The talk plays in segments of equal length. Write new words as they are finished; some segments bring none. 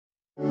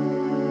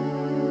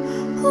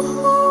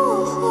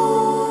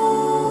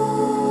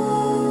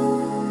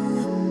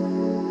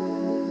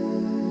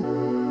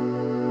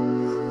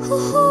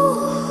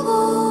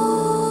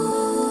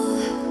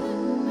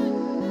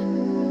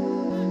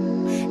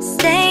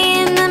Stay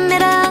in the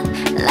middle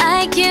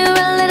like you're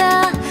a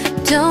little.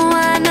 Don't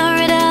want no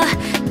riddle.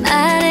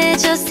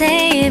 말해줘,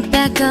 say it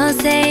back, oh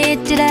say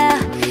it out.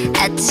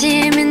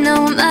 아침이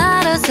너무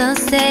멀어서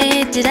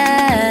say it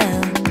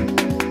out.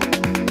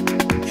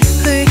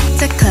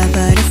 훌쩍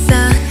커버렸어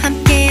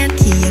함께한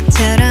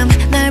기억처럼.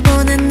 널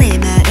보는 내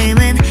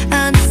마음은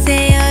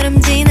어느새 여름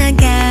지나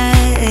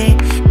가을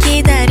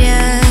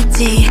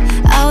기다렸지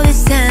all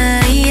this time.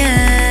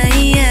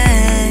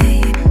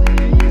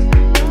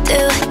 Do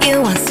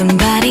you want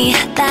somebody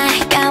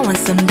like I want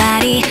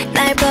somebody.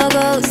 날 보고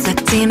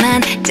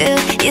웃었지만 do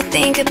you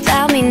think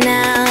about me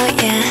now?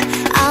 Yeah,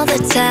 all the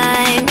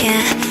time,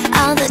 yeah,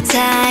 all the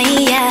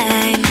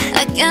time.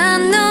 I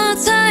got no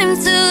time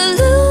to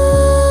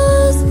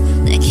lose.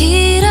 내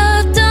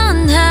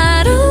길었던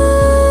하루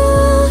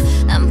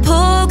난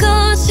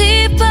보고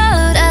싶어.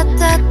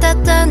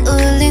 라따따따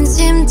울린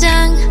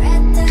심장.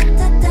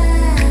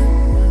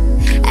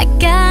 I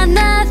got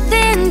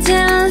nothing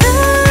to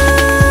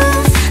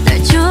lose.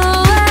 널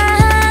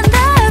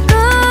좋아한다고.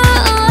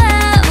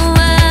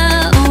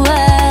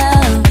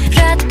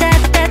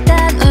 라따따따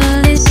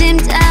울린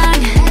심장.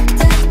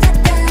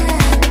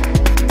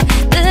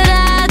 But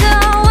I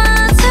don't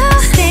want to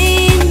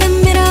Stay in the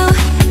middle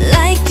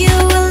like you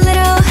a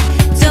little.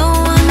 Don't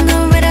want no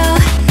riddle.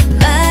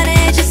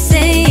 말해줘,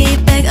 say it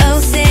back, oh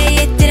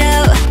say it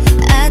out.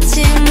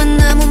 아침은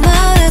너무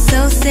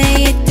멀어서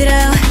say it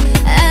out.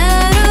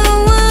 I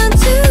don't want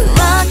to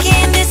walk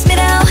in this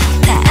middle.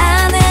 다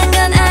아는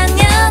건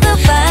아니어도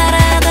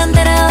바라던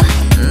대로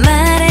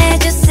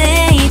말해줘,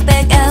 say it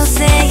back, oh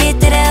say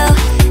it out.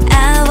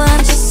 I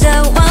want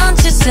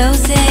you so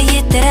say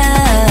it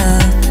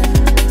out.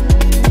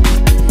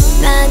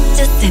 Not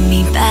just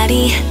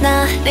anybody.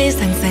 너를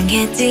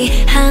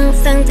상상했지.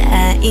 항상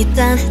다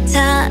있던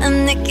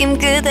처음 느낌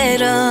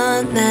그대로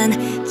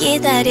난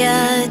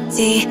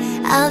기다렸지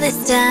all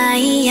this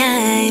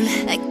time.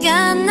 I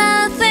got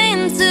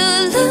nothing to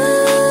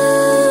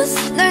lose.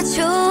 널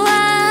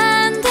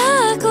좋아한다고.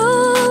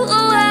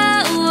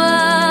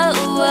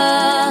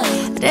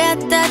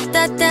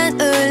 라따따따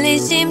울린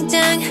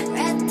심장.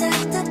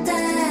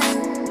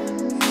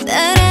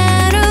 But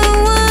I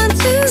don't want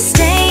to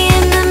Stay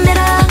in the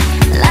middle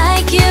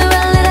like you're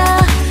a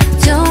little.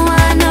 Don't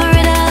want no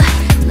riddle.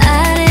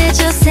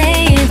 말해줘,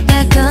 say it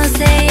back, oh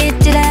say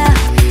it out.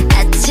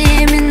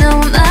 아침이 너무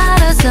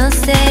멀어서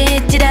say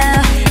it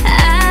out.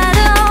 I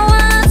don't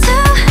want to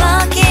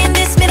walk in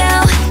this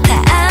middle. 다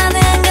아는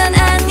건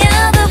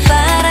아니어도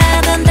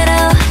바라던 대로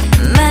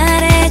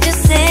말해줘,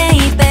 say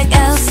it back,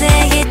 oh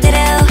say it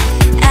out.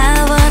 I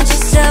want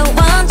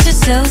you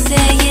so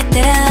say it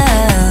out.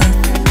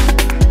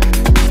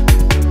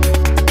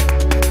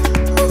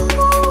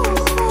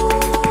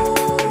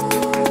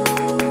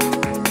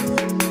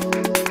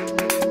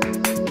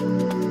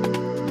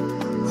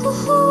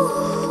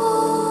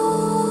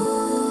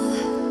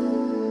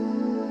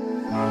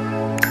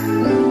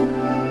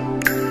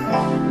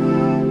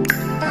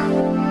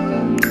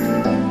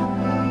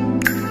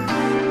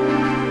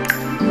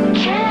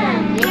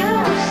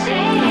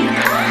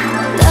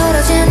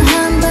 떨어진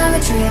한 방울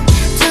drip.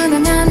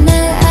 투명한 내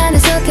안에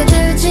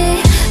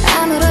섞여들지.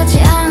 아무렇지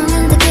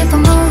않은데 keep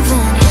on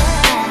moving.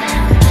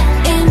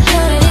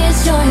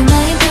 Impurities, show you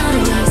my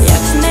impurities.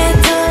 약침에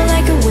turn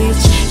like a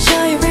witch.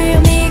 Show you real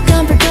me,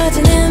 검불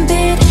꺼지는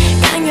빛.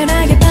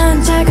 강렬하게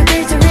반짝여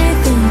filter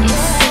rhythms.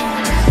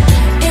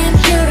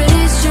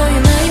 Impurities, show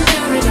you my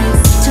impurities.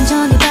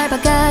 천천히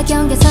밟아가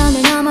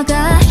경계선을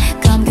넘어가.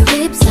 검교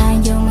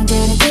립사인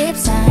욕망들은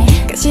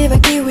딥사인.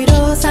 가시밭길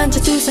위로 산차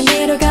두상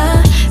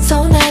내려가.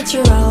 So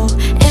natural,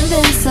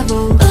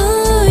 invincible.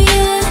 Ooh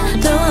yeah,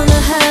 don't wanna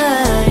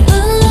hide.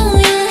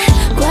 Ooh yeah,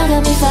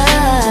 과감히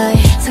fly.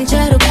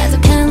 상처로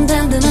가득한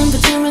단단한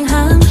그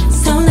투명함.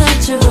 So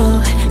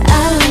natural,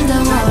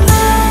 아름다워.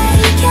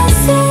 I can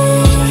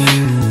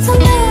see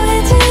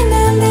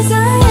선명해지는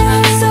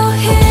desire. So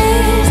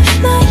here's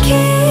my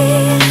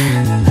key.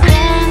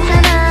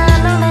 괜찮아,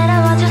 no matter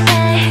what you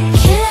say.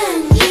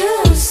 Can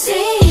you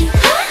see?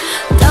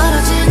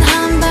 떨어진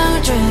한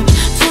방울 drip.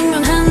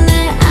 투명한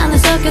내 안에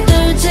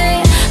섞여들지.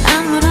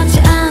 아무렇지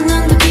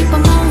않은데 keep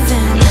on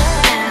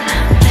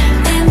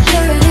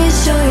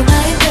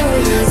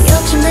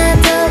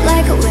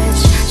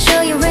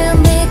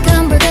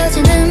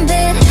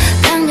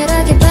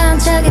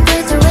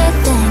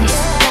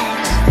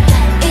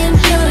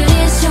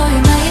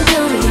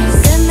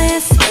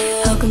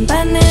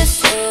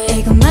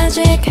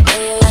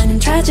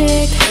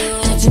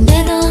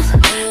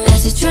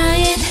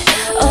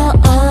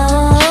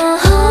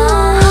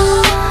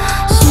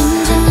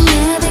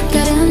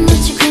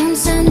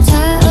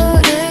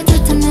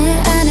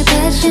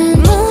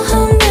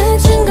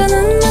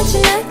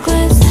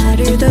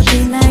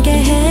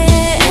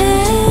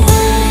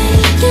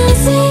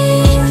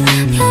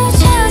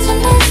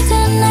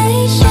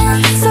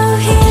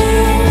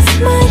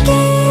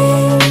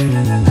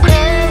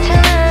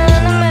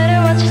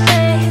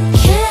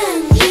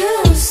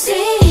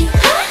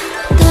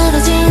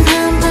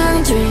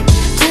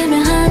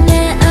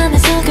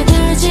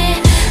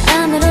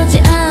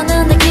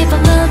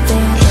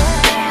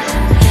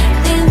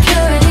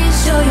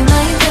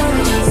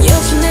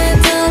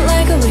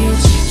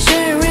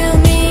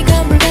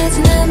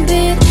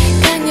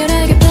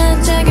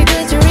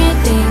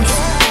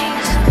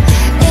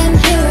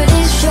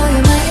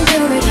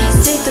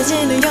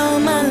쏟아지는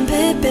요만한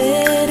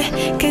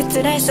빛빛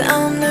끝을 알 수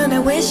없는 내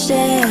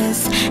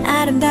wishes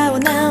아름다워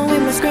now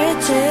with my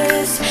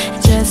scratches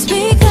Just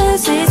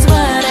because it's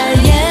what I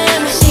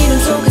am 시련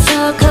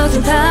속에서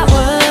커진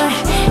power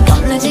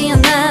겁나지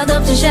않아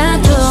덮친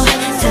shadow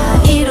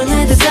다 이뤄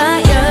내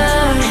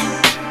desire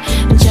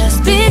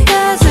Just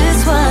because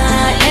it's what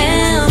I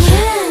am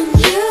Can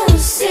you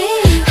see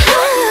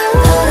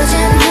떨어진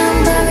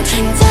한방울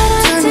중에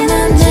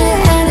떨어지는 내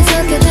안에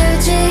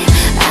섞여들지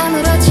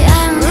아무렇지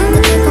않은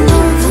것 같은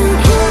moving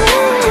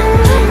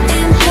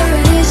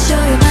Impurity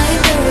show you my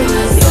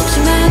impurity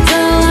욕심에도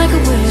like a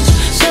witch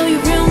Show you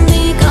real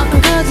me 거품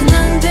커진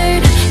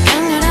눈들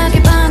강렬하게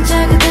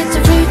반짝여 that's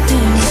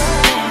everything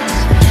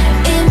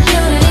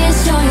Impurity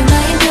show you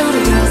my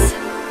impurities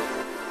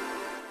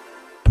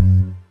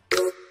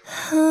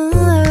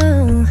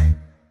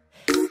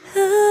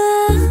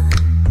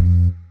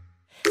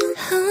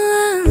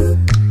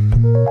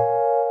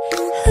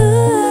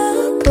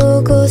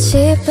보고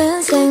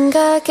싶은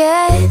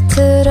생각에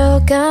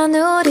들어간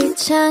우리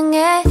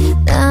창에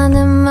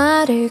나는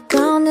말을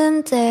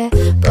거는데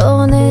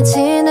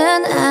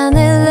보내지는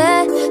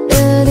않을래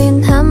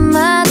느린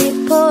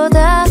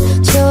한마디보다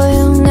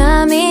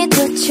조용함이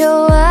더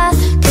좋아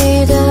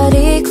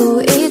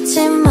기다리고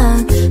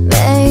있지만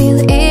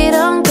매일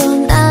이런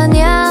건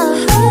아냐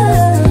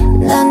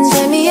난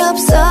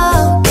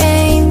재미없어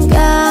게임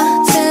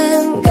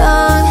같은 건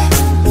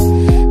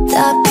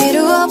다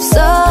필요 없어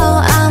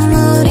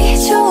아무리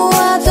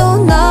좋아도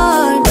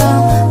널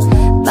더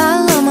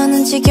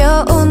말로만은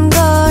지겨운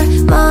걸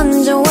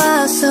먼저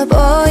와서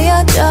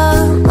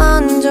보여줘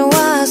먼저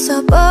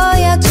와서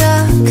보여줘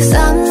Cause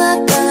I'm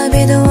not gonna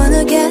be the one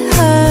to get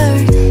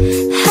hurt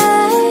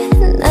Hey,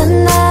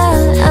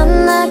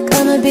 I'm not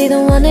gonna be the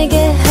one to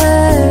get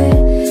hurt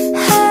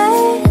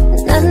Hey,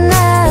 I'm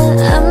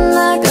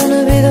not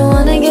gonna be the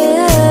one to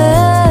get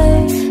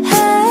hurt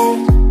Hey,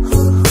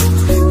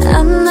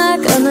 I'm not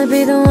gonna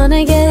be the one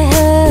to get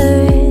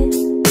hurt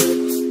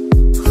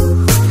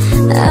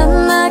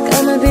I'm not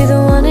gonna be the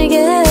one to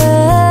get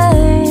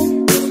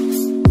hurt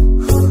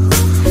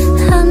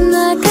I'm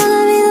not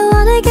gonna be the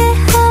one to get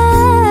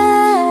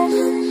hurt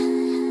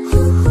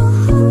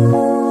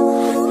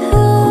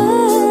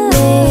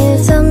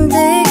매일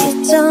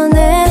잠들기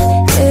전에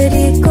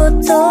그리고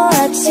또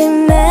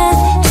아침에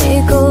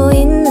쥐고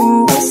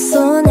있는 내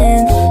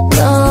손엔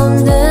너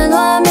없는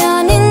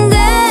화면인데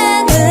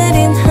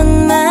느린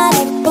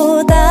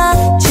한마디보다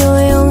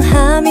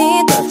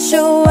조용함이 더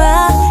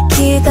좋아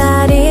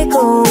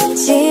기다리고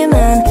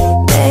있지만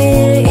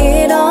매일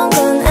이런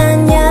건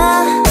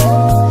아냐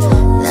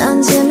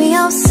난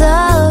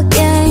재미없어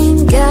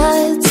게임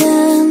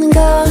같은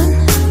건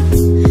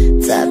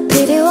다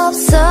필요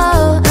없어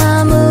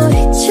아무리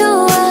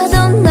좋아도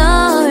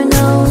널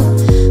no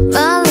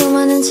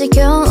말로만은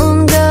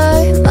지겨운 걸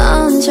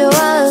먼저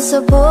와서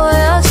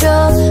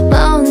보여줘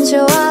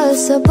먼저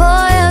와서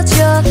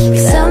보여줘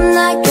Cause I'm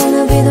not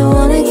gonna be the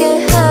one to get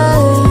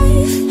hurt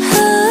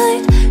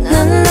Hurt No,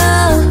 no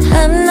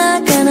I'm not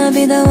gonna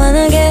be the one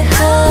to get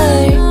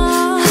hurt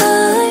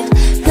Hurt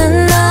No,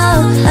 no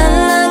I'm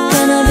not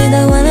gonna be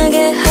the one to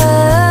get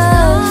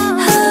hurt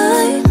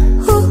Hurt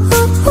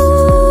Hurt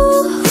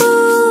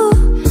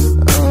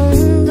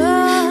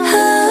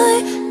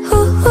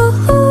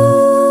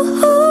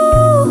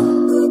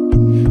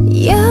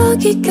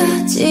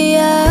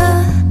여기까지야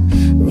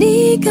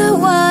네가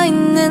와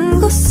있는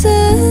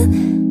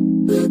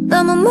곳은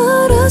너무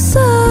멀어서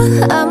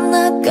I'm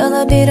not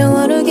gonna be the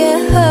one to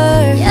get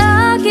hurt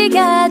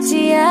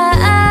여기까지야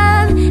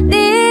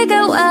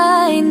네가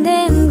와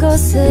있는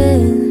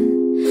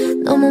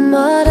곳은 너무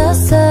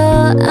멀어서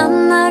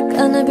I'm not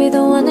gonna be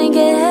the one to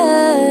get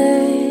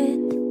hurt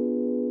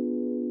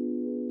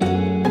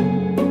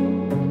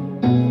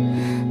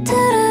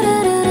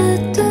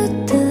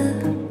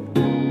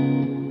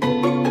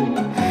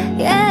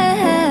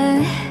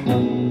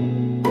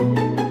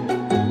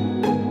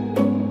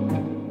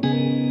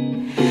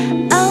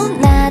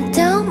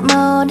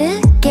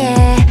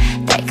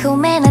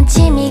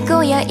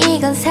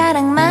이건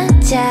사랑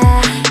맞아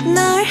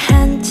널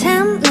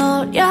한참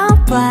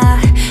노려봐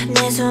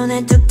내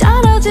손에 뚝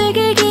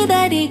떨어지길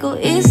기다리고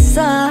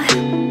있어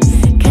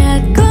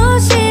갖고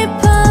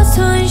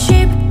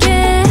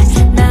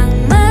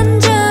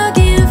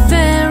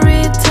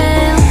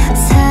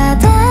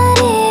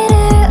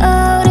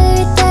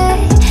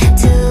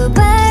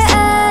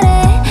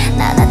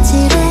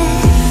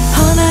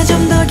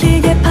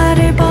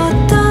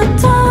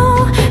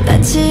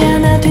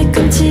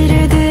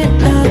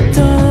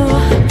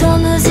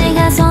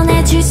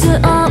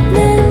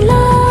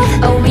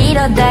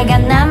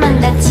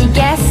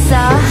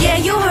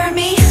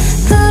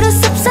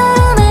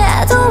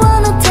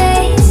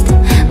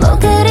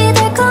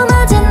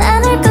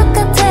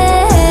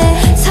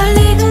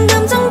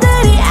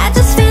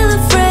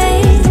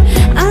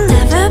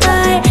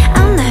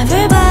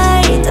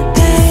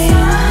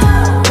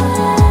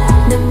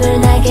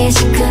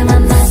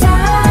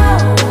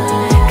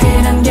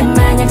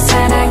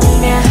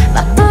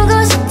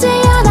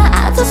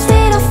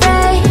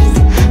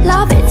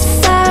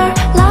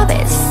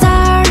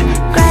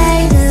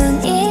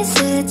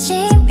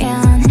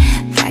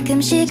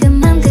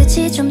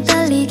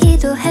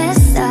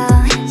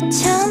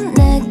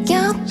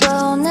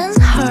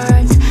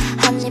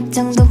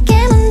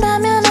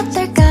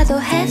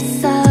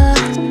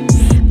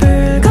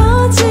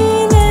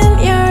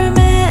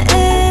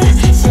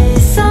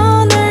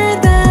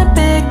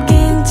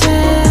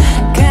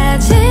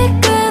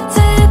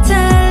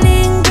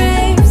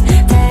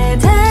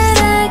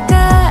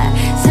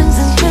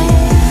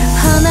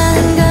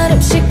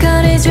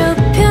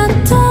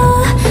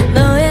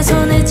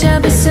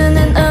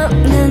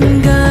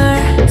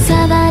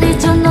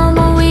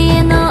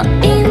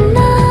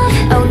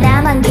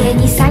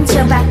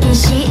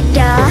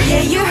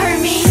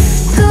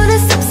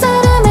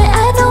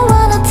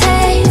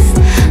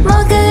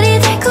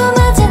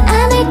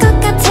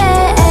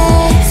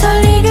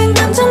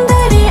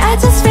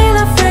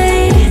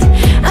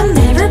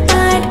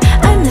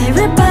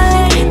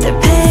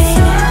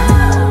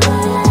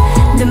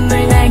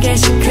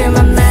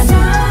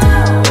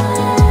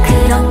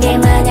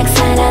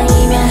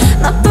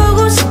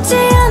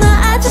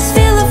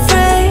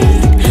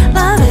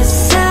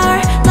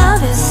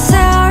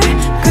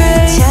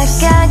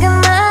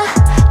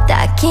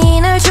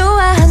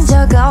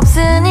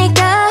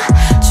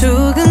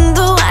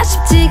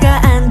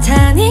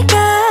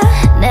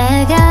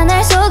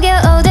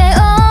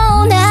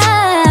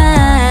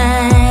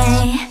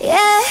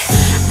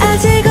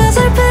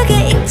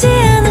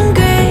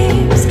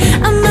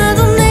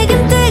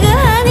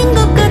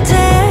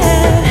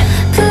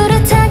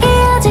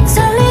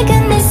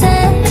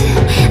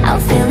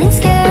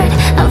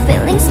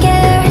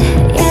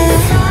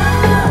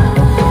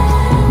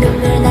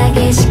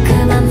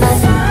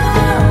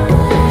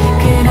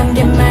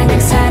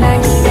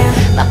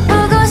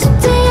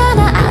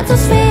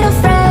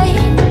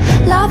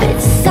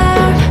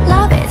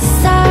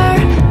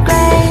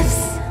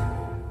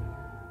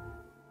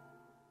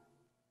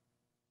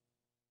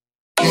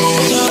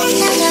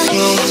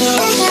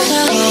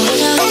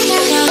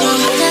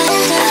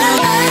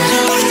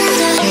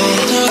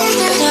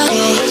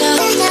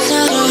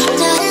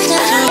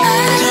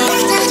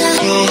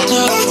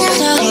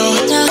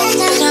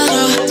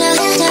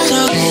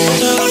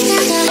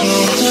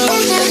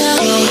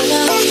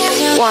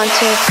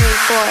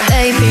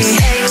Baby,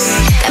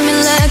 got me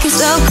looking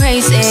so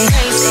crazy.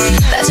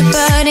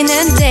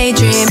 빠져버리는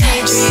daydream.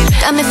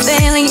 Got me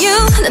feeling you.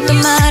 나 또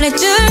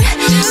말해줄래.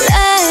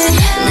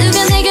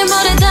 누가 내게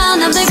뭐래도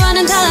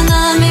남들과는 달라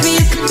넌. Maybe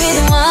you could be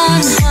the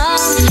one.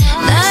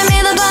 날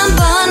믿어봐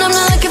한번. I'm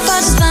not looking for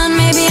just fun.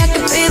 Maybe I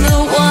could be the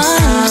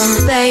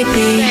one.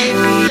 Baby,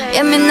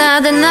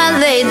 예민하다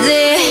난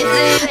lately.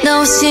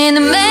 너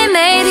없이는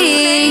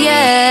매일매일이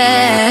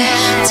yeah.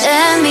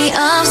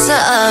 재미없어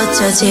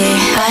어쩌지.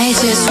 I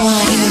just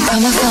want you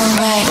from my phone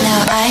right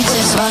now. I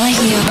just wanna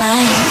hear your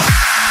mind.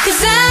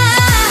 Cause I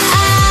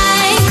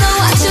know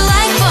what you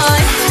like, boy.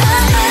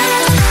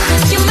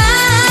 You're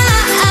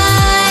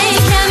mine.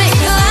 Can't make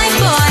you like,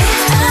 boy.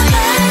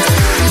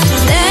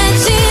 내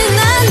지난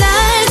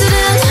날들은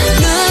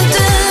눈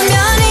뜨면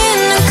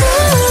있는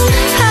cool.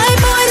 Hyp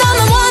boy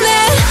너만 원해.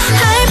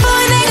 Hyp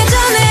boy 내가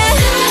전해.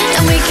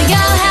 And we can go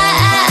high.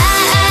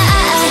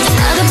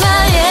 나도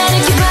봐야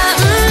이렇게 봐.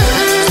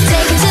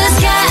 Take it to the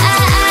sky.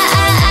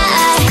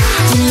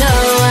 You know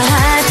I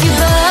hype you,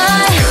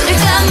 boy. 우리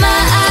가마.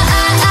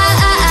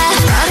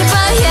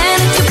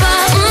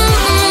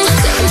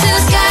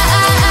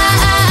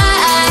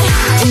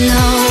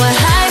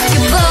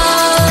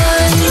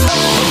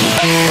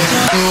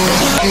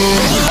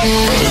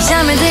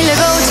 잠을 들려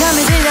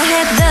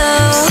해도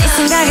네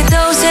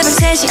생각에도 새벽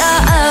 3시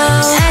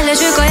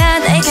알려줄 거야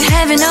they can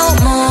have it no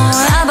more.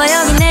 봐봐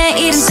여기 내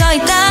이름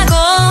써있다고.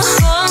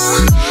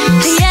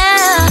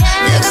 Yeah,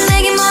 누가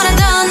내게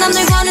뭐라던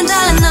남들과는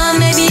달라 넌.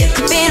 Maybe you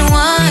could be the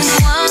one.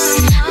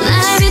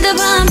 날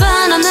믿어봐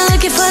한번. I'm not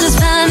looking for this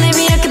fun.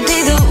 Maybe I could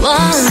be the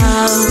one.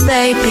 Oh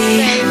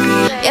baby,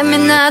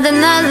 예민하다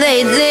난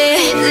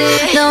lately.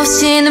 너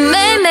없이는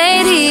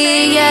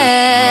매일매일이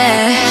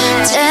yeah.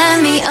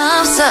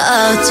 재미없어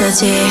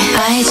어쩌지.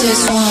 I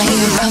just want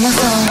you from my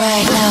phone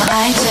right now.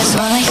 I just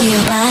wanna hear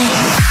your mind.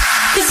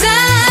 Cause I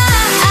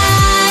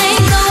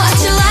know what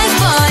you like,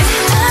 boy.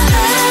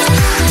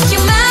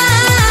 You're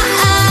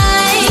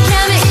mine.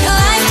 Can't make you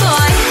like,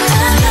 boy.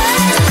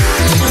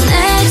 내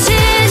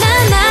지난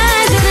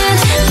날들은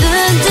눈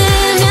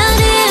뜨면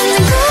있는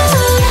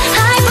cool.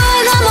 Hyp boy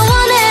너만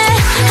원해.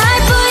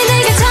 Hyp boy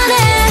내가 전해.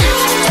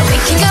 And we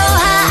can go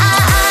high.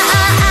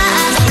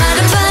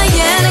 말해봐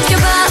yeah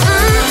느껴봐.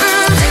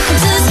 Take it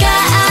to the sky.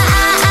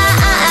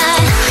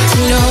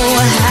 You know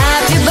I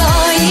hype you,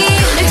 boy.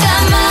 늘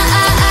감아.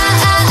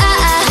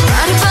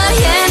 말해봐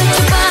yeah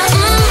느껴봐.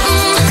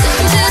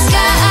 Take it to the sky.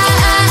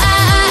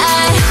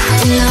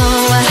 You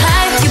know I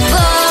hype you,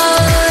 boy.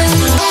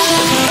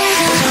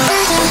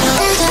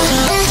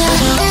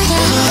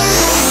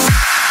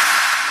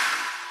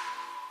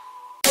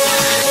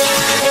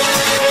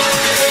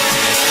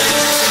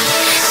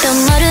 또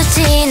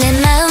모르지 내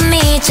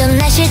마음이 전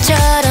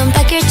날씨처럼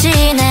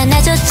바뀔지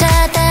나조차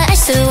다 알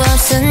수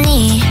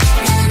없으니.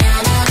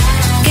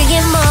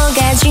 그게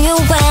뭐가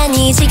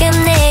중요하니. 지금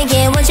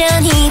내게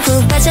완전히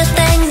푹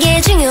빠졌단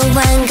게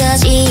중요한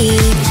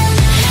거지.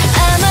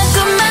 아마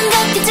꿈만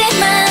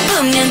같겠지만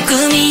분명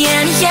꿈이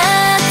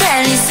아니야.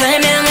 달리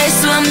설명할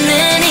수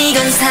없는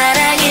이건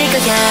사랑일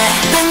거야.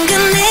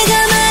 방금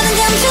내가 말한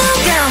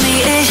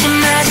감정감이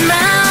의심하지 마.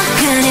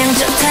 그냥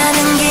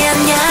좋다는 게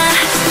아니야.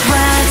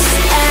 What's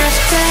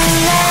after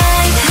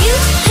life? You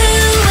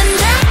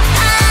and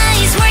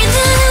I is more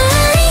than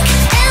like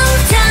L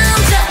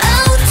time to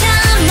O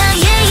time. Now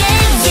yeah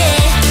yeah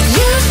yeah.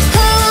 You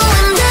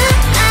and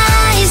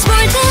I is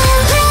more than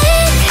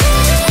like.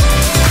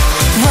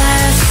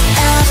 What's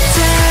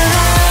after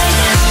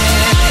life?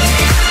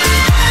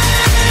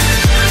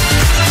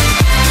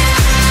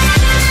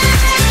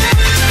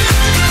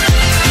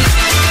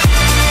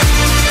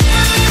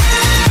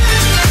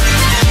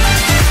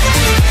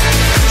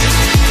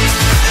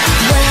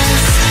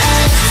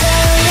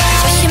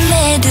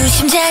 조심해도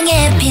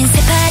심장에 핀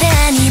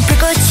새파란이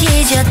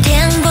불꽃이 저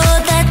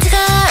태양보다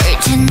뜨거울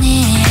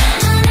테니.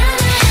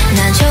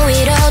 난 저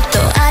위로 또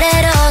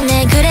아래로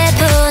내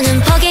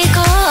그래프는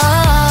퍼기고.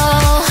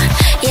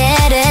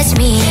 Yeah that's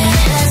me.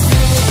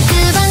 두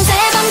번 세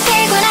번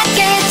피곤하게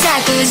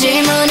자꾸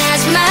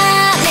질문하지 마.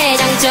 내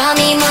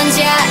장점이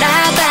뭔지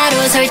알아.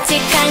 바로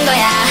솔직한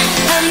거야.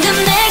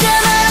 방금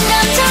내가 말한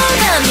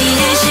감정감이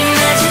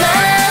의심하지 마.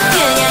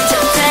 그냥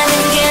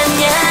좋다는 게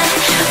아니야.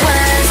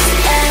 What's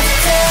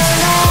after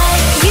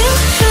life? You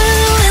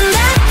and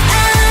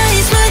I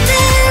is more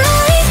than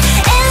like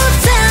L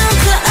time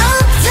to O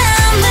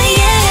time.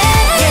 Yeah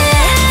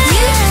yeah.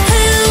 You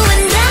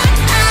and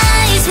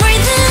I is more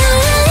than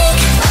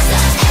like.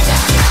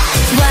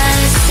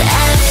 What's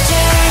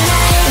after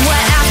life?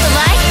 What after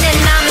life? 내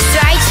맘은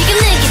strike. 지금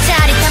느낀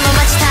짜릿함은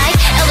마치 type.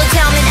 L로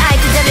tell me I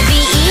could never be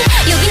E.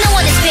 여기 no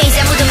one in space.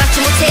 아무도 막지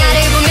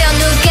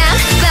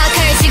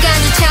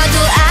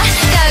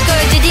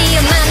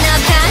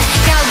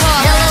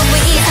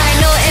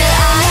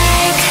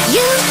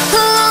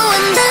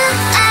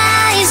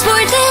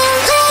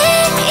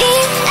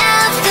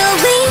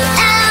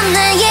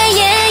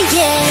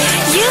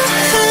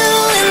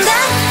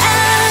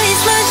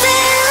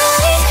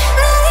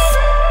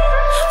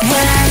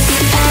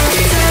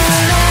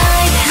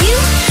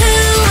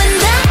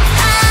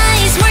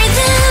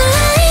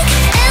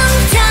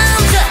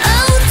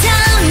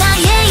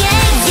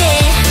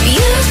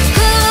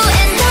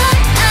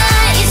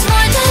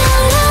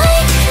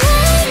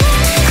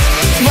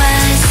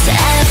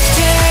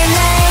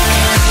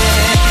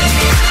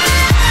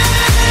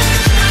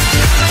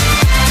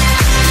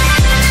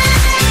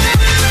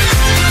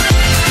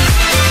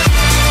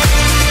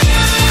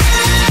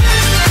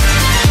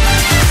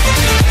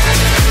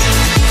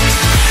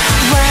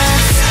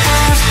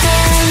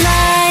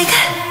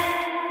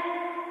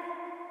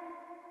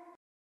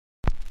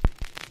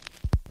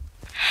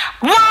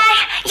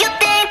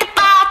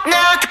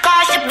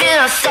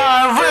so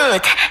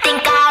rude.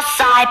 Think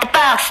outside the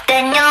box,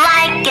 then you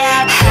like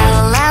it.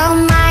 Hello,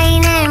 my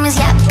name is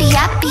Yappy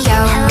Yappy Yo.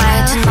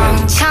 말도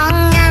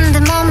멍청한 데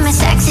몸매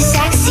sexy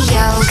sexy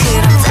yo.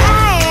 그럼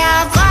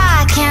달려봐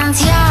can't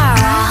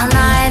hear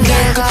나의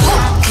내가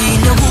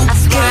웃기는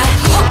웃겨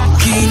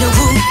웃기는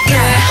웃겨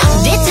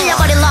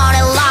뒤틀려버린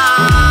노래라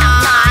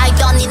I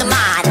don't need no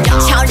man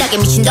철학에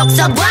미친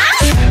독서관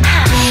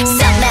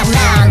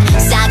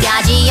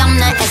싸가지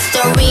없는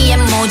스토리에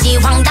무지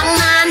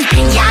황당한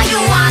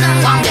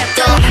야유하는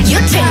관객도 You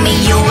treat me,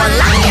 you a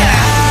liar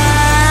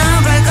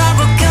밝아버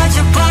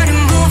켜져버린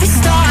movie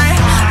star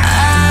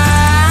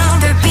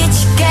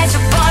별빛이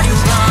깨져버린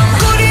rum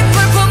우리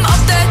볼품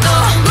없대도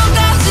뭔가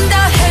준다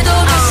해도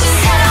다신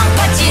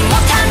사랑받지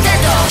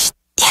못한대도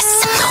Yes,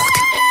 I'm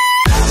nude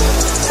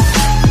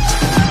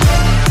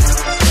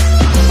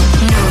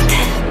Nude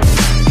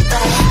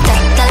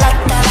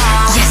따라따라따라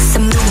Yes,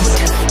 I'm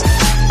nude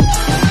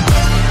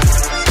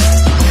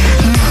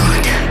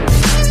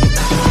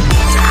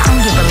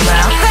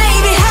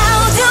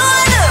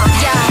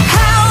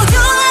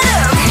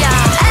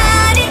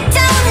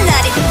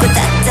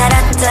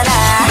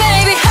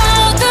Baby,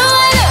 how do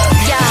I look?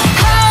 Yeah,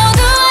 how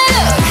do I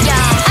look?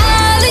 Yeah,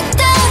 I look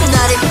down,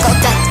 날 입고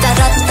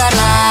따따라따라.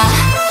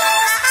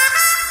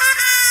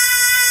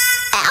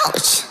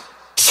 Ouch.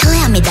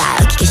 실례합니다.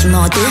 여기 계신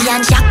모두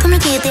한 작품을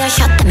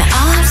기대하셨다면 Oh,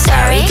 I'm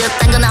sorry.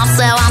 그딴 건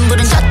없어요. 안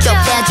부른 저쪽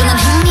대중은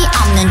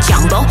흥미없는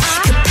정보.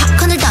 그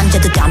팝콘을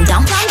던져도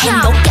덤덤.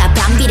 행복과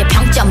반비례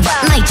평점.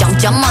 나의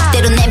정점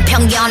멋대로 낸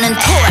편견은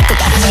토할 것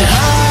같지.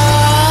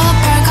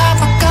 별걸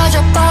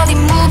바꿔줘버린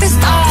movie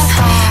star.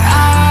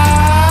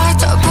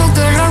 더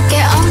부끄러울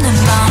게 없는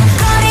밤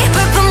거리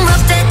불품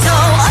없대도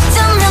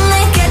어쩌면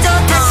내게도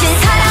다시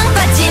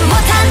사랑받지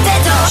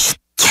못한대도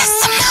Yes,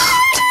 I'm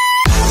nude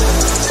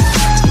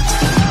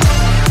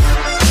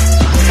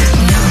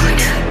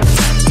Nude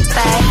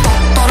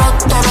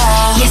또로또로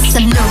Yes,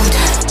 I'm nude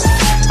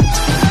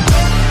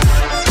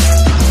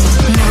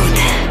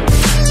Nude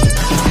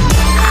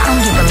I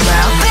don't give a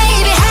love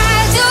Baby,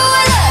 how do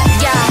I look?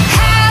 Yeah,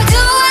 how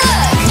do I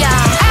look?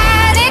 Yeah,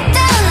 아직도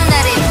날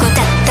입고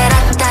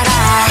따따라따라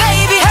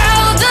Baby,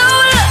 how do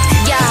I look?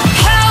 Yeah,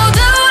 how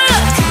do I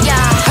look?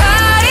 Yeah,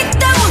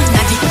 아직도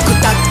날 입고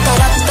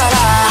따따라따라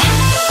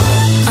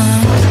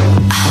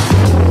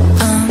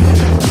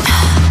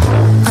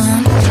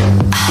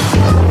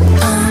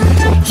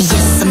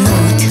Yes, I'm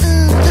nude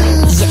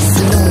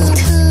Yes, I'm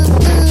nude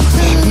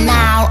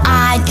Now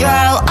I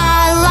draw a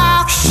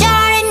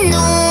luxury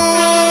nude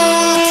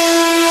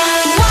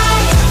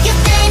What you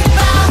think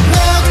about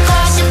nude?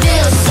 Cause you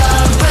feel so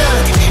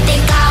rude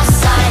Think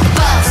outside the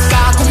box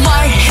라고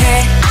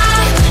말해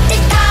I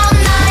think down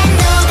나의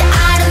nude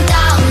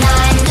아름다운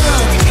나의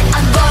nude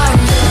I'm born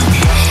nude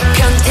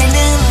변태는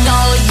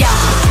너야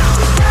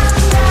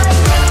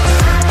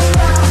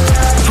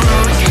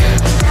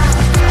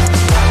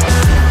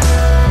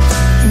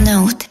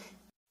Nude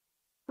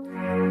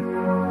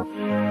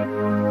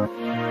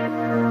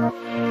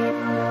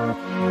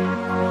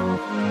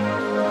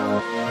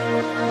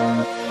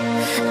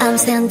I'm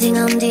standing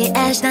on the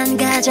edge 난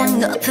가장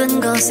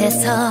높은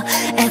곳에서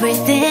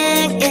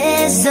Everything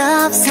is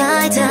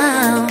upside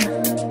down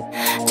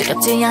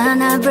두렵지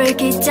않아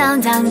break it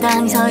down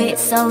당당 서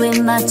있어 with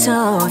my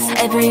toes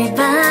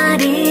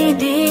Everybody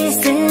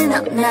listen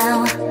up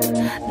now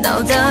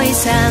No 더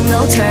이상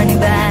no turning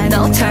back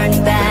No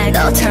turning back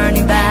No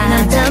turning back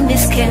난 don't be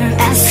scared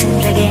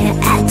아슬하게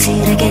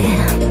아찔하게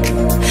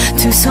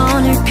두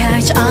손을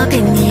펼쳐 up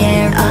in the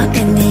air Up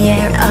in the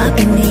air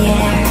Up in the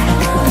air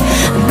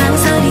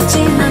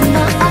망설이지만 너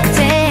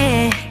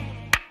어때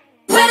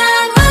When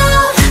I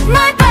move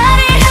my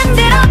body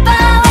흔들어봐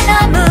When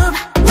I move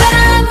When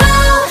I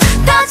move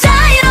더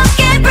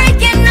자유롭게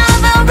breaking all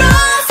the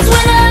rules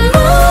When I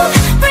move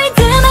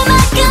리듬에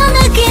맡겨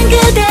느낀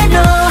그대로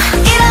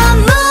이런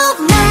move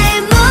나의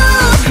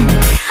move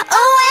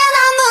Oh when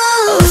I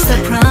move What's the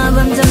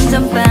problem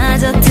점점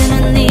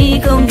빠져드는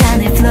이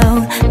공간의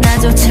flow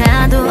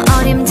나조차도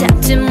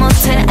어림잡지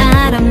못해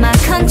out of my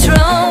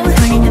control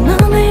우리는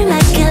몸을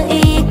맡겨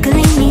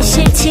이끌림이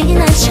싫진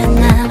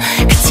않잖아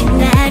그치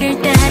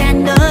나를 따라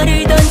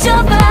너를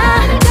던져봐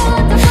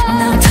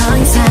No 더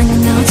이상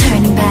no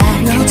turning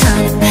back No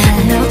turning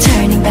back No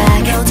turning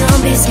back Oh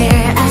don't be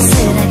scared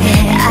아슬하게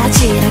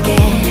아찔하게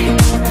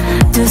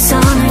두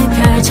손을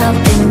펼쳐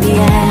up in the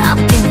air Up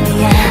in the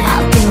air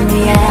Up in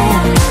the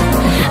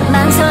air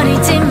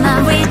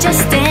망설이지만 we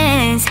just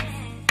dance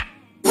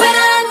When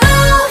I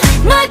move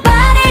my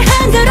body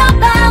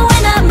흔들어봐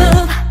When I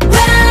move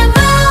When I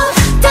move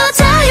더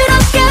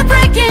자유롭게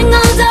breaking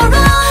all the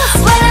rules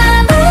When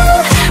I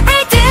move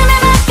리듬에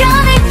맡겨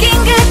느낀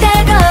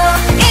그대로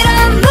이런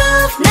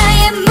move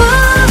나의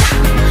move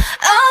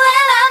Oh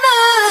when I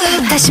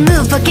move 다시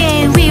move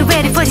again We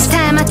ready for this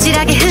time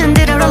아찔하게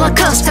흔들어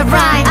rollercoaster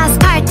ride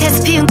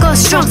아스팔트에서 피운 꽃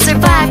strong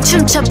survive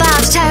춤춰봐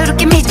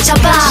자유롭게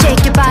미쳐봐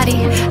Shake your body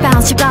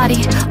bounce your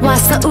body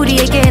왔어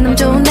우리에게 너무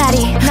좋은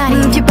날이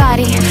Move your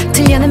body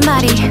들려는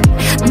말이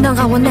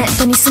너가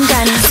원했던 이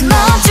순간이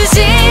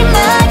멈추지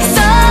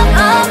않겠어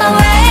on my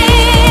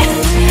way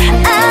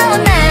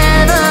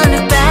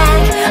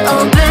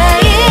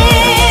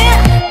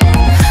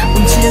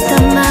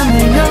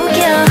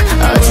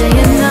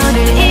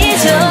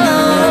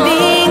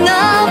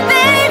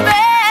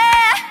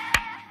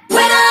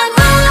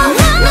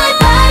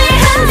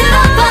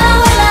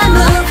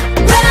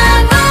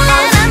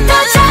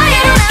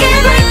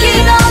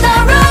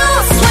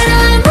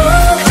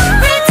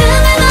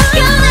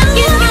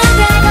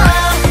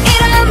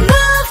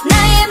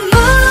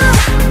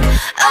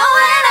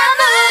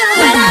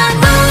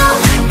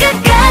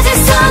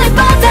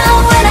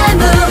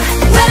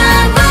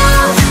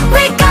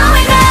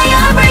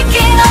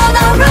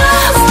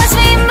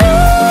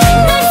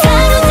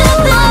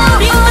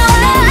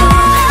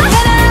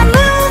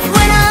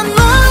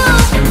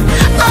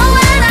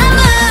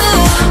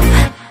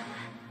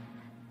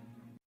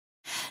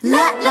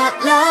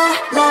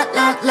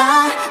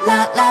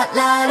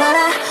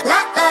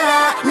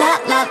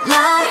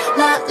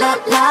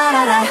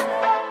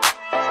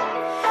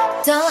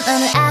Don't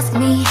wanna ask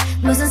me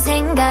무슨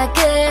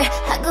생각을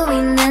하고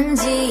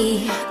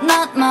있는지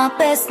Not my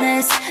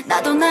business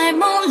나도 날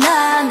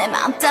몰라 내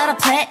맘 따라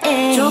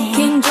play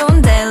좋긴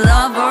좋은데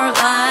love or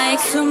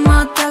like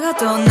숨었다가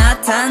또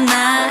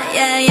나타나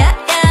yeah yeah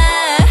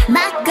yeah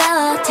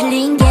맞고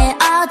틀린 게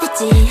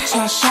어딨지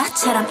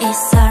샷처럼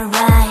it's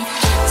alright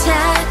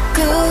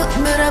자꾸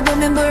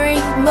물어보면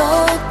boring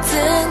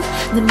뭐든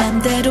내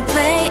맘대로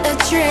play a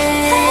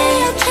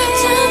trick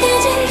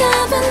정해진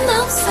답은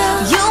없어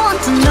You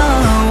want to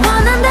know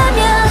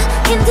원한다면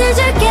힌트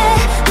줄게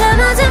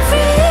나머진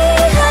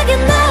free하게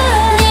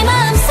내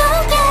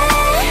마음속에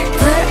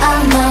불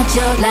안아줘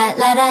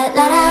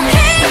라라라라라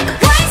Hey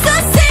why so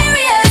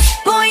serious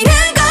보이는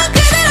거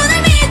그대로 날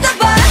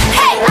믿어봐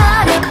Hey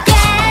어렵게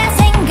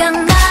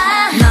생각나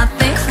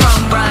Nothing's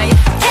wrong right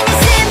Can you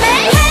see me?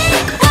 Hey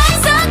why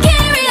so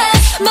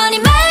curious 머리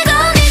말고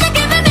네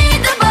느낌을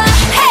믿어봐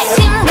Hey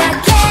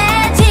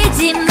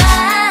심각해지지 마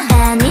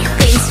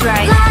Anything's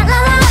right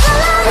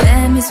라라라라라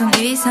내 미소는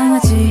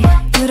이상하지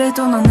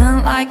그래도 너는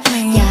like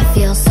me Yeah I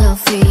feel so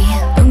free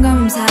눈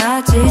감으면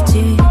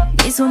사라지지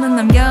미소는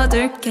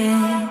남겨둘게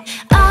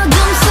어둠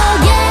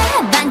속에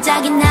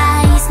반짝인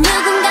nice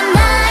누군가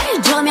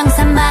날 조명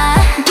삼아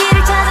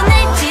길을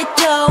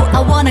찾아낼지도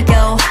I wanna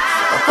go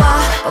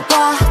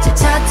뽀뽀 저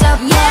찾아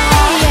yeah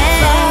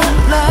yeah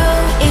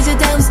Follow 이제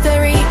다음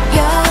story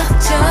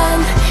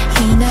여전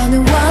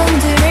희나는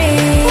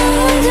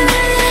wondering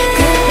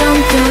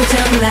그런 표정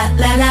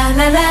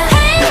라라라라라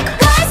Hey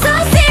why so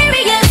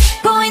serious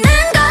보이는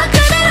거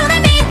그대로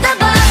날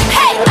믿어봐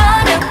Hey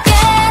어렵게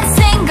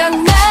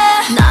생각나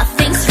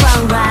Nothing's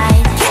wrong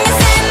right Can you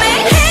see me?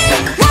 Hey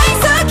why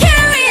so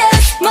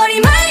curious 머리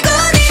말고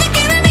네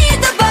느낌을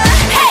믿어봐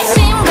Hey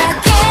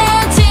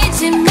심각해지지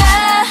마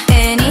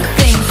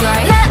Anything's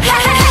right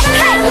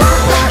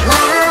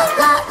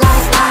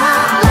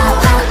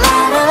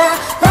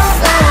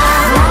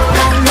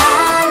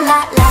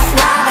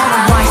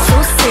Why so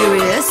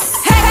serious?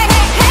 Hey hey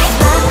hey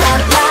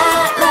hey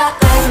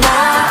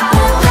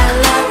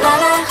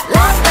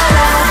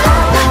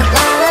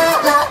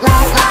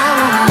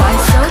Why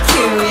so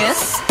curious?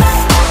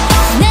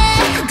 내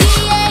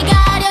뒤에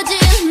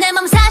가려진 내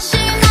맘 사실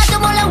나도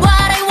몰라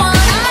what I want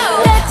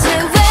대체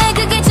왜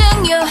그게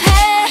중요해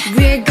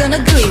We're gonna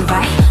do it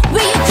right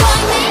Will you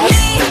join me?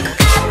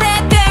 앞에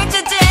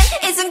펼쳐진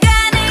이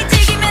순간을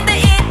즐기면 돼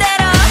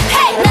이대로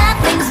Hey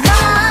nothing's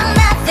wrong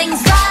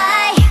nothing's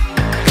right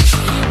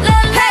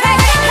Hey hey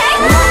hey hey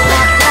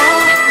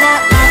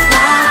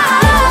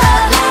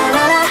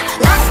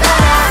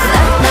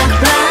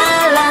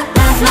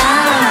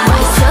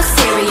Why so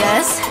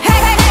serious? Hey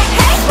hey hey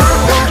hey Why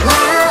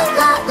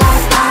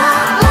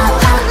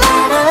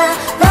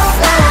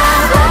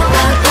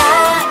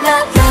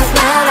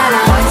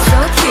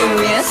so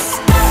curious?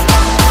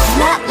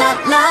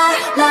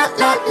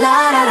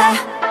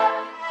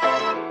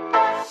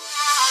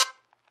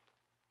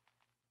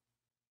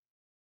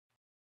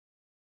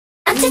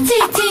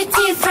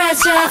 Anti-T-T-T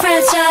fragile,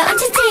 fragile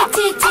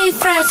Anti-T-T-T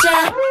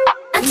fragile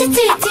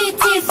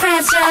Anti-T-T-T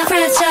fragile,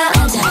 fragile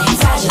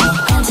Anti-fragile,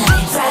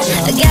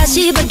 anti-fragile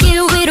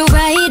가시밭길 위로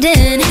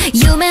riding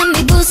You make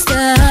me boost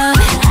up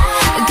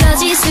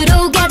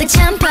거짓으로 가득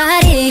찬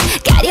party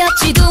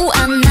가렵지도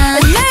않아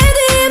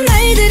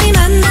말들이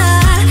많아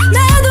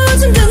나도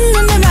좀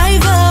듣는 내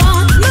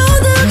rival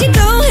모두 keep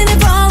going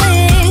and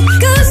falling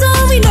Cause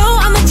all we know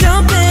I'm a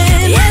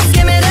jumping Yes,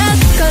 give it up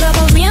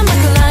걸어보면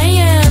like a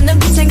lion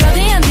눈빛엔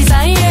거대한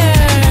desire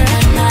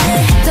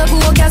더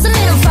부어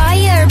gasoline on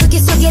fire 불길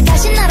속에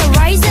다시 날아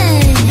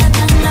rising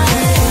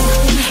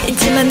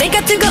있지만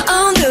내가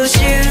뜨거운 those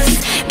shoes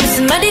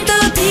무슨 말이 더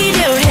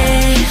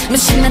필요해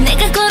무심한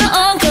내가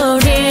걸어온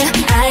거리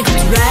I got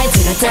to ride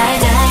till I die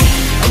die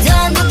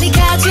더 높이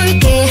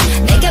가줄게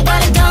내가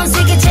바랬던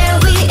세계 제일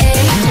위에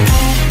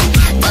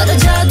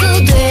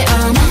떨어져도 돼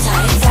I'm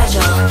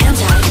anti-fragile,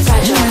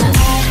 anti-fragile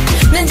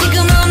난 지금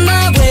on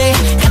my way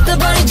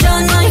갚아버리죠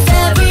너의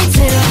fairy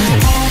tale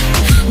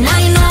Now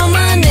you know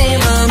my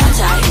name I'm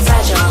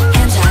anti-fragile,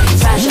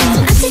 anti-fragile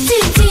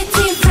Anti-T-T-T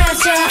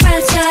fragile,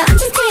 fragile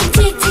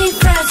Anti-T-T-T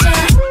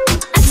fragile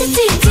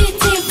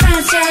Anti-T-T-T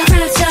fragile,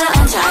 fragile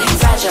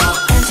Anti-fragile,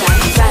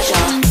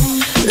 anti-fragile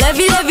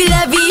Lovey lovey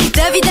lovey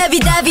lovey lovey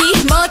lovey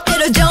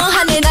멋대로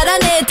정하네 나라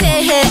내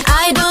대해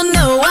I don't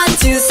know what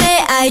to say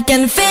I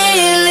can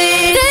feel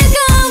it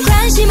뜨거운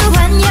관심을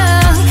환영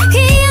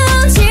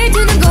귀여운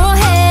질투는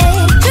고해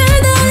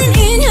줄다린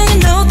인형은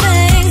no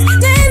thanks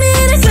내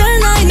미래 설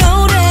너의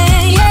노래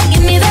Yeah,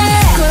 give me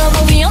that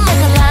걸어보면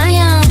like a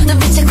lion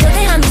눈빛에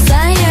거대한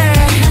desire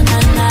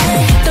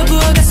더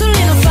부어가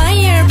쏠린 on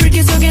fire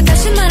불길 속에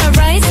다시 날아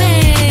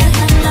rising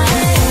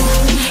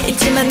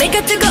있지만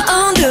내가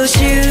뜨거운 those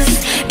shoes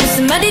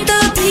무슨 말이 더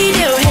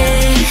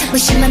필요해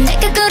무심한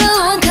내가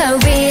걸어온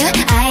career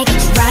I get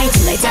to ride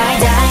till I die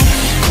die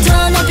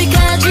더 높이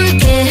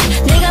가줄게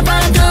내가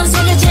바랐던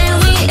세계 제일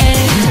위에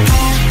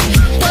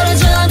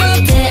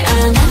떨어져도 돼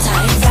I'm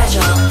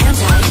anti-fragile,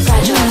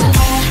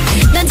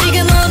 anti-fragile 난 지금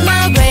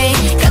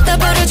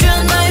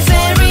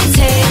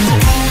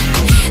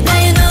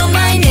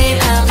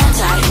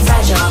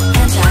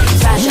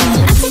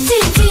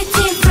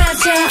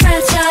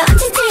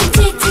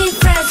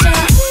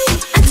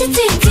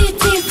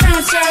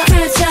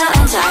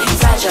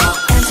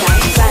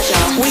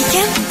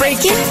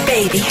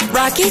baby.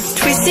 Rock it,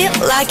 twist it,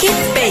 like it,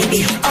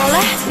 baby. All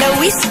I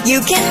know is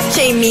you can't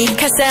chain me.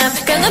 Cause I'm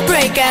gonna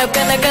break out,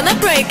 gonna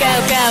break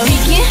out. We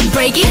can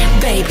break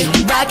it, baby.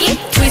 Rock it,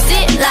 twist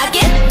it, like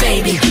it,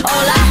 baby.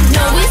 All I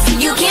know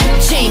is you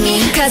can't chain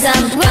me. Cause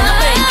I'm gonna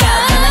break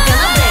out,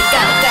 gonna break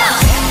out.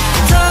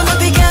 더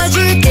높이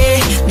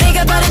가줄게.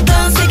 내가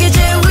바랬던 세계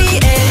제일 위에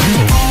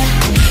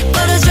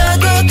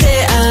떨어져도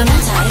돼. I'm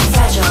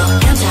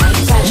anti-fragile.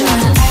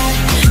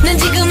 난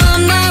지금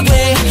on my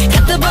way.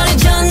 갖다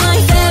버리죠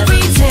너의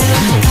fairy tale.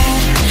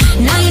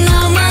 Now you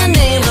know my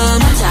name.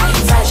 I'm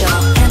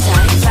anti-fragile.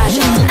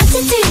 Anti-fragile.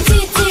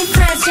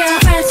 Fragile.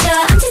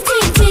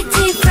 Anti-fragile.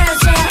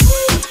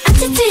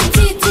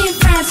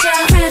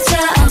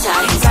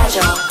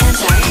 Anti-fragile.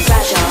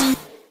 Anti-fragile.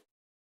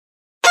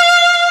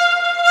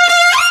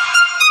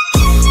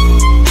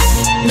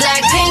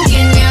 Blackpink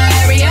in your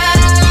area.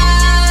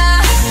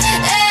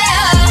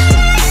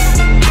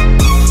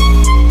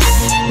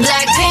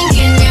 Blackpink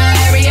in your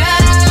area.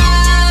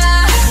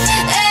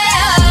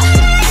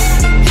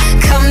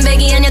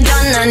 컴백이 아니야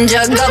떠난 적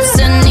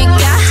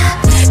없으니까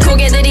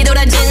고개들이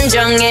돌아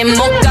진정해 못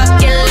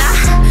걷길라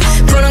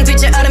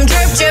분홍빛의 얼음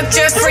drip drip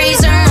drip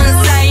freezing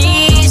on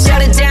side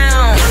shut it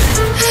down.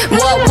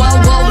 What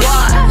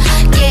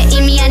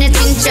게임이 아니야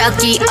뛴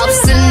적이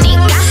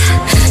없으니까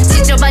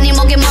지저분이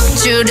목에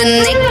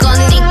먹줄은 내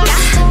거니까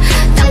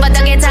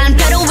땅바닥에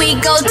단패로 we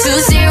go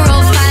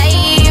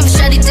 205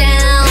 shut it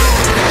down.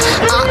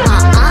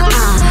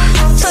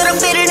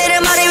 초록빛을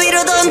내려 머리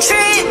위로 don't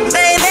trip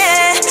baby.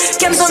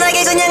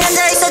 겸손하게 그냥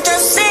앉아있어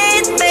just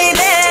sit baby.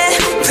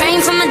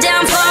 Praying for my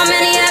downfall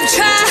many have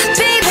tried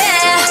baby.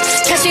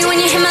 Catch me when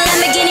you hit my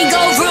Lamborghini go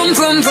vroom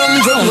vroom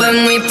vroom vroom.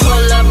 When we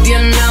pull up you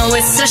know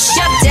it's a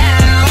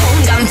shutdown.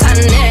 간판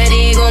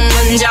내리고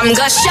문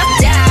잠가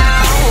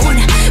shutdown.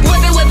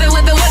 Whip it whip it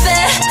whip it whip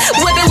it.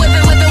 Whip it whip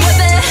it whip it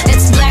whip it.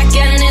 It's black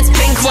and it's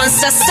pink once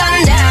the sun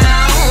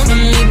down.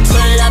 When we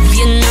pull up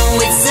you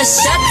know it's a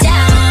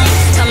shutdown.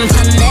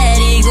 간판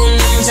내리고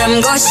문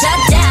잠가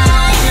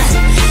shutdown.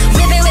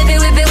 Whip it whip it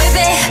whip it whip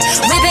it.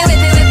 Whip it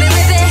whip it whip it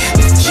whip it.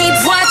 Keep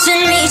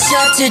watching me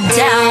shut it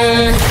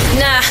down.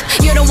 Nah,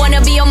 you don't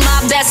wanna be on my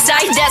best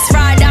side. That's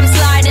right, I'm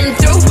sliding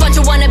through. Bunch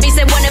of wannabes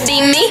that wanna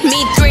be me.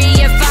 Me three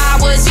if I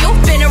was you.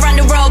 Been around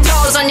the world,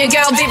 calls on your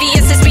girl,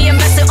 Vivian since we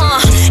invested.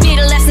 Need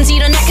a lesson, see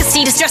the neck and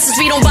see the stresses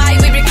we don't buy,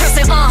 we recurse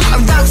it. A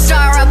rock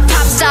star, a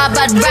pop star,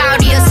 but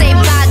rowdy. I say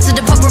bye to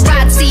the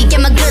paparazzi.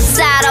 Get my good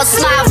side, I'll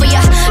smile for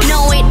ya.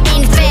 No, it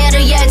ain't fair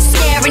to ya. It's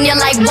staring you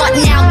like what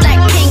now?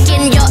 Blackpink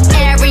in your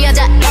area.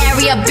 The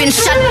area been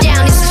shut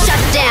down. It's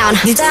shut down.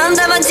 네 다음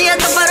답안지야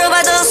똑바로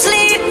봐도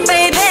sleep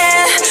baby.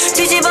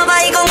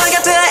 뒤집어봐 이건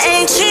가격표야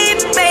ain't cheap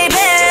baby.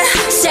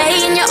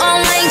 Stay in your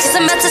own lane cause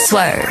I'm about to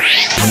swerve.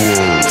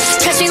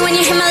 Catch me when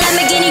you hit my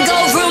Lamborghini go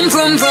vroom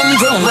vroom vroom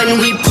vroom. When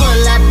we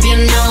pull up you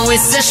know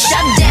it's a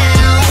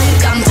shutdown.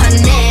 간판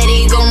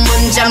내리고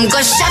문 잠궈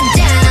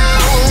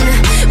shutdown.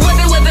 Whip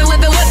it whip it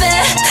whip it whip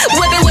it.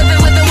 Whip it whip it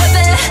whip it whip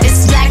it.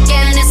 It's black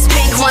and it's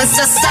pink once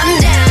the sun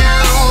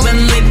down.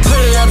 When we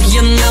pull up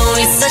you know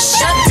it's a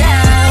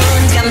shutdown.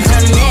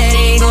 간판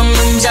내리고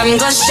문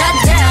잠궈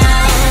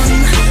shutdown.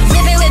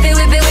 Whip it whip it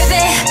whip it whip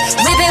it.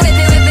 Whip it whip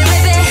it whip it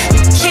whip it.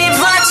 Keep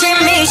watching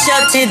me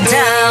shut it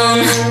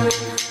down.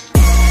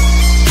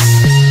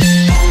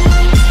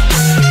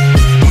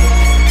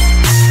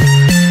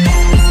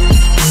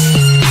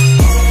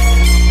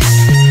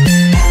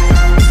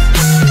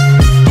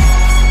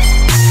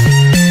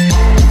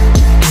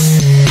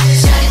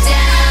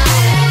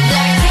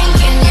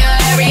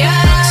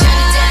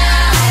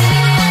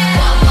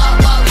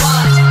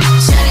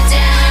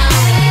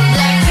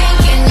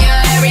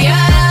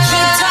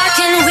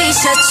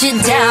 Shut it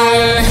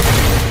down.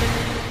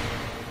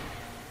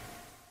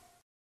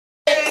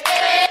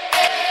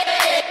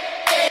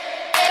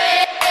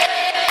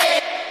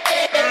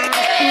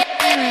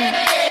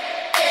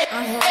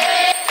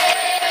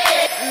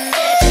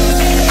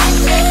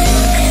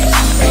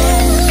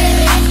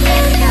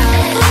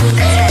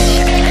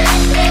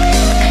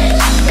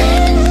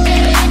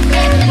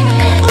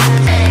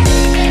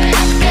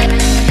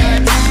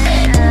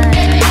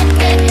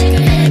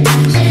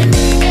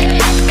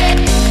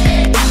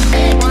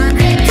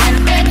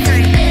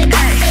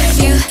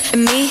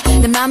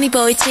 마음이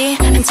보이지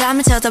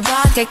한참을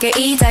쳐다봐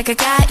가까이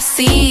다가가 You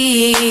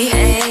see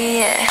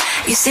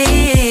You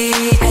see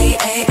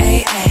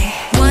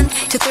 1,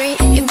 2,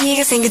 3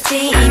 용기가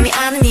생겼지 이미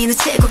아는 네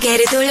눈치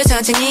고개를 돌려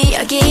천천히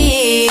여기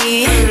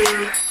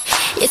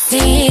You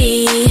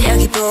see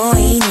여기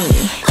보이니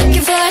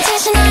Looking for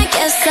attention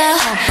알겠어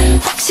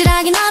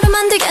확실하게 너를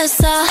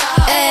만들겠어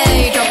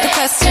Hey drop the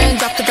question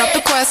drop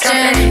the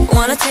question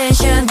Want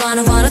attention want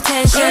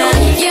attention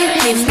You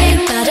give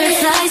me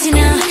butterflies you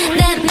know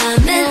내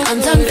맘은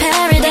언덕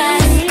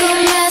paradise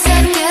꿈에서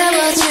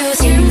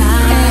깨워주지 마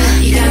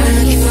You got me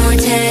looking for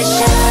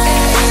attention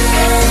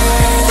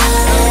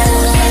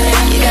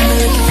You got me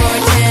looking for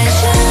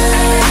attention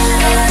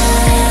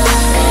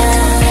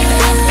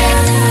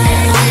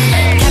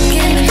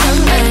가끔은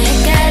정말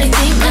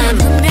헷갈리지만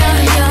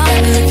분명히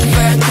You're looking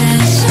for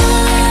attention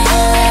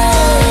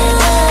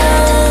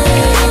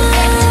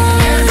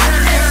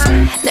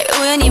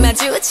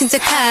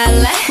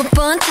동작할래 못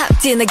본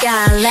탑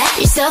지나갈래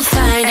You're so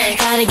fine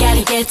gotta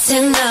get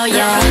to know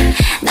ya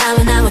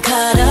나와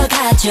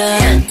걸어가줘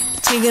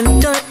지금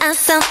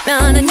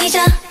돌아서면은 잊어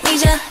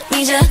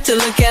To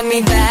look at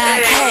me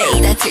back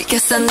Hey 다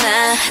들켰어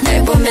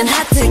날 보면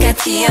하트가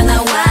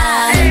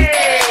튀어나와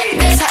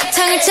내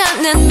사탕을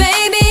찾는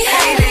baby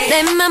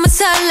내 맘은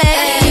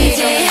설레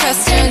Easy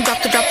question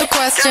drop the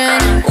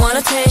question Want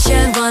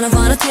attention want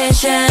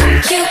attention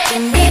You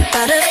give me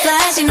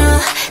butterflies you know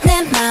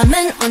내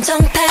맘은 온통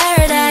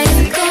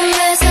paradise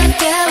꿈에서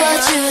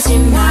깨워주지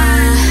마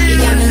You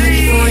got me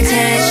looking for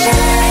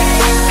attention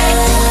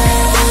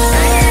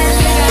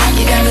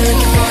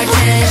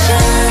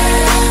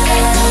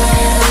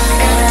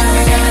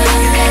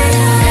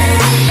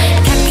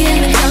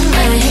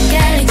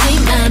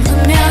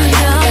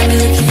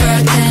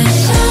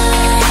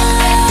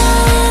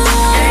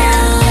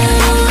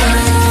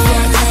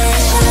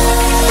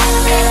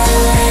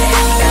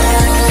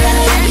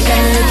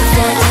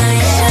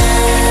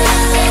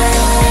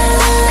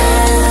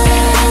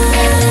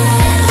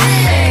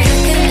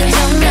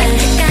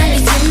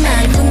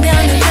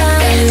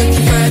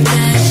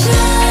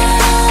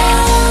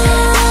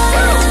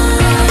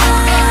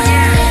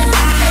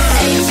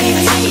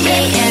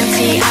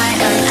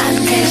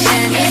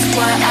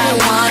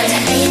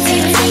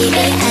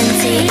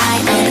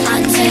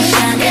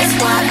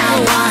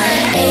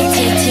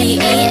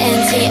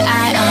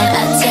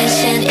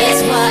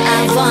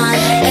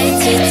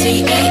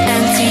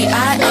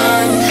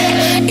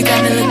You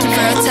got me looking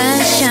for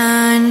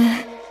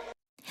attention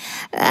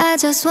I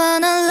just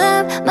wanna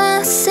love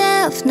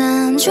myself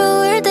난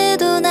좋을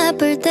때도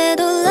나쁠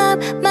때도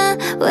love my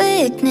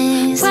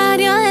weakness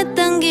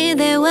화려했던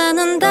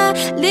기대와는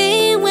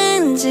달리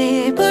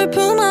왠지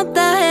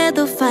볼품없다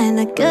해도 find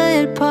the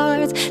good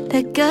parts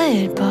the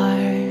good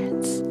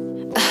parts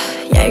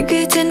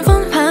얇게진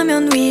폰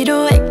화면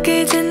위로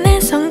애꿎은 내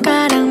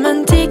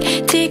손가락만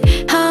틱틱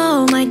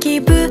Oh my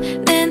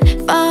기분은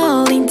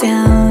falling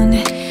down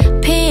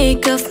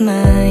Pick of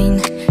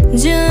mine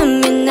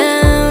zoom in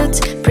out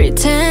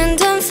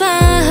Pretend I'm fine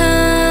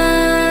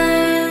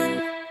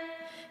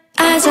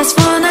I just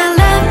wanna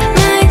love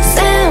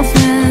myself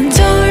난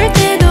좋을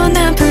때도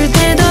나쁠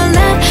때도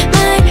love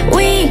my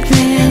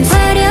weakness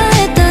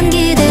화려했던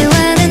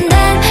기대와는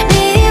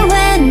달리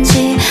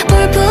왠지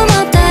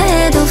볼품없다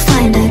해도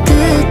find the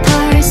good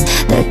parts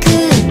the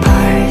good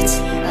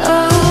parts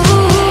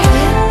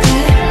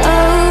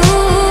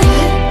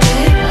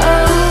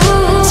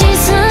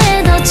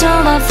실수해도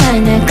좋아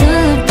find the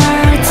good parts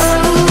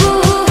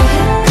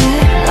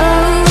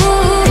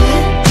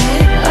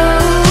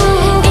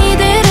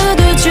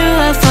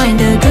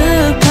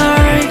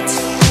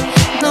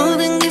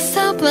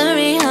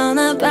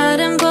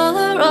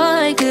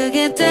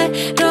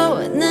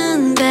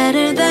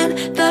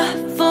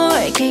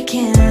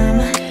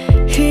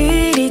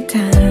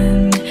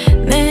흐릿한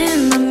내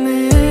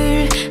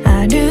맘을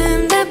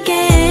아름답게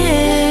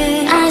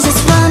I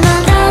just wanna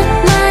love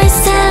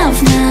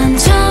myself 난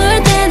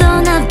좋을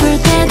때도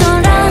나쁠 때도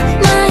love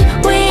my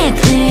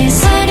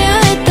weakness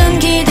화려했던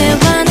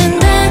기대와는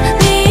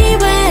달리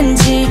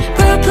왠지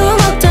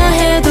볼품없다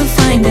해도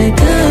find the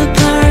good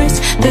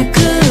parts the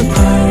good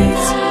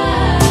parts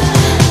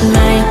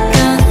Like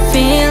a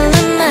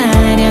feeling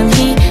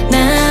마련히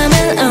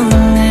남은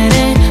오늘을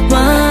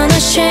wanna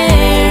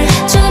share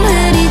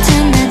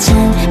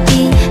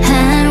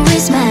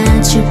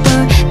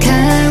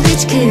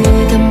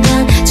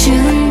그것만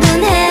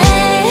충분해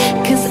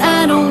Cause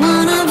I don't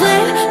wanna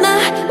blame my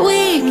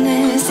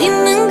weakness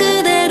있는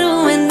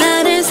그대로 왜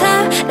나를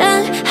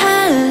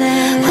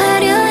사랑할래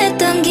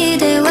화려했던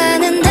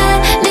기대와는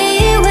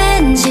달리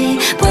왠지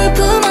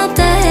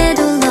볼품없다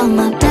해도 love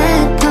my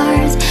bad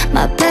parts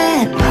my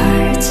bad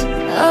parts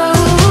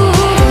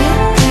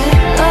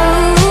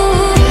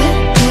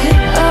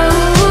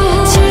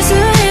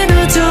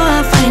실수해도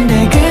좋아 find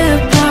the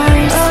good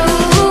parts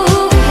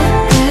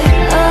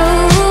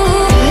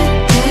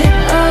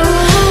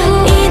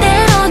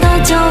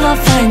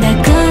find the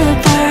good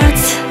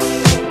parts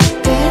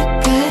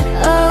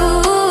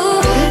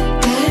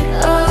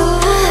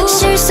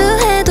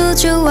실수해도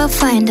좋아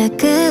find the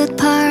good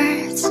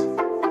parts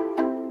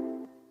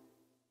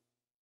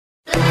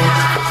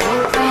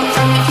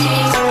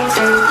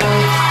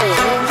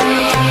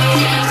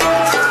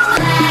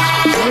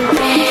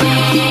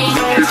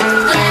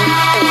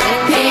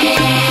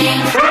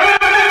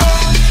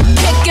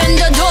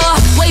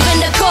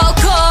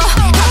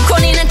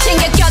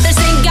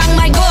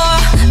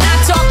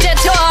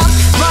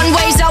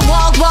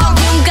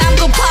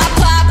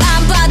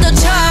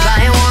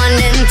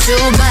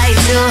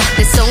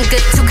내 손끝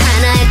툭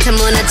하나에 다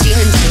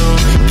무너지는 중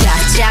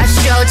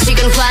가져왔어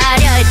지금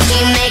화려해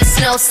It makes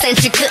no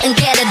sense You couldn't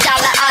get a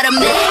dollar out of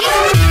me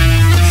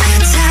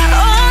자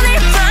오늘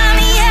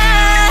밤이야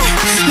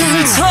난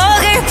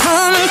독을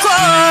품은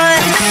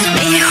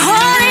꽃네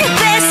혼을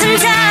뺏은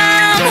잠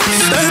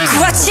Look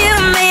what you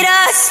made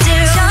us do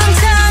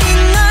천천히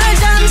널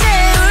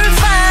잠재울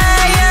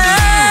fire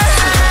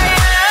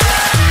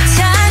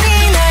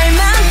잔인할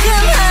만큼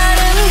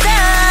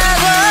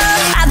아름다워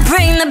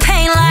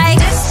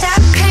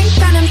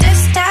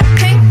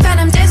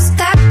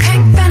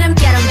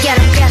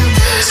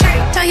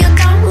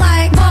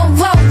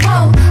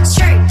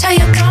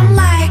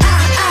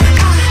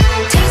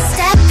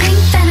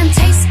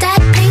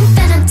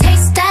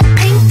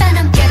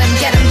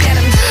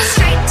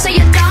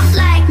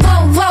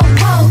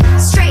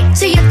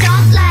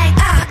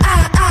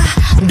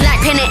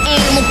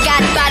animal.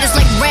 Got bodies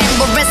like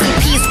Rambo, rest in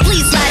peace.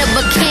 Please light up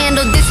a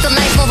candle. This the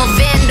life of a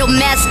vandal.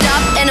 Messed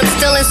up and I'm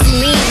still in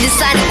saline.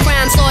 Decided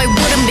crime so it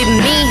wouldn't be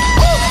me.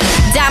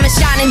 Diamond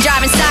shining,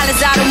 driving silence,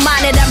 I don't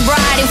mind it. I'm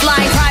riding,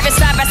 flying private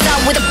side by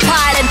side with a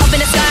pilot. Up in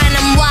the sky and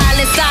I'm wild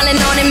and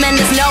silent on him and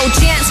there's no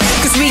chance.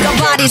 Cause we got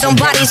bodies on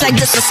bodies like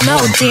this a slow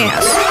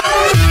dance.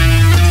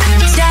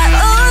 자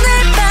오늘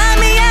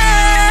밤이야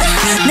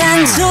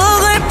난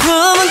속을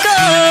품은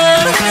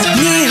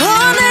꽃네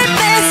혼을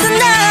뺏어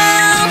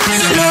now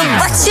Look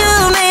what you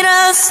made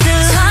us do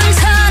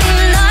천천히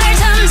널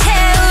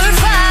잠재울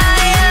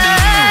fire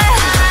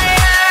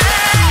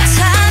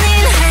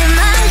잔인할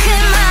만큼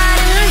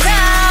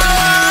아름다워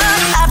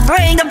I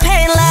bring the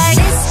pain like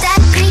This that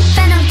pink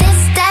venom,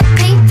 this that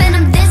pink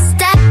venom, this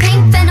that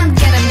pink venom.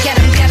 Get 'em, get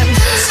 'em, get 'em.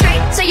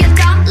 Straight to your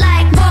dump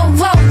like whoa,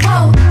 whoa,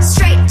 whoa.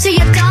 Straight to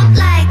your dump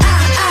like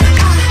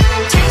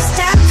Taste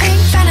that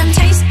pink venom,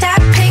 taste that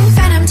pink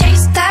venom,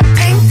 taste that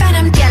pink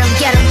venom. get 'em,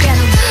 get 'em, get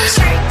 'em.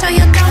 Straight till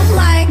you don't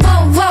like,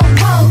 whoa, whoa,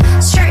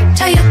 whoa. Straight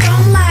till you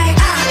don't like,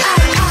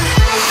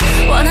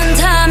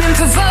 원한다면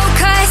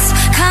provoke us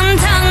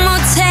감당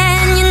못해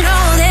and you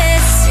know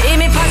this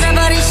이미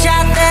퍼져버린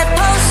shot that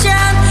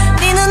potion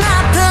네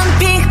눈앞은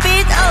big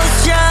beat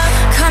ocean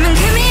Come and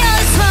give me all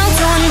the smoke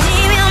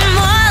던지면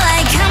more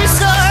like I'm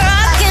so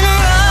rock and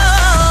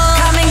roll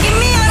Come and give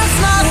me all the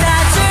smoke 다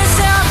줄 수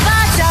없어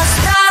just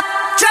stop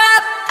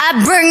drop I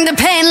bring the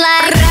pain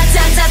like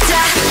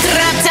ratatata,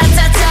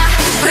 ratatata,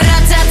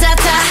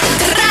 ratatata,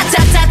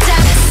 ratatata,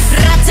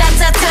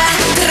 ratatata,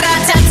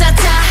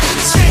 ratatata.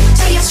 straight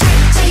till you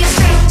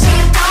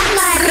don't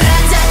like.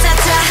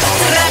 Ratatata,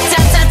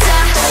 ratatata,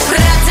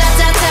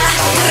 ratatata,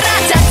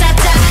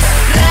 ratatata,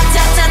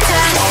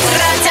 ratatata,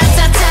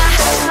 ratatata.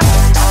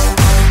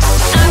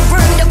 I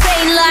bring the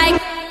pain like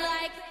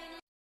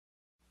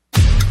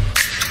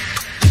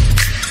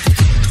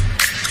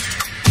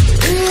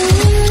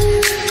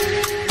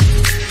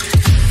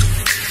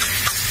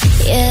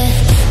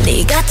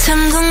네가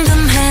참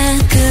궁금해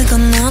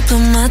그건 너도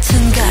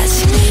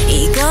마찬가지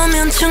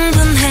이거면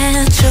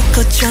충분해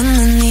좋고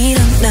좋는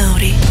이런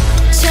놀이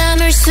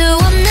참을 수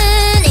없는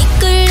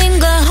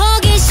이끌림과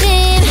호기심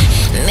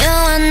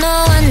묘한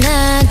너와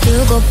나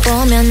두고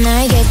보면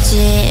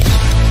알겠지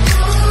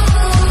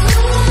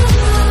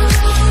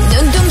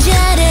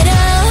눈동자래로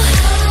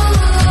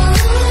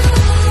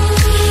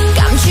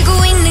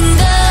감추고 있는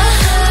거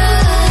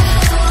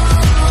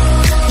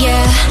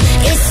Yeah,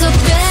 it's so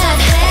bad,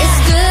 it's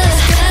good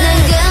난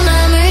그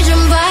맘을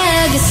좀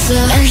봐야겠어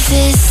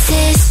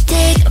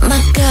Narcissistic,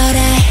 my god I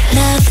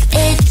love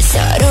it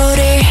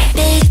서로를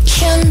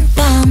비춘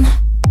밤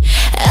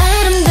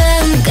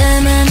아름다운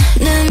까만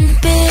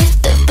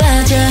눈빛도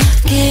빠져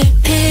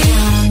깊이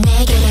넌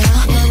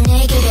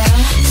내게로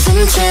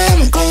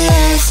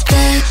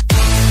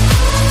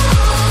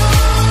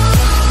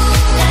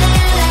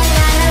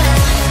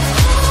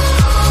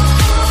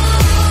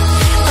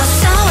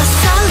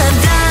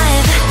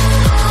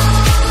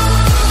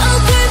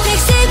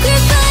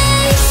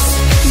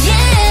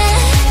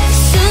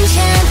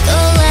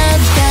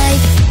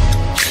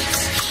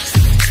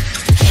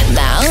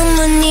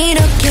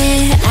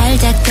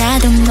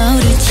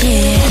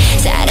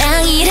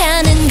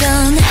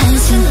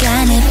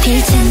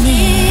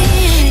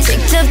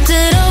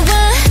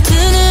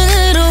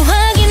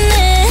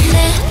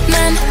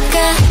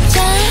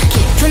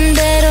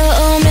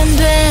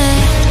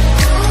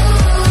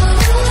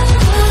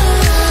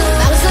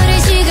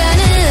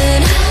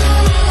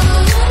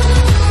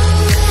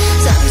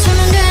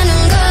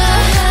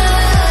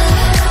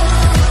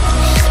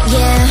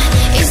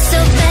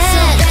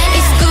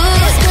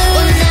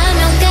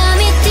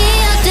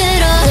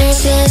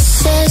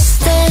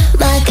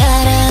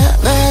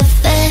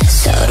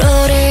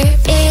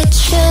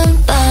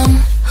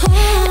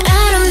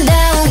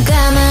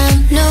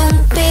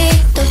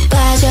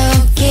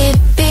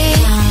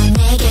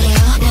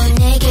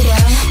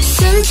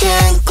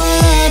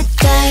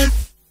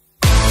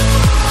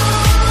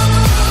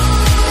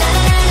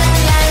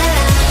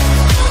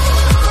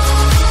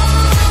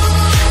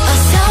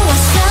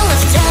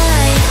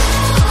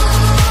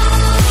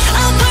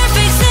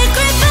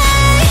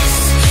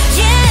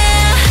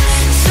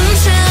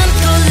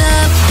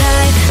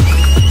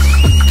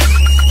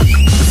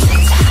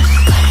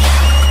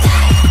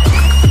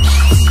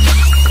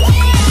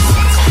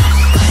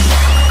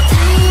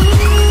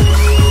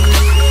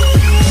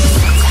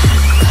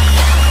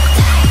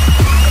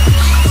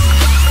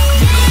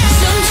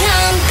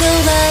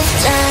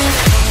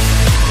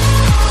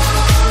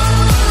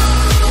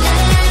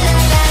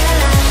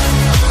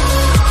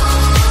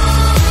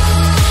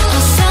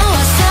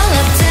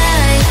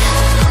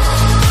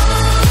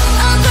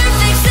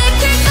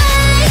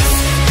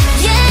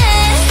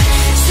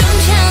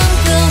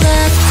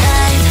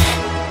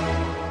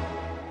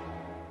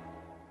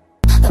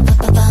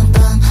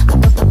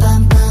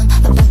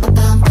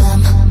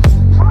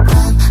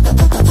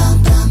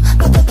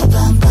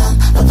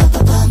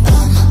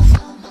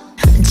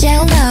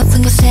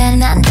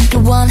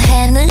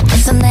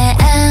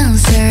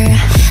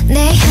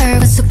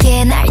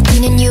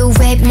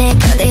내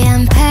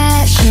거대한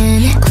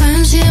passion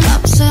관심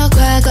없어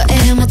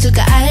과거에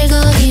모두가 알고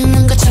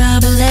있는 거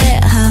trouble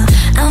it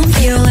I'm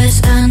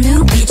fearless a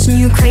new bitch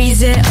new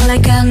crazy all I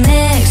got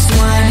next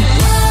one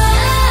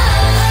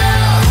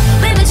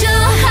Baby 저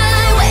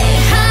highway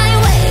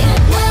highway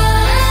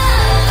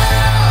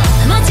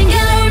멋진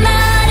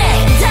결말에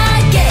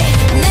닿게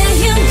내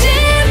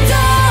힘들도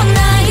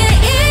나의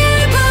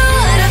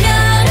일부라면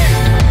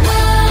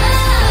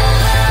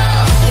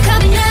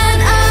겁이 난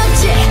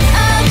없지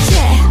없지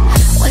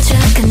What you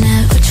looking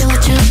at what you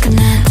looking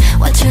at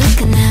what you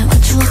looking at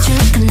what you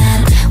looking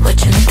at what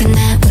you looking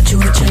at what you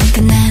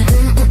looking at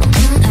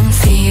I'm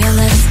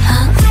fearless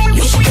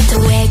You should get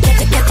away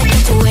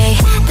get away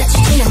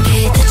다치지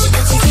않게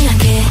다치지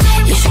않게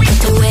You should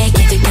get away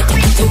get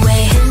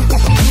away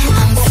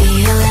I'm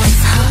fearless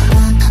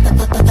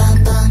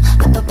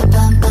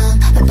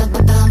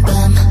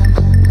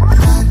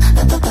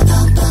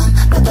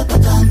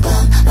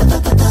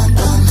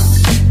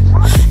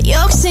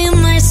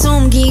욕심을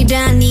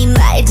숨기라니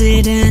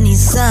말들은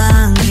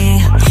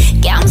이상해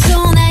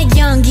겸손한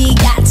연기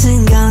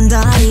같은 건 더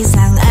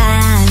이상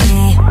안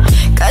해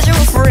Cause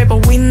you're forever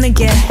with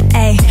nigga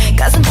ay.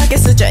 가슴 밖에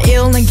쓰자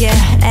ill nigga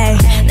ay.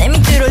 내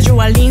밑으로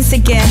좋아 lean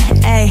세게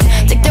ay.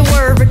 Take the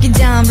word break it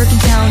down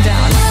down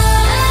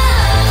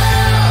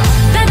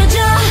Baby 저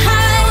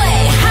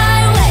highway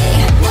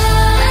highway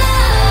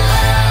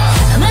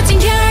멋진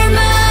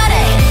결말에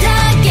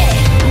닿게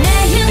내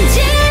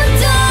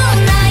힘들도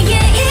나의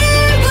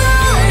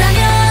일부라면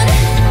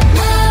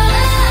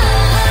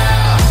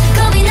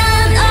겁이 난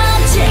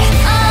없지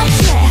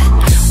없지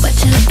What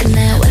you looking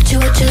at what you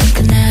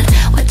looking at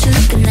what you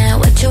looking at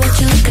what you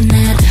looking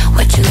at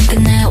what you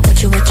looking at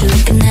what you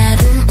looking at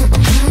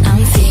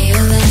I'm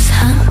fearless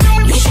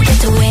You should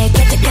get away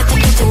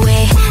get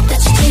away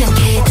다치지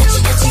않게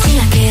다치지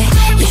않게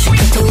You should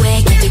get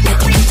away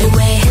get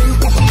away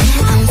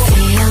I'm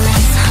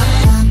fearless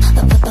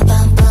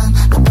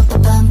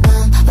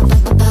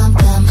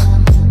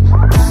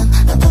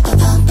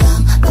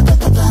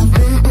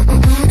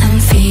I'm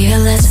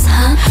fearless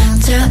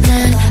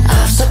저는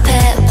없어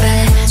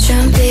baby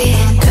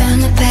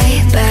준비된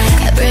paper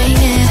bring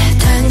it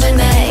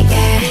당장내게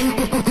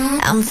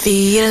I'm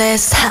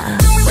fearless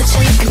What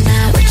you looking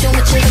at what you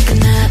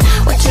looking at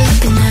what you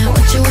looking at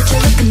what you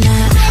looking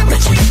at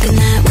what you looking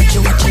at what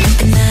you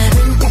looking at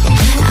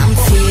I'm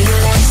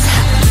fearless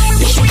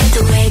You should get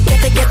away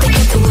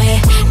get away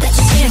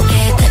다치지 않게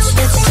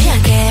다치지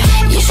않게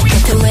You should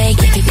get away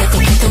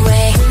get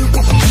away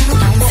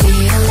I'm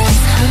fearless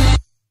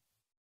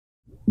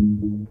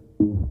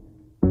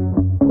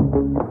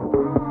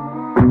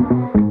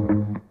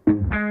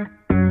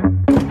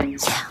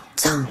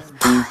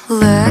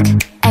Look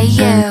at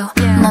you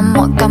넌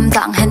못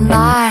감당해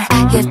날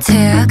You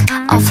took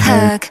off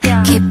hook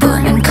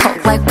기분은 cold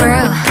like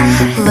brew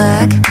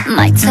Look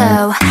my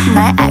toe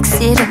내 ex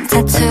이름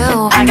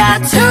tattoo I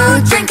got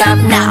to drink up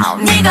now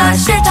네가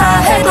싫다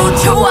해도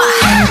좋아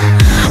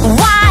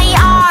Why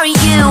are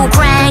you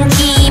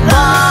cranky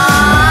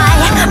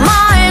boy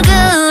뭘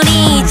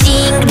그리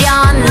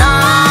찡그려놔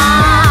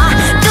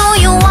Do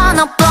you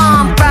wanna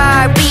bump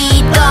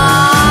Barbie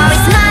doll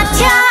It's not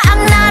ya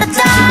I'm not a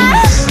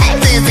doll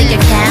Do you think you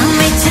can?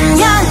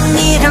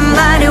 미친년이란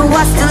말이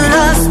What's the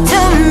loss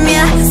to me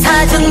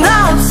사정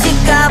없이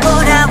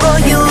가보라고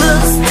You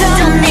lose to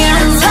me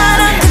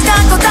사랑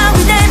그딴 거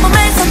따위 내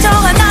몸에 상처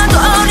하나도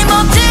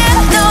어림없지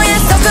너의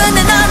속은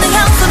나는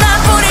향수 나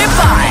뿌릴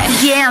bar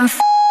Yeah I'm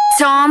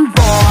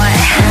tomboy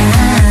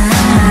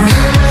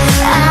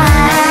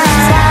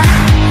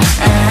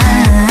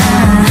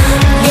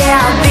Yeah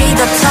I'll be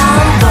the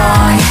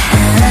tomboy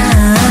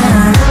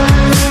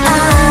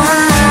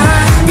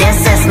This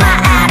is my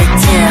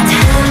attitude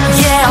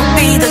Yeah I'll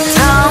be the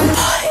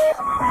tomboy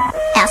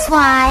That's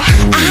why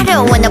I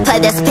don't wanna play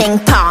this ping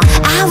pong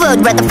I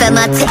would rather film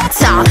a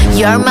TikTok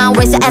You're my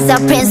waist as a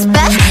prince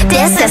but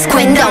this is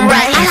queendom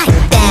right I like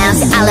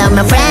dance, I love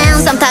my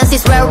friends Sometimes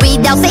it's where we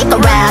don't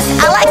cigarettes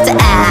I like to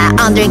act,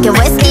 I'm drinking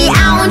whiskey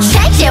I won't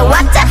change it,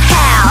 what the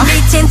hell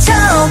미친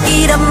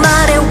척이란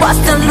말에 What's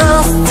the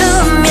loss to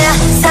me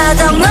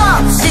사정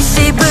없이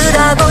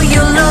씹으라고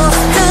You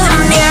lose to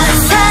me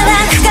사랑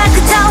그가 그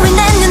따위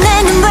내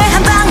눈에 눈물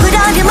한 방울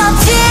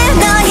어림없지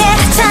너의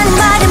찬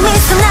말에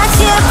미소 나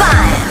제발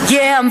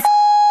Yeah I'm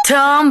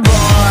tomboy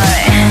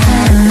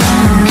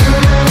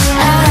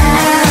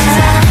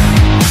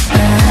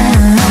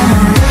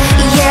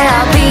Yeah,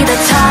 I'll be the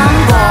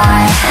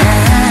tomboy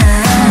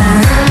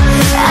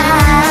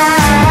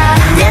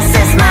This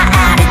is my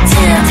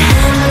attitude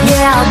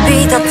Yeah I'll be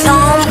the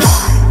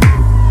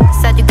tomboy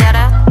Said you get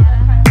it?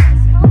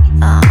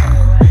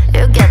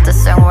 You get the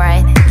song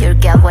right You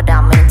get what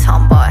I mean,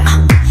 tomboy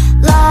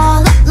La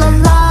la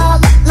la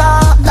la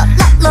la la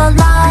la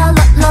la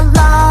la la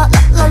la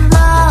la la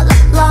la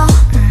la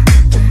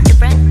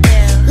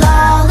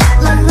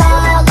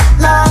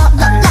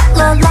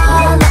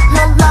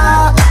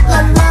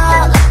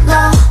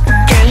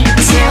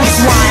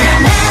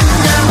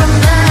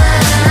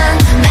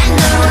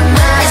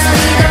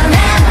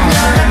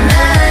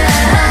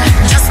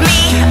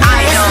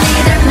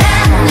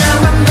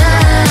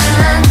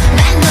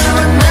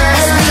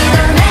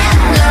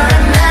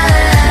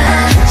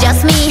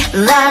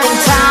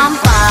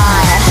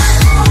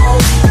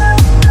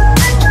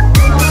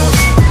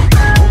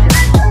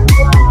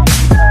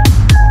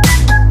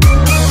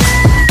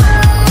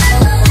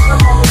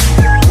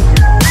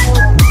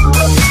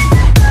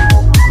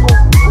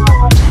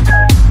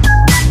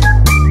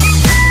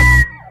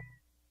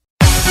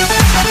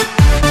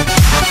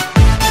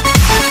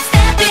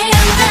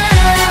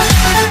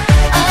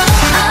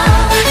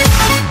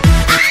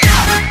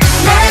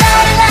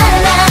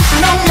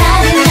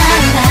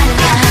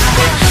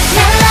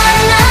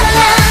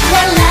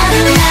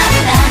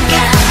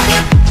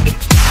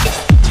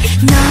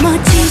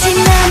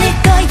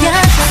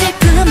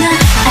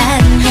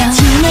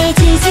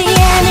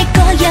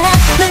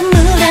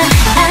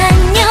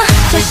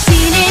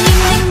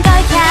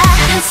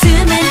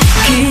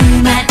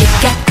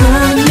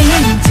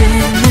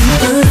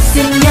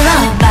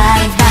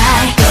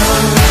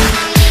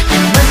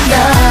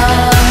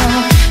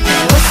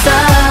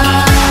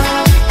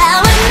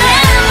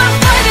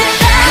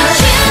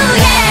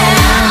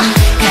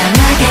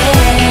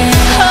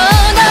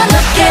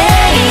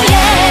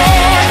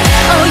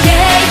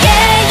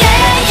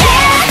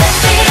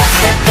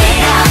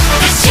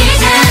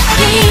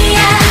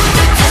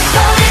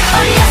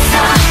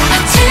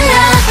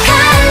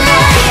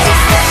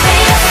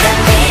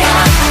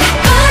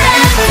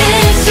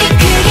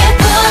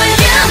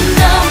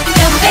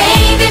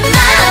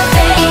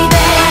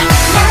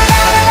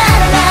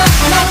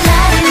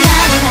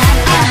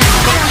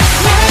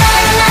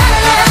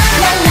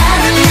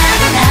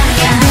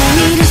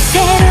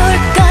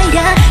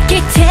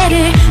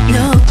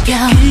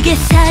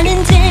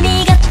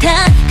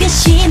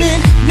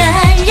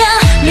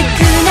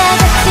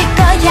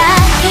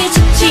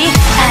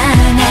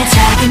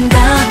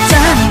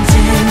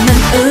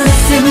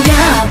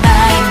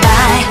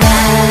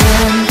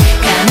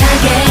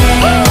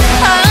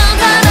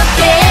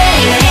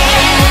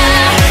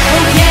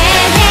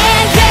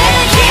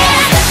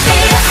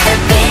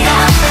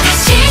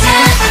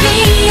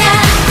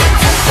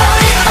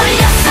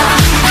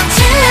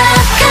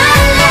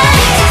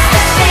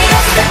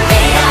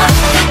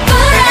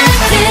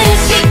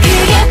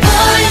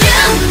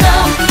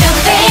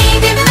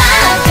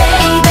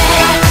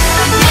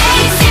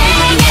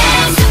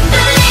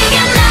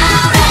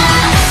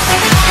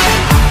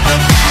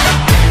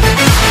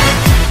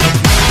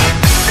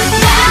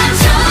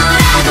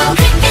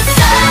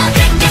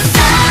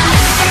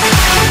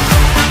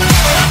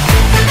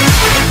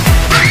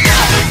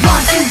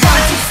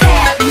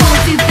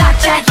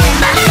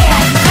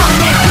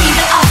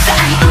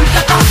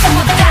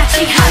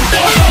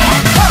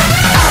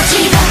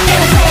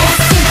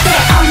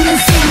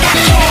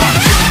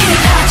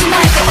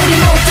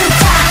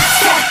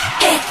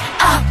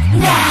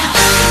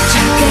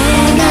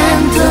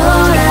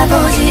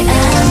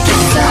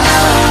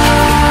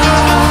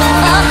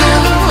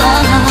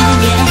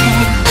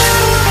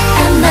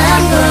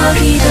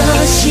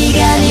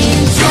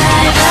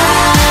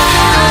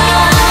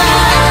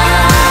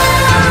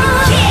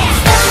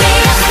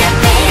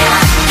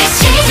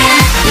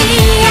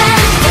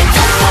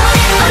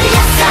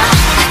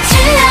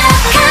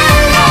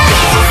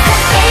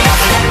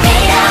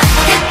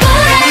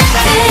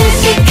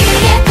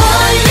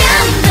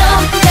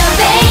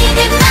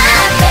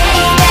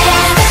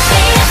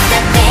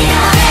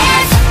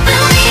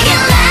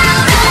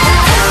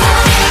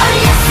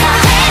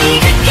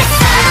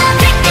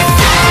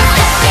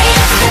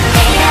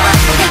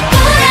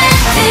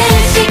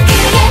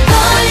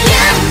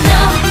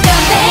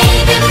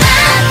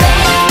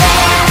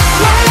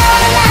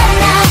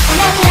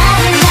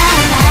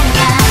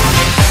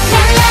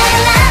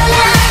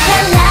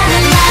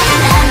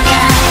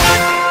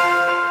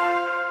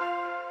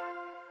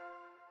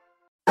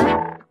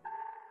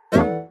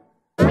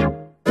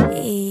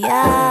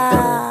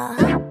yeah.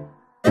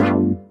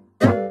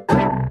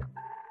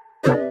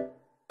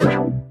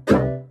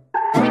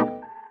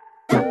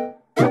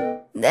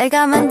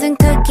 내가 만든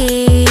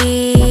쿠키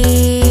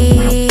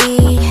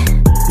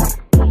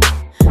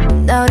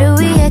너를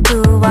위해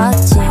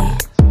구웠지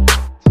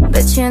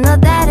But you know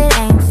that it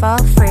ain't for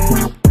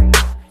free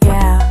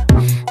yeah.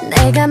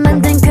 내가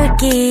만든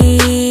쿠키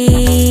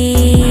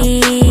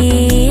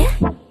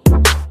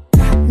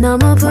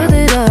너무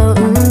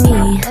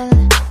부드러우니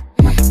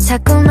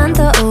자꾸만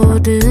더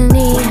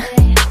오르니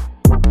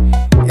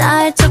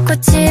날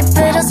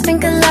초코칩으로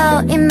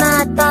스프링클러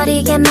입맛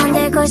버리게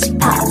만들고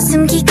싶어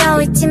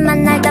숨기고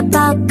있지만 날 다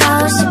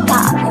보고 싶어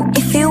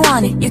If you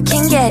want it, you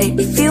can get it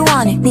If you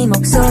want it, 네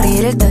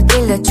목소리를 더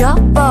들려줘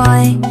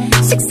boy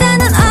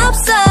식사는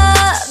없어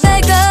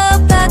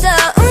배고파도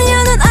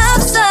음료는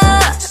없어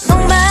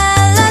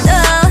목말라도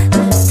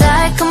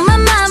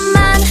달콤한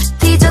맛만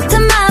디저트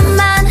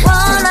맛만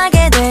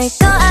원하게 될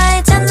거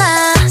알잖아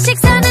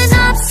식사는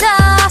없어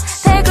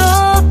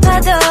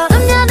배고파도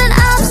음료는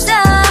없어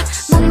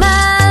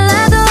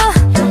목말라도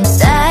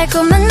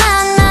달콤한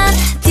맛만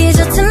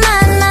디저트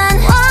맛만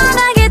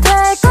원하게 될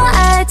거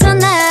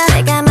알잖아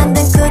내가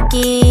만든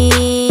쿠키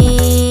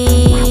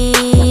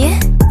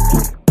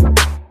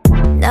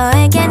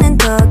너에게는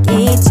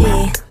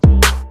독이지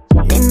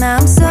네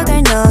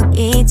마음속을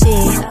녹이지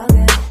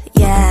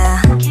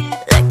Yeah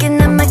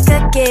Looking at my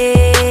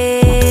cookie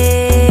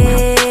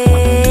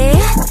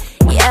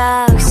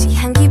역시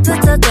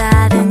향기부터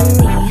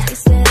다르니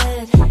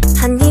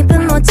한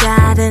입은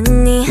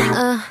모자르니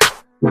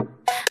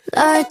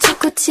널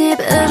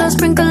초코칩으로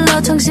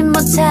스프링클러 정신 못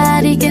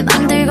차리게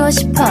만들고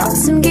싶어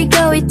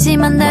숨기고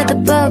있지만 나도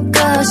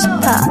보고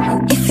싶어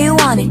If you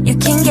want it, you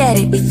can get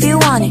it If you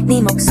want it,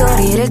 네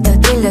목소리를 더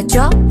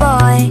들려줘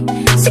boy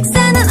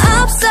식사는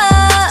없어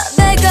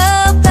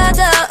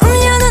배고파도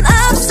음료는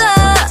없어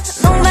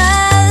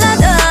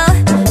목말라도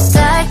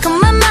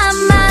달콤한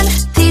맛만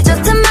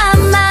디저트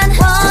맛만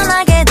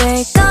원하게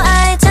될 거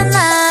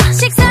알잖아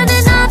식사는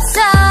없어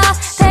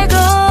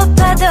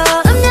배고파도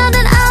음료는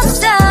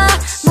없어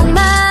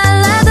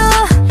목말라도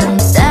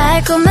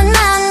달콤한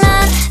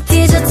맛만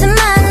디저트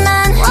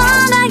맛만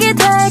원하게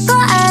될 거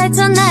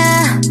알잖아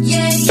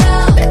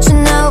Bet you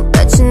know,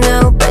 bet you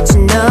know, bet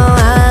you know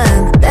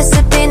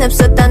레시피는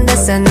없어 딴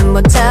데서는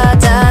못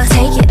찾아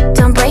Take it,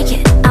 don't break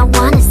it I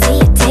wanna see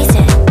you taste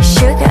it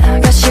Sugar,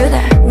 got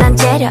sugar 난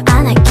재료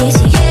안 아끼지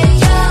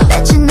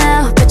Bet you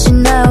know, bet you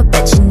know,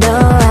 bet you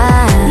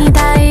know 네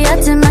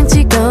다이어트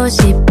망치고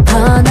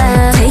싶어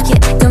나 Take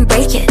it, don't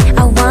break it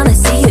I wanna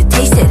see you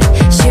taste it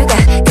Sugar,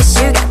 got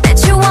sugar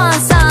Bet you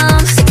want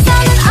some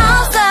식사는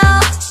없어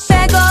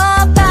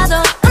배고파도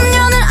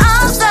음료는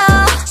없어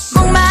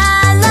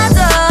목말라도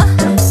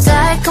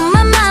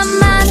달콤한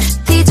맛만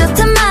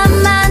디저트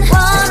맛만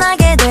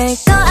원하게 될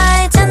거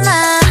알잖아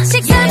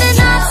식사는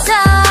없어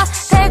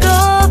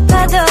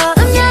배고파도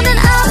음료는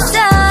없어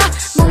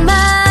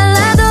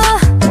목말라도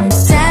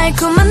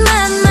달콤한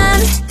맛만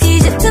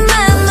디저트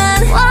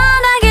맛만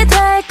원하게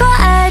될 거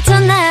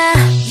알잖아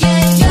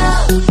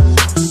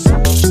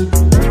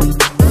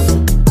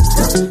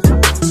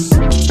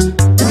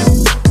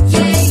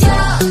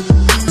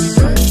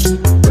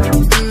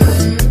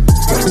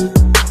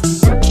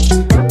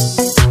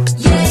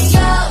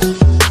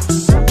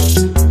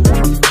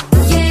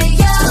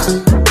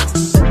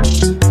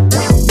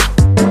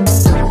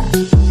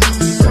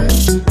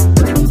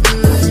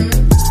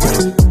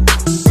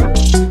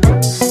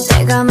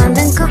내가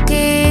만든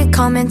쿠키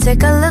Come and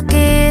take a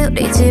lookie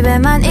우리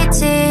집에만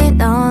있지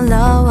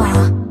놀러와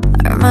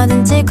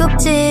얼마든지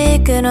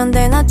굽지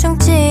그런데 나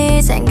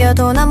충치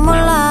생겨도 난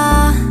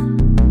몰라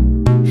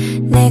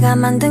내가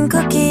만든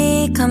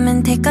쿠키 Come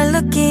and take a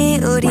lookie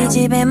우리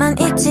집에만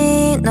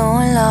있지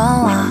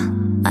놀러와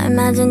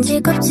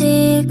얼마든지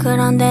굽지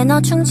그런데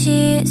너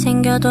충치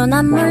생겨도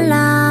난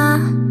몰라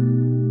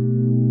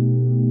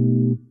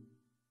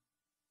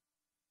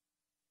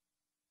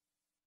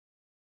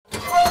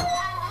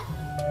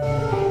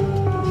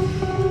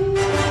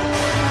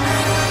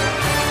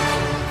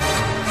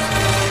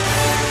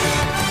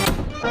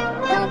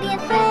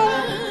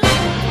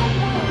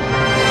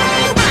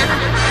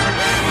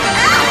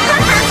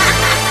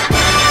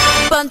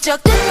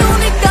번쩍 뜬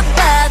눈을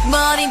깜빡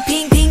머린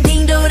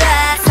핑핑핑 돌아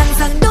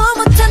상상도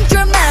못한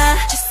드라마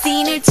저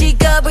씬을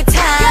찍어볼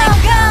타임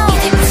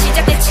이제부터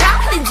시작된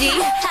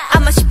챌린지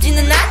아마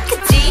쉽지는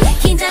않겠지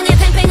긴장해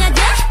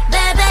팽팽하게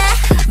baby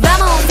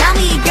Vamos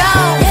amigo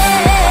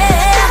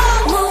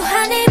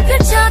무한히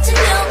펼쳐진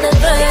new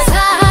levels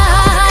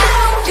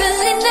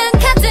끌리는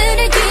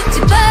카드를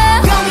뒤집어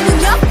영의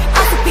능력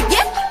어서 피게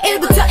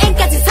 1부터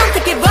N까지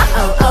선택해봐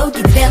oh oh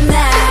기대된다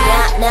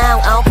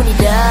Now open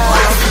it up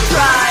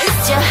Surprise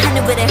저 하늘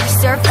위를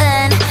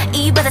surfing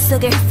이 바다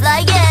속을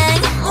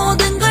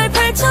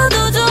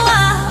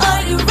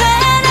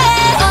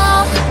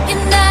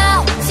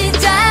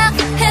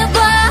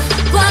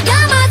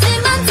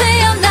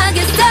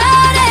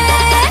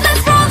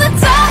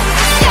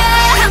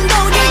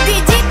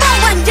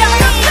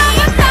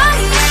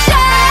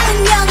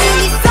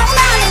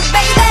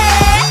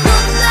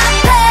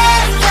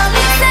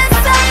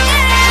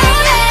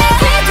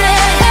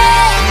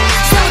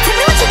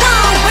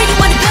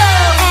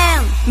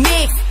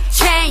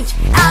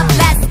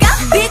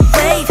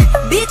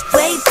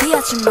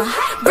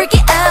break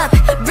it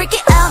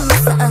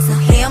up 어서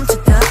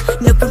헤엄쳐도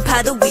높은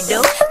파도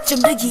위로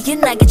좀 더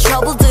이겨나게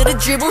트러블들을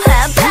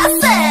드리블한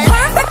passing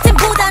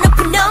perfect보다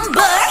높은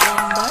number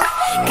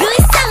그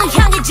이상을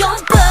향해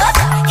jump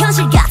up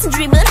현실 같은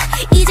dream은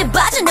이제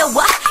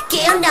빠져나와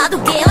깨어나도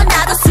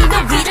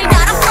수면 위를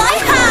날아 fly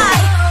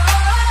high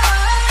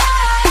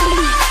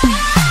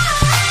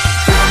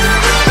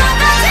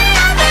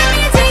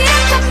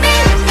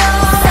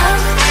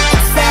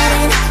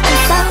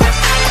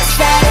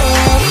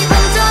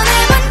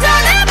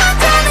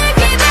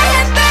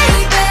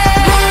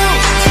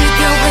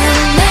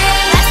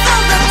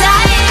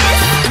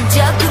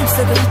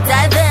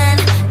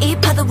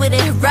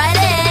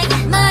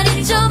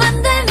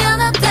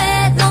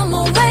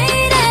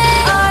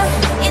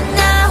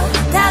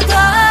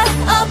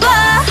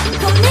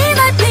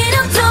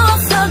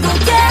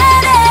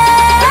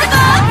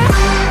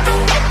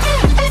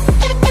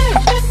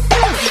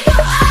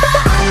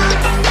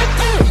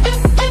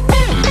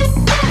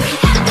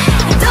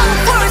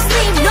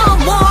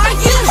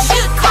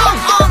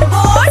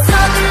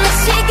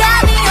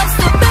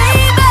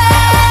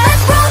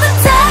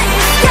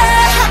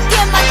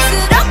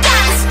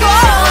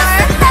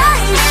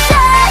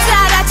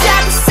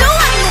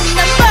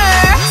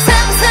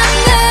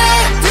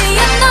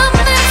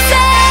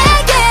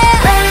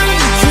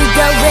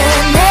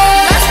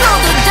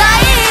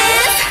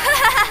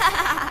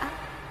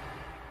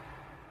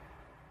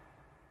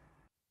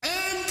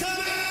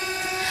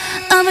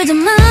Over the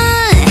moon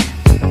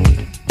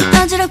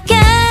어지럽게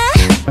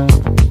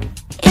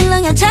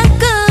일렁여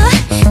자꾸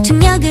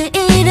중력을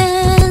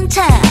잃은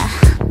차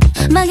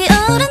막이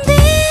오른 뒤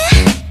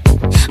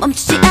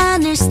멈추지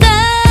않을 stop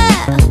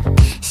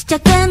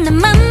시작된 내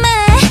맘에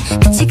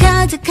빛이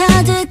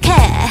가득해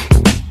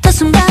더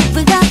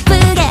숨가쁘게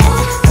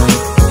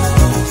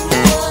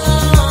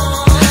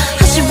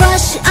Rush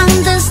rush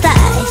on the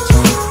stage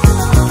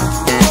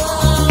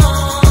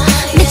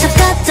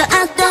미쳐갔다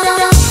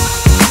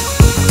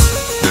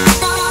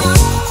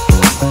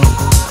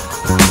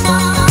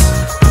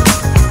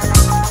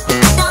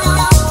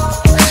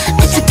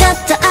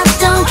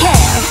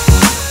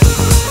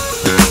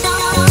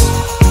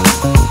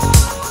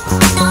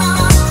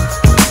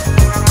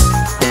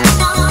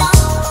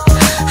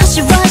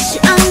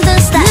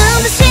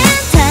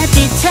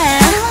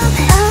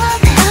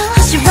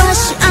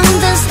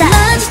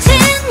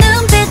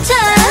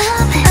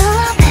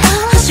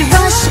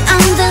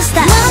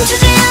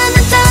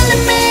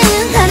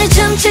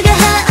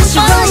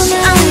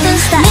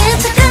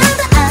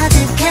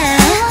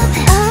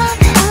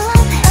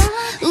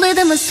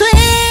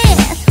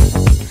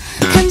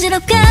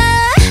간지럽게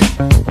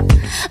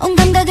온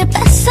감각을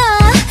뺐어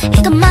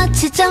이건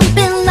마치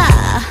점빌라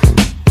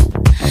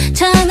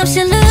정없이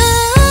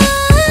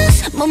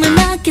lose 몸을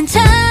맡긴 채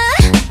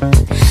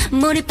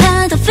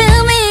몰입하던 feel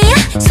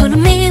me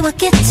소름이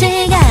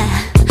왔겠지가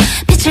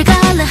빛을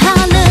갈라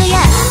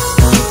할루야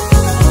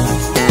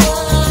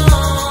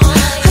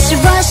Rush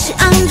rush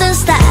on the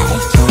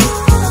stage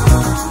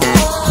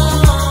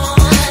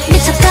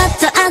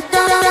미쳐갔다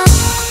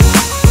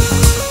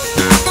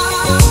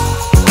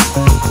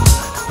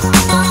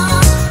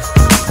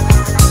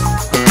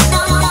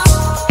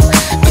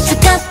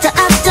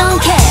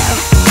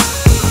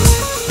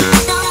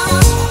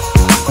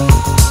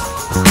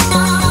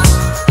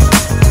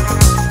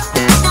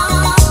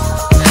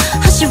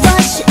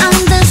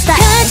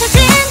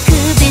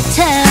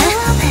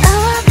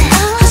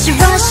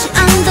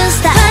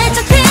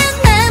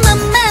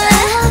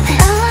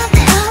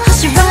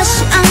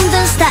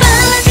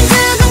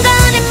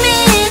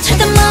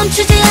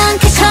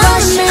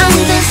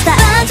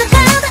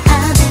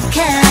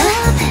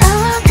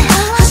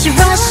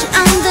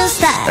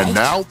And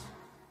now,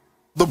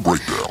 the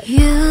breakdown.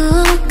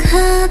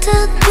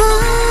 유혹하듯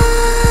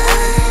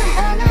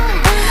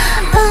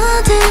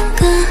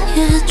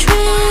어딘가의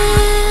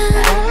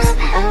dreams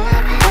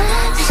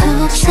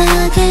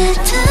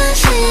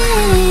속삭이듯이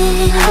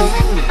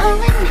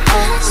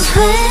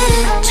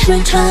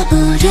스위치를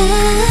쳐버린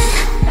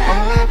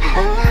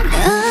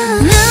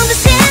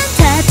눈부신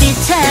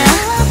달빛에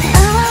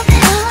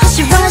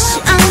Rush rush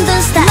on the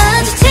stage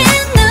마주친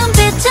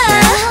눈빛에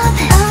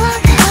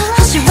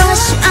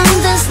Rush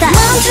on the stage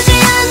멈추지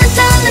않는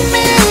떨림이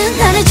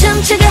나를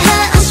춤추게 해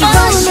Rush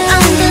rush on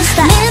the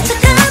stage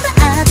미쳐가다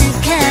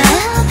아득해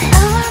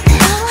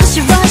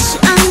Rush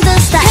on the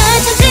stage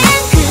펼쳐진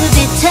그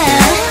빛에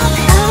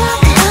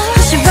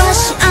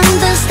Rush on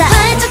the stage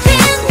활짝 핀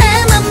내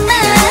맘에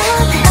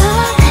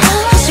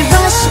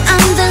Rush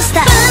on the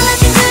stage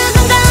빨라진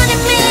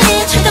두근거림이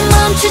절대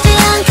멈추지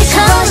않게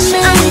Rush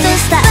on the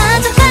stage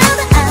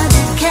아득하다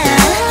아득해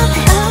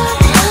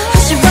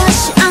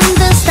Rush on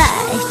the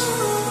stage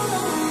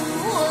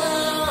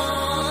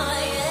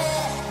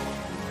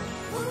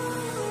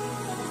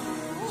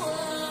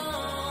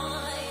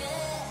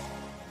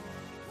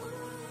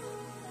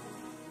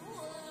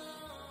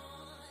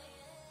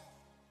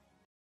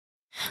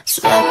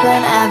Swept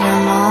in every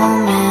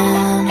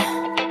moment,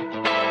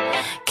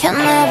 can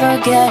never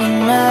get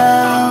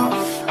enough.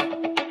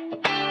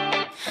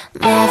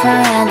 Never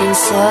never ending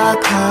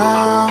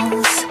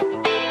circles.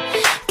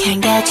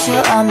 Can't get you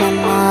on my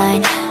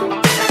mind.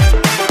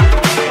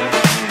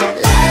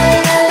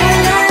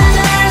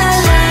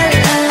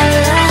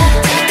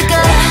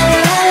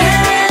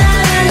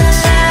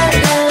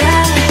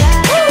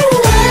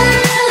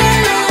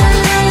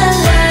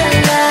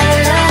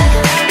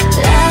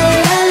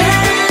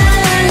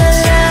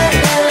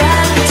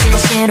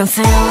 진실은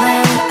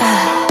feeling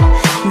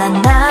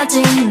난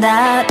아직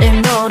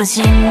나를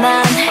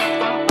모르지만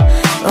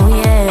oh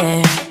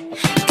yeah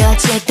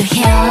끝이 또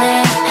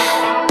healing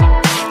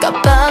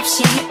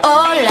겁없이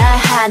올라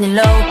하늘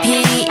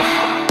높이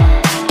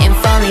I'm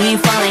falling in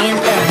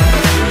love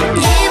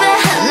입에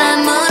하나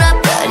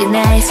물어버린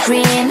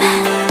아이스크림 내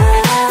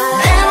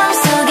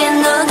맘속에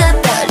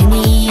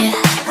녹아버리니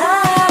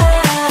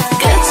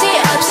끝이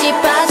없이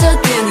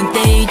빠져드는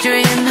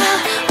daydream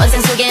환상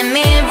속의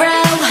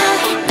mirror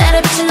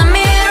나를 비추는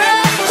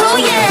mirror oh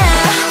yeah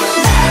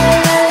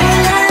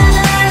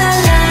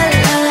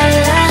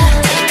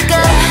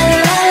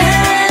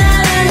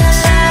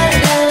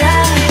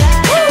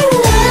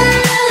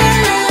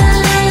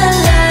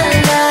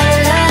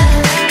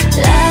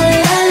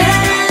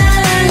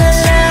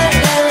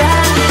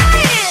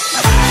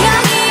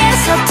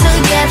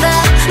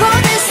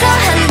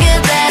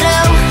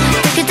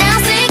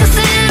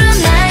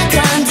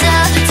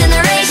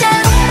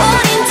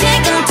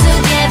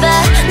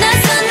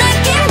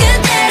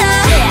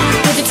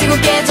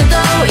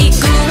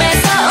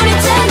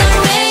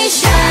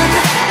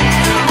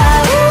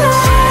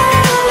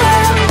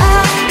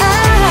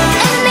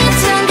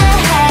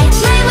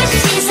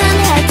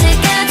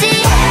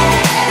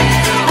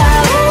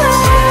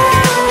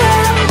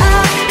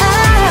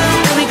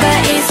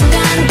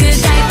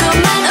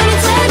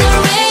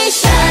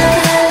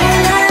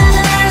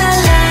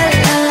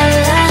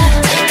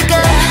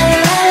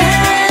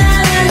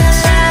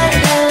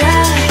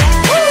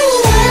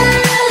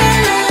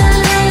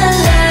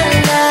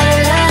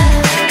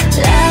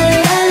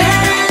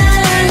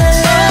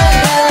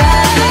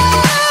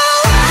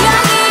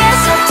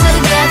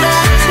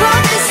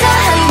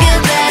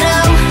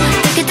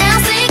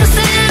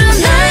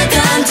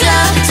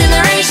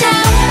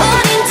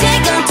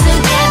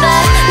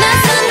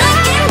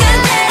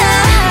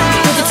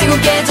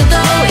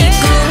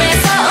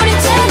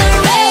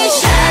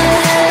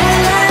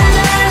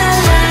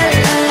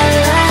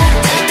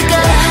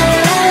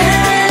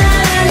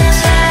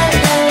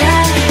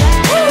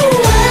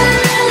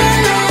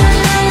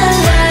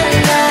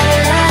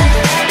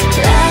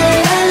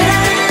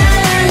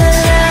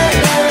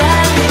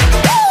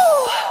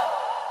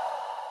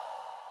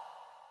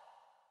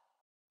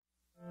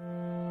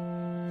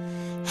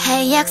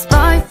Hey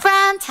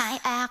ex-boyfriend, hi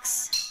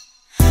ex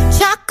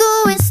자꾸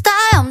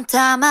인스타에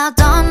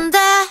엄담하던데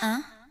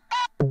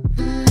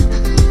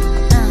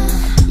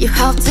You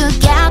hope to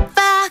get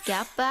back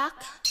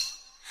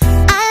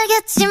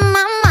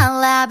알겠지만 my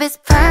love is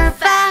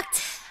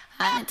perfect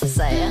I need to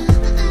say it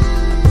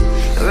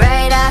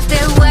Right after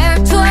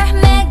work tour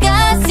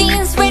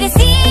magazines ready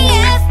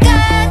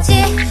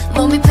CF까지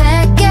몸이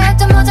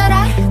 100개도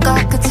모자랄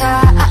것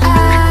같아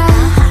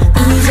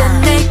이제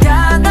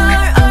내가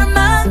널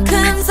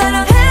얼만큼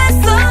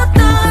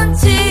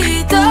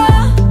사랑했었던지도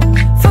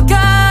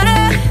forgot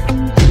it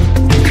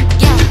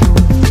yeah.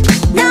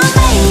 No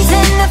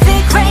amazing, I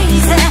feel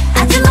crazy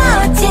아주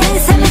멋진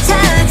삶을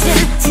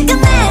찾은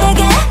지금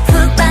내게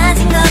푹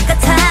빠진 것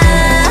같아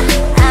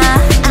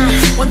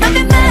When I've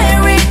been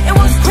married, it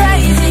was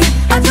crazy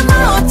아주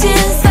멋진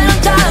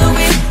사랑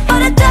따위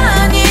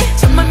버렸다니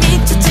정말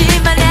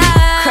미쳤지 말야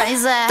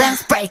Crazy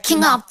Thanks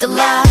breaking up the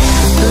love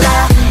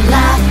La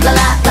la la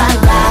la la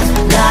la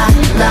la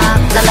la la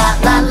la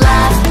la la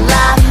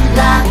la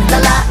la la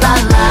la la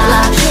la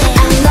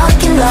I'm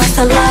looking lost a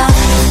love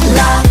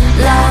La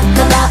la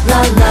la la la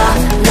la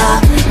la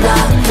la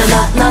la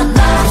la la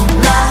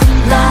la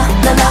la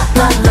la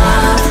la la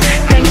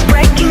Thanks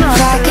breaking up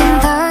Back in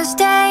those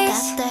days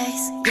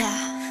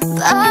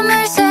밤을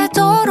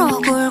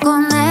새도록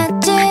울곤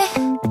했지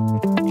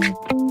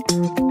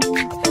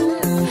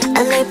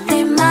I lived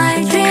in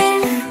my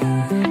dream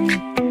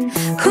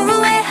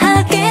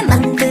후회하게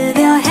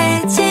만들려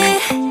했지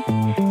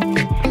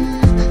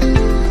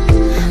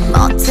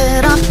뭐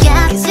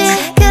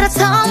들었겠지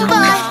그렇던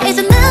boy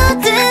이제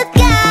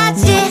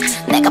누드까지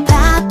내가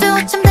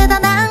봐도 참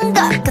대단한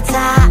것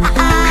같아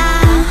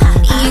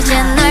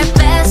이제 널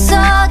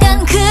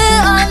뺏어간 그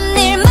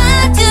언니를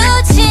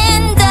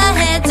마주친다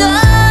해도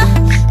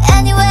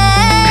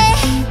Anyway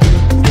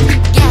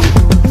yeah.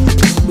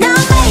 No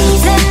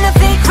amazing, I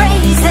feel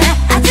crazy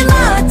아주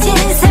멋진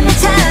삶을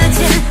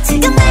찾은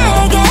지금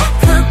내게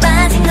푹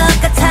빠진 것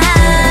같아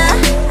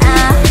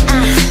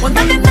When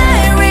I've been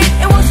married,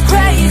 it was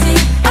crazy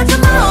아주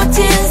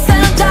멋진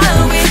사랑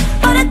따위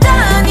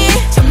버렸다니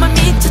정말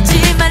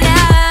미쳤지 말야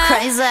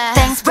Crazy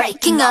Thanks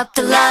breaking up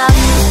the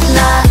love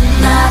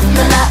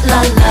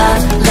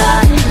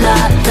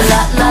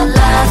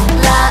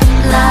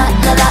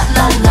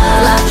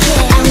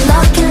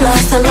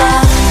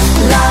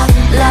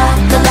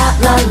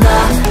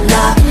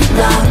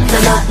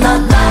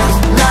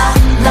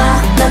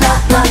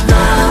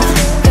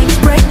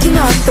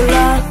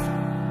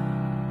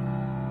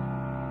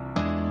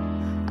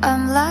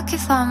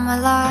lucky for my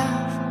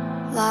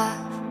love, love,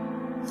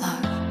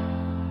 love.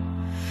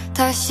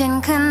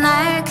 다신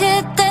그날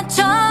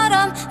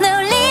그때처럼 내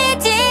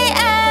울리지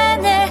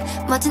않을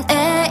멋진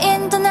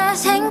애인도 나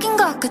생긴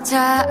것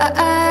같아.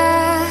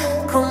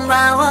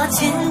 고마워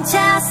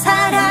진짜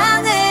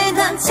사랑을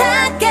넌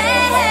찾게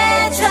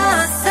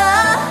해줬어.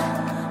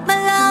 My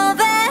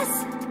love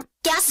is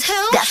guess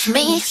who? That's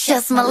me,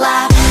 she's my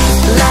love,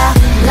 love,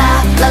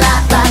 love, la la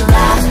la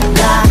la la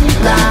la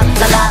la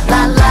la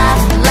la la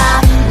la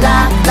la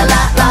la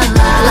la la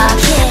la.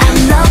 I'm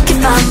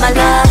looking for my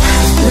love,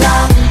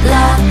 love,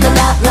 love, la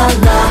la la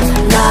la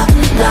la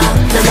la la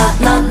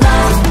la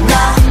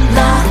la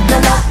la la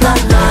la la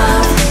la.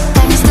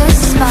 Thanks to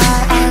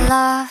smile I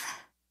love.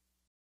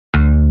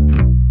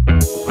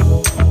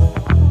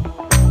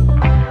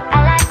 I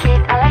like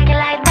it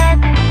like that.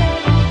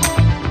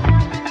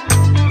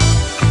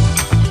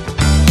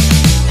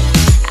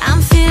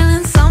 I'm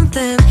feeling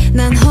something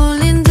난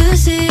홀린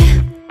듯이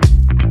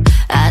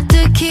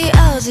아득히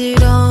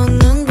어지러운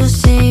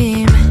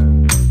눈부심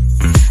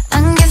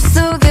안개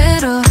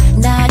속으로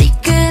날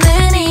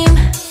이끄는 힘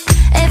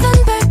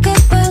Even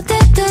발끝보다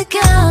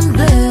뜨거운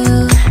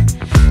blue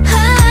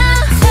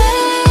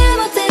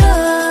제멋대로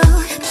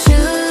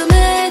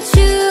춤을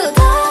추다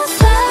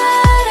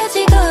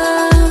사라지고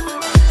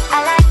I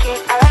like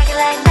it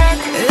like that.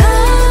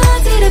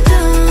 어디로든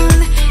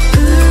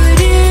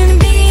푸른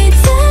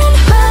빛은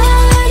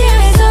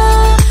화려해서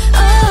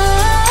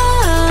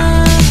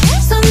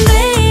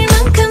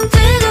손들만큼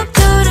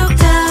뜨겁도록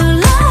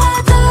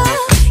타올라도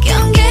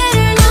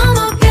경계를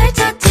넘어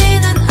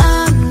펼쳐지는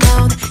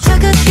unknown 저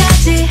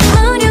끝까지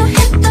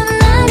화려했던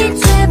날이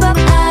제법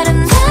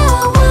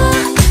아름다워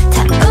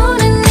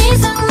타오른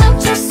이상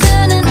멈출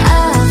수는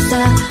없어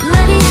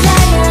My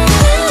desire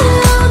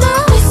will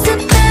always be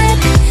back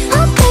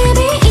Oh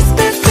baby it's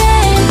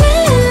perfect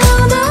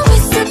will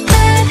always be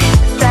back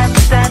That's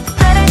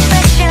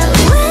satisfaction.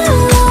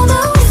 will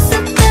always be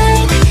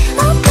back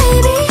Oh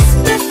baby it's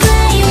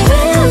perfect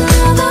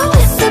will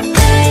always be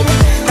back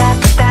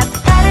That's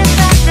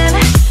satisfaction.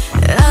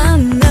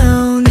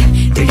 unknown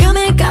두려움에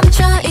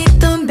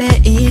감춰있던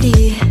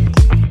베일이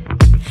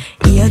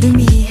이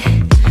어둠이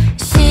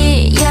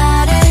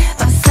시야를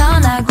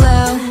벗어나고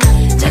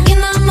저기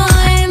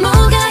너머에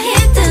뭐가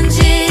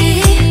있든지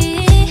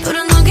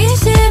푸른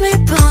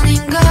호기심일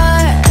뿐인걸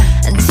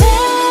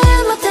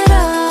제멋대로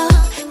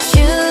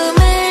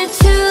춤을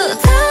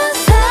추다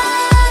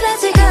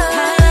사라지고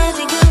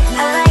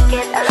I like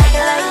it like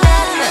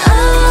that.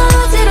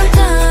 어지럽던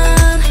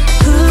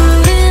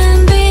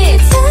푸른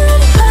빛은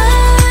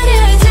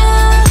화려해져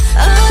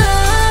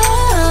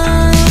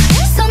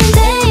손댈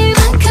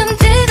만큼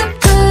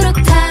뜨겁도록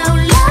타올라도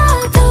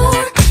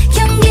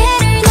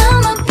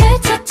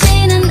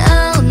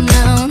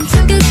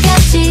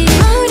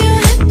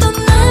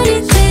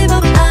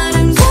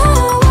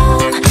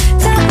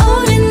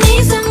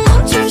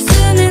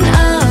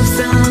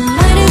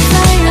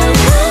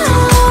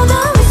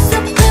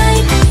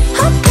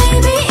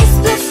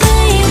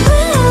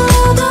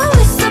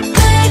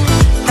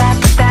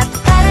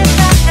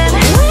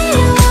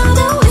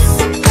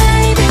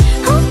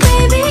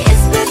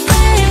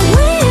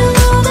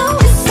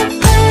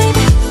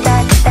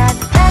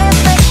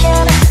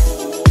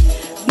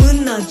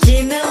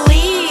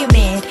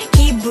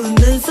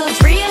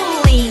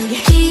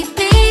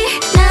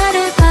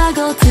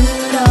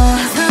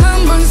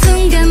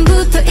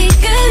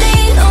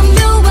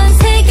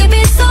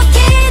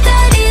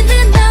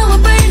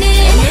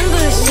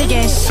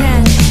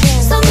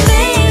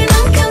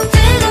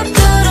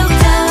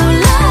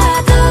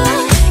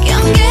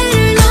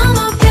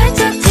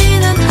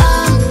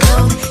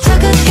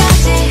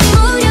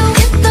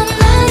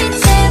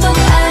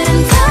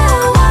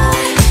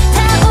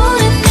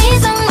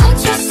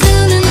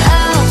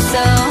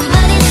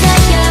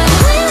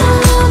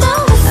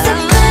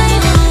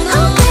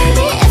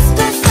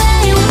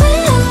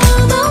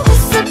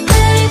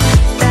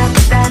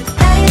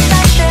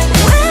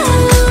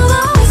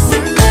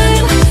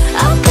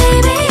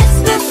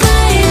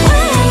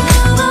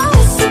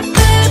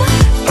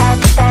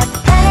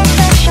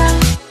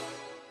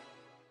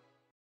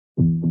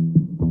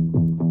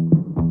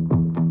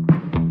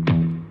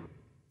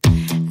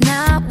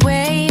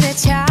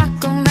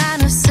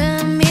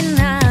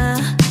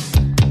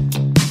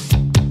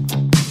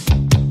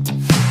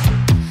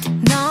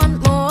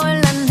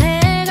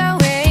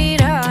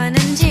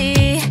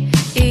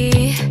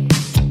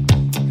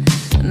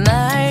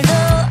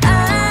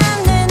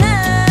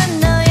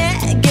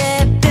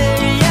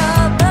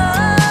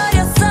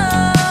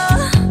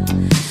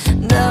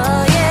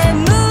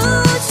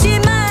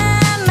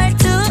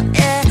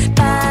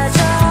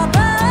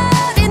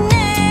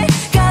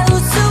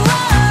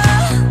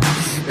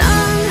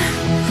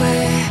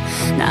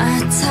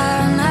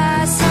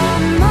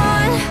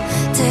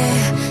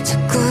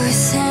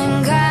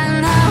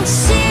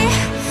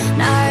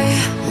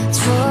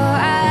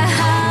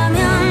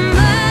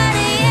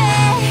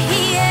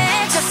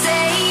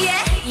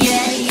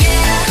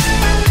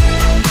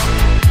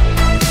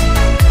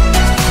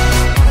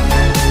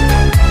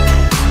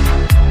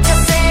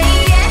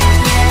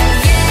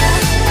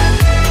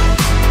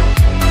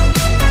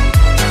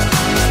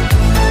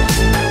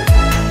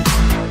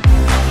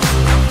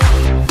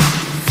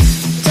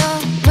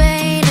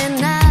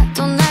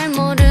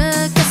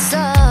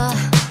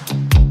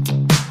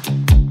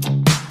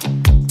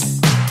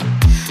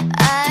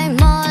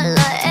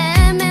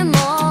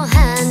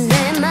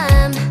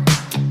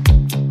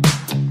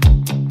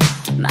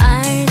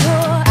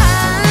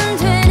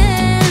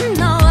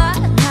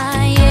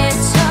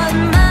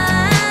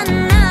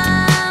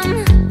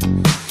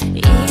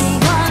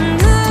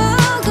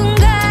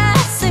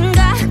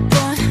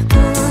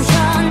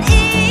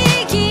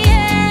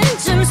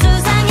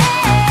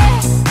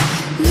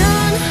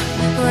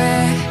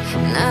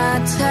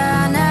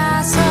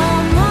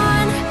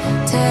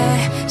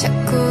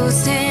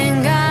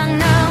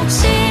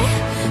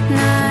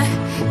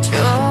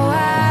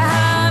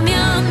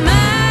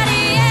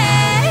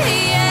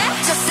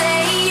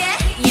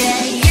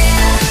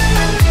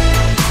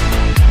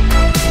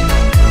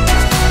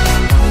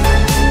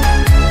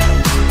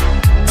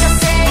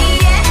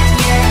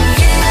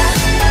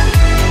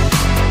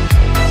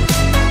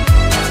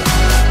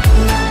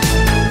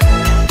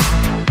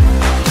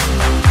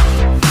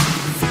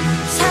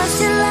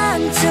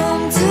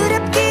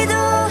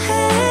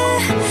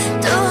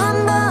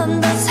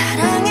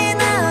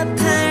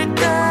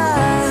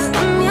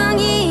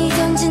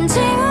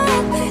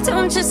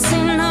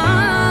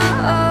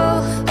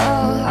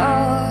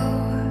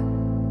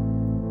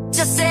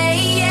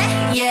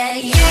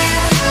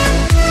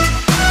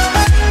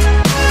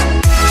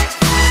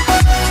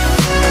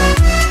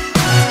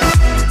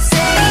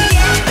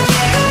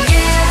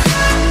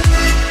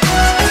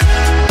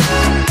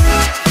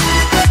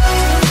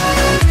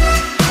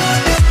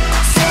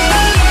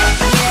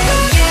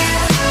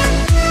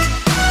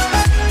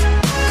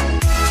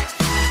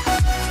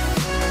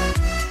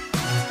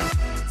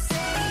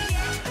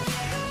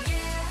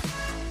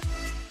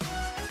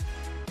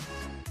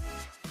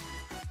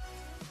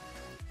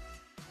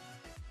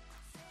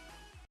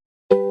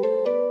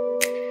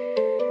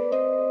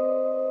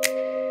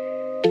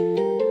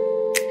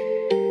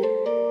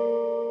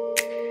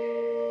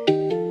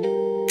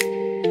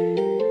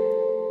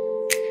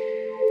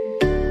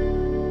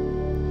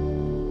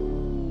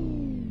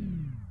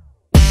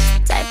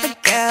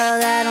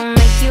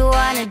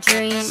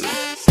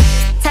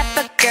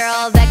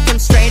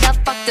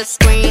a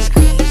screen.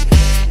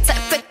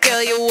 Type of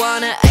girl you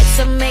wanna ice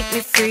and make me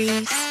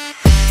freeze.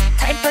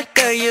 Type of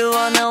girl you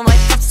wanna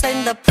wipe up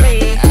in the pre.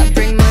 I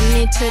bring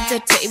money to the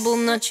table,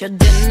 not your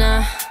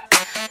dinner.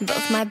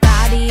 Both my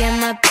body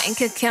and my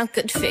bank account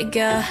could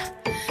figure.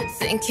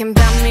 Thinking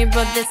about me,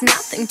 but there's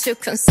nothing to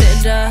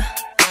consider.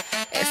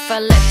 If I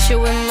let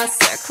you in my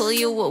circle,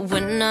 you a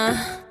winner.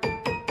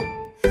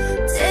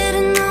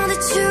 Didn't know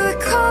that you were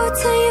cold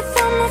till you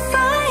found my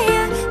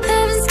fire.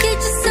 Heaven's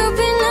gate just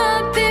open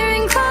up,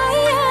 hearing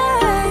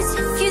quiet.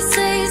 If you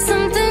say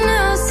something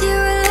else,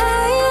 you're a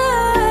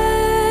liar.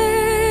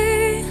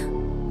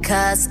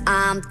 Cause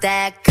I'm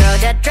that girl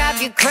that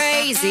drive you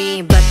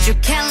crazy, but you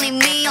can't leave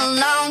me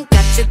alone.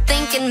 Got you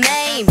thinking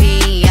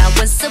maybe I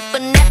was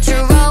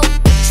supernatural.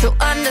 Put you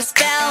under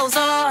spells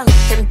or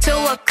look into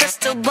a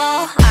crystal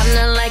ball. I'm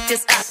not like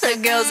these other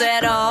girls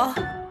at all.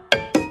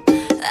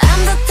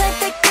 I'm the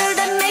type of girl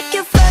that make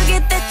you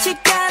forget that you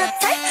got a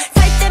type.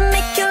 Type that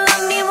make you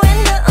love me when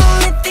the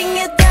only thing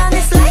you've done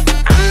is like.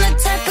 I'm the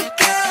type of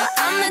girl,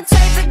 I'm the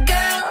type of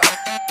girl.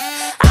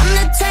 I'm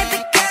the type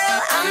of girl,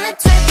 I'm the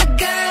type of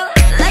girl.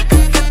 Like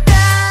da da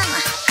da,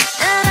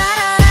 da da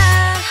da.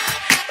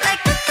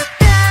 Like da da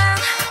da,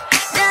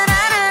 da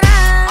da da.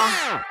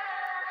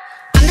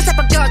 I'm the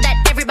type of girl that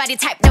everybody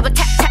type, that would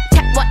tap tap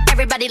tap what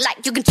everybody like.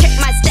 You can check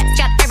my steps,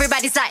 got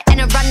everybody's eye, and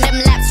I run them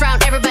laps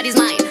round everybody's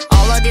mind.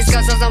 All of these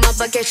girls on my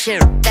bucket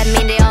shit, that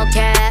mean they all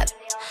cap.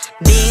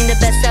 Being the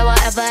best at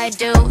whatever I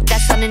do,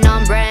 that's something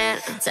on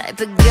brand. Type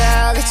of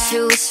girl that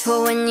you wish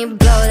for when you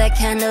blow that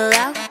candle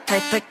out.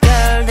 Type of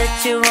girl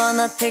that you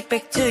wanna take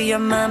back to your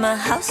mama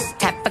house.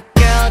 Type of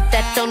girl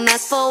that don't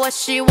ask for what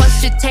she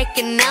wants, you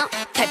taking out.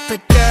 Type of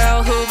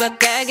girl who got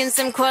bag and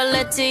some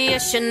quality,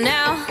 yes,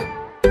 Chanel.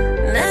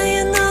 Now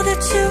you know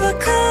that you were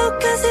cold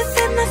cause you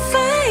fed my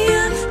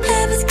fire.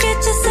 Heaven's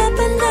gate just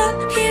opened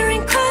up,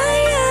 hearing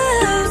quiet.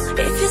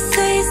 If you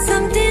say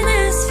something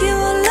else, you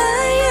a liar.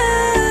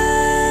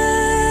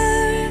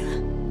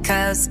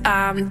 Cause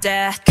I'm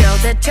that girl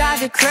that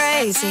drive you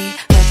crazy,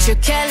 but you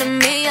killing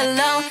me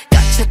alone.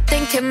 Got you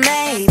thinking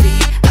maybe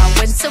I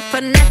went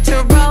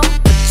supernatural.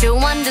 Put you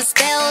under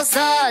spells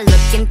or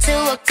look into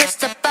a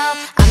crystal ball.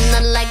 I'm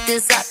not like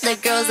these other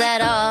girls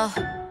at all.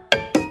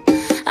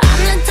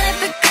 I'm the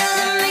type of girl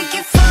that make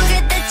you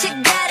forget that you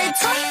got it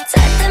twice.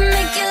 Type that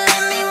make you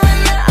love me when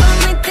the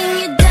only thing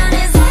you done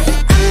is like.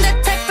 I'm the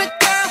type of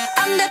girl,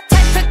 I'm the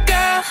type of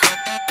girl.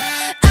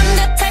 I'm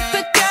the type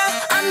of girl,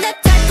 I'm the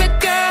type of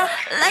girl.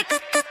 Like da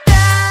da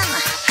da,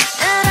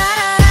 da da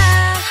da.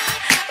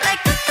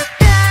 Like da da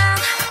da,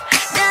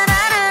 da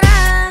da da.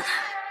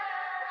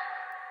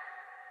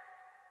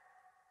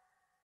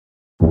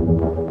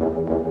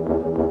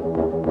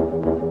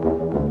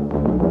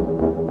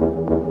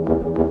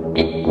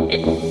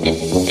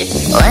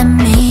 Let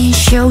me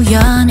show you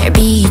널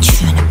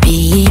비추는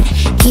빛.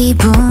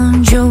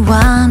 기분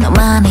좋아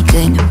너만의 그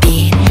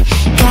눈빛.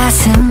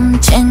 가슴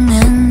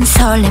찢는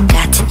설렘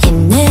같은 이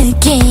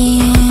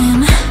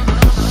느낌.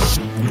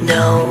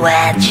 Know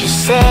what you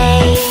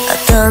say.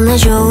 어떤 날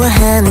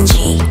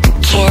좋아하는지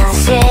can't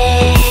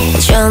say.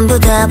 전부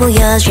다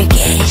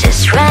보여줄게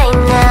just right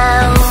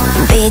now.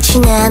 빛이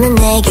나는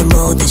내게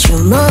모두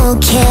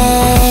주목해.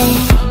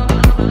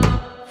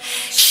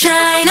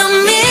 Shine on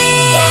me.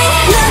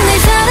 난 날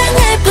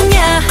사랑할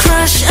뿐이야.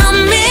 Crush on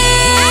me.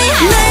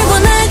 날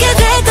원하게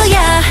될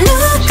거야.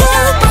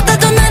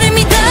 누구보다도 나를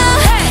믿어.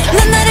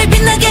 난 나를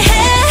빛나게 해.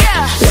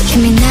 Look at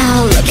me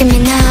now, look at me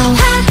now.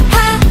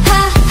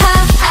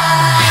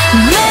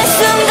 매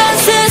순간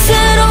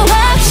스스로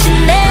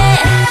확신해.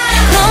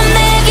 넌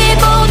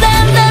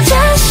내기보단 더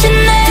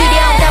자신해.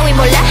 두려움 따위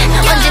몰라.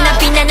 언제나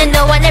빛나는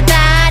너와 날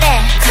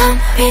바래. Come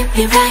with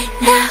me right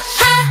now.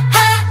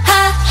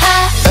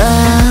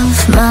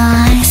 Love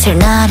my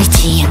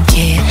설날이지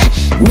않게.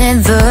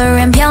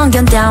 Never한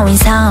편견 따윈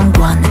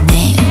상관은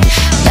해.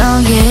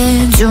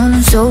 너의 두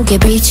눈 속에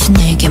빛이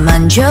내게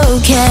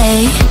만족해.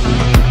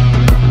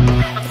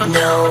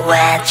 Know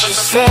what you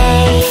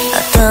say.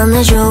 어떤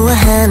날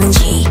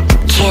좋아하는지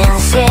can't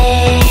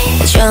say.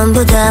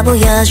 전부 다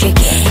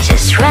보여줄게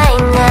just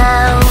right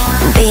now.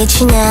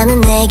 빛이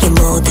나는 내게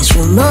모두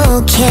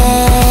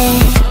주목해.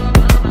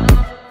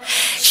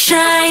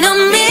 Shine on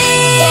me.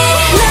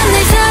 난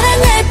날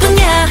사랑할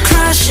뿐이야.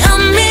 Crush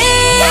on me.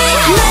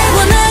 날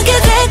원하게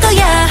될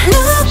거야.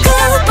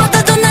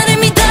 누구보다도 나를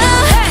믿어.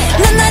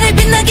 난 나를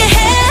빛나게 해.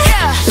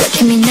 Look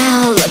at me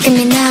now, look at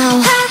me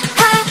now.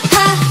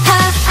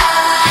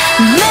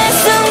 매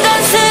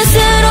순간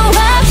스스로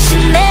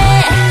확신해.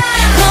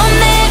 넌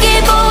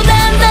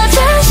내기보단 더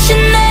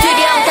자신해.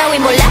 두려움 따위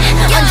몰라.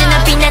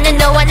 언제나 빛나는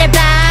너와 날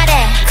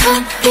바래.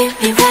 Come with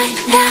me right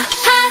now.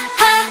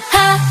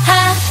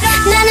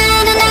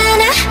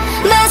 나나나나나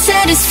my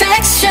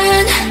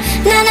satisfaction.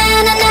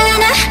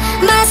 나나나나나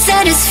my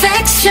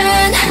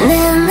satisfaction.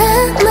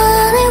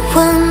 나나만의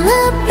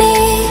wanna be.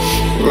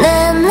 난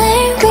날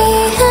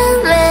위한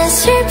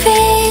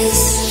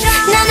masterpiece.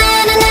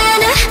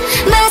 나나나나나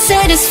my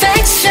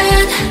satisfaction.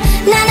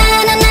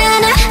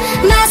 나나나나나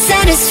my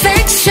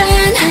satisfaction.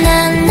 난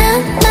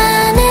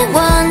나만의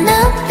wanna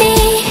be.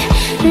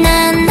 난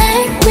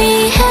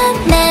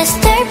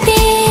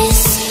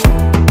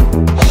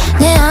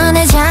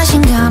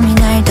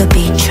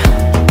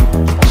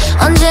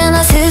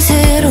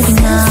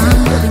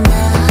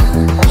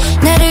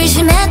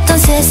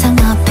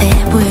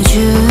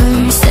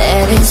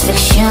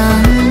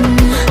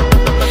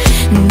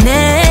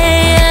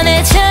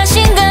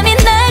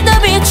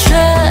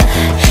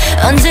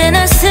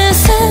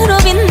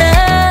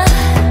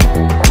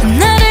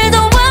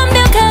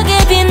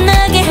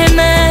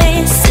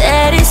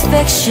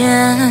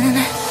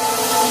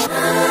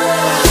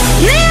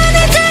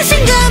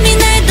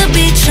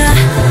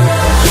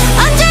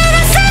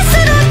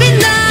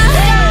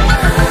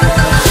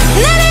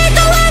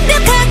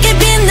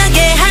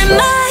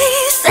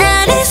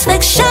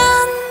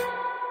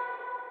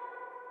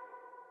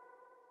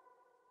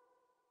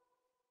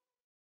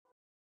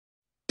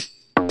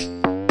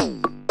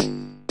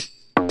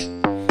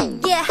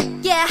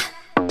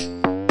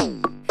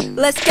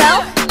let's go.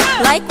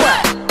 Like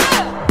what?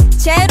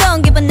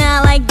 새로운 기분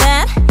I like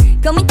that.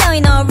 고민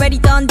따윈 already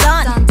done.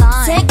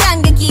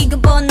 색감과 기분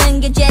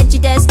보는 게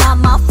죄지, that's not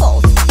my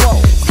fault.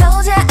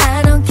 도저히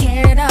I don't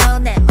care at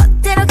all. 내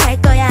멋대로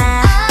갈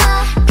거야.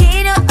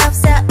 필요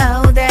없어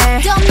older.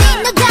 Don't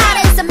need no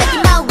guidance, I'm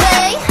making my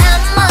way.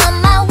 I'm on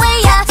my way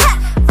up,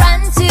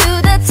 run to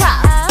the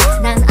top.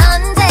 난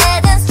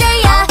언제든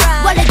straight up.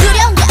 원래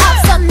두려운 게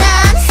없어 난.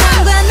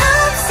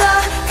 상관없어,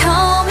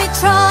 call me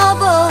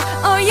trouble,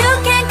 or you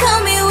can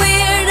call me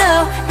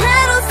weirdo.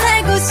 나로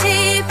살고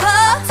싶어.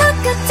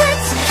 똑같이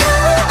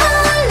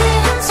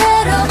어울린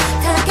채로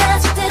다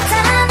가질 듯한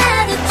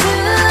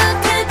attitude.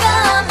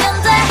 그거면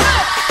돼.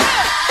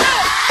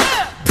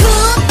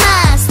 Put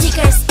my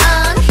sneakers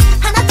on.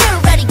 하나 둘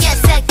ready get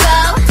set go.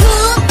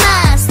 Put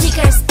my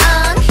sneakers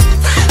on.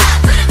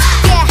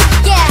 Yeah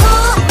yeah.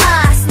 Put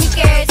my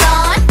sneakers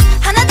on.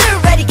 하나 둘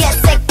ready get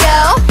set go.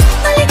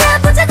 빨리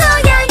가보자고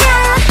yeah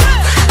yeah.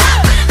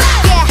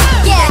 Yeah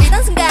yeah.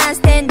 내리던 순간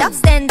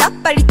stand up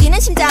빨리 뛰는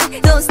심장.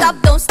 Don't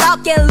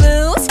stop get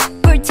loose.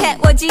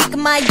 불태워 지금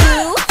my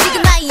youth.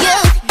 지금 my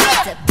youth.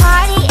 The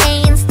party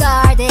ain't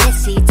started.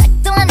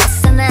 시작도 안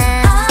했어 난.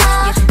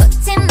 요즘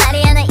꽃인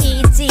말이 하나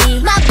있지.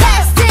 My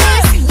best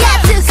is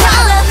yet to come.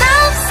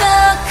 상관없어,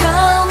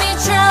 call me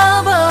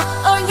trouble,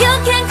 or you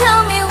can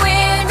call me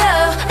weirdo.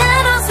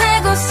 나로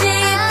살고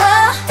싶어.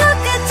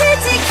 똑같이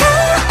지켜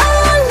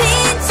어울린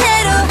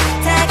채로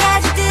다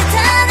가질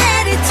듯한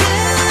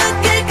attitude.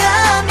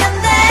 그거면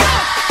돼.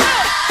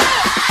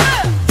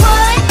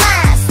 Put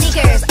my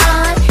sneakers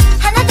on.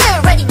 하나 둘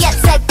ready get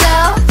set go.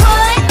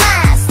 Put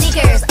my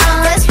sneakers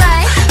on. That's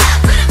right.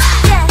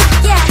 Yeah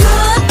yeah.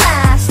 Put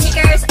my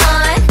sneakers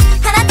on.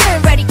 하나 둘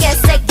ready get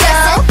set go.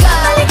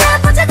 빨리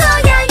가보자고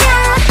yeah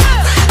yeah.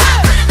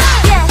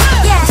 Yeah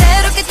yeah.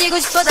 새롭게 뛰고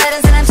싶어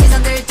다른 사람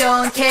시선들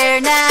don't care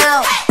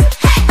now.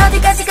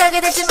 어디까지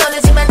가게 될지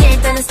모르지만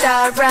일단은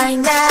start right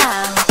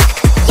now.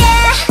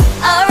 Yeah,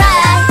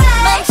 alright.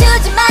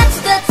 멈추지 마 to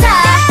the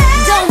top.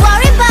 Don't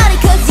worry about it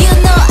cause you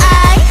know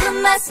I Put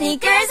my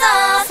sneakers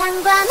on.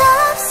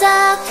 상관없어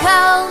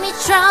call me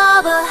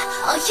trouble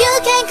or you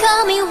can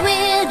call me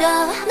weirdo.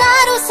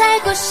 나로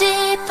살고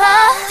싶어.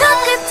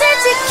 똑같이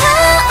지켜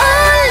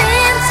어울린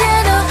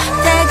채로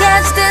다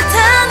가질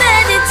듯한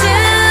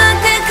attitude.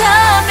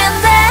 그거면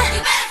돼.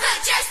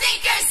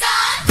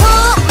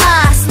 Put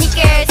my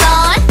sneakers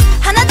on.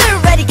 하나 둘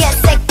ready get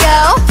set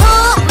go.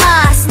 Put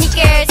my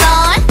sneakers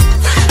on.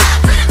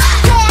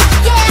 Yeah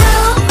yeah.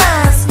 Put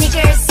my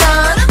sneakers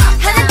on.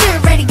 하나 둘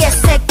ready get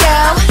set go.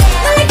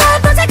 빨리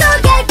가보자고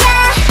yeah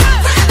yeah.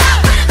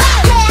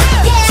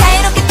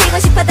 자유롭게 뛰고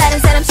싶어 다른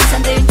사람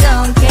시선들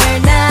don't care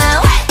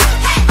now.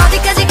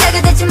 어디까지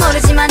가게 될지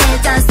모르지만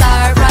일단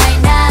start right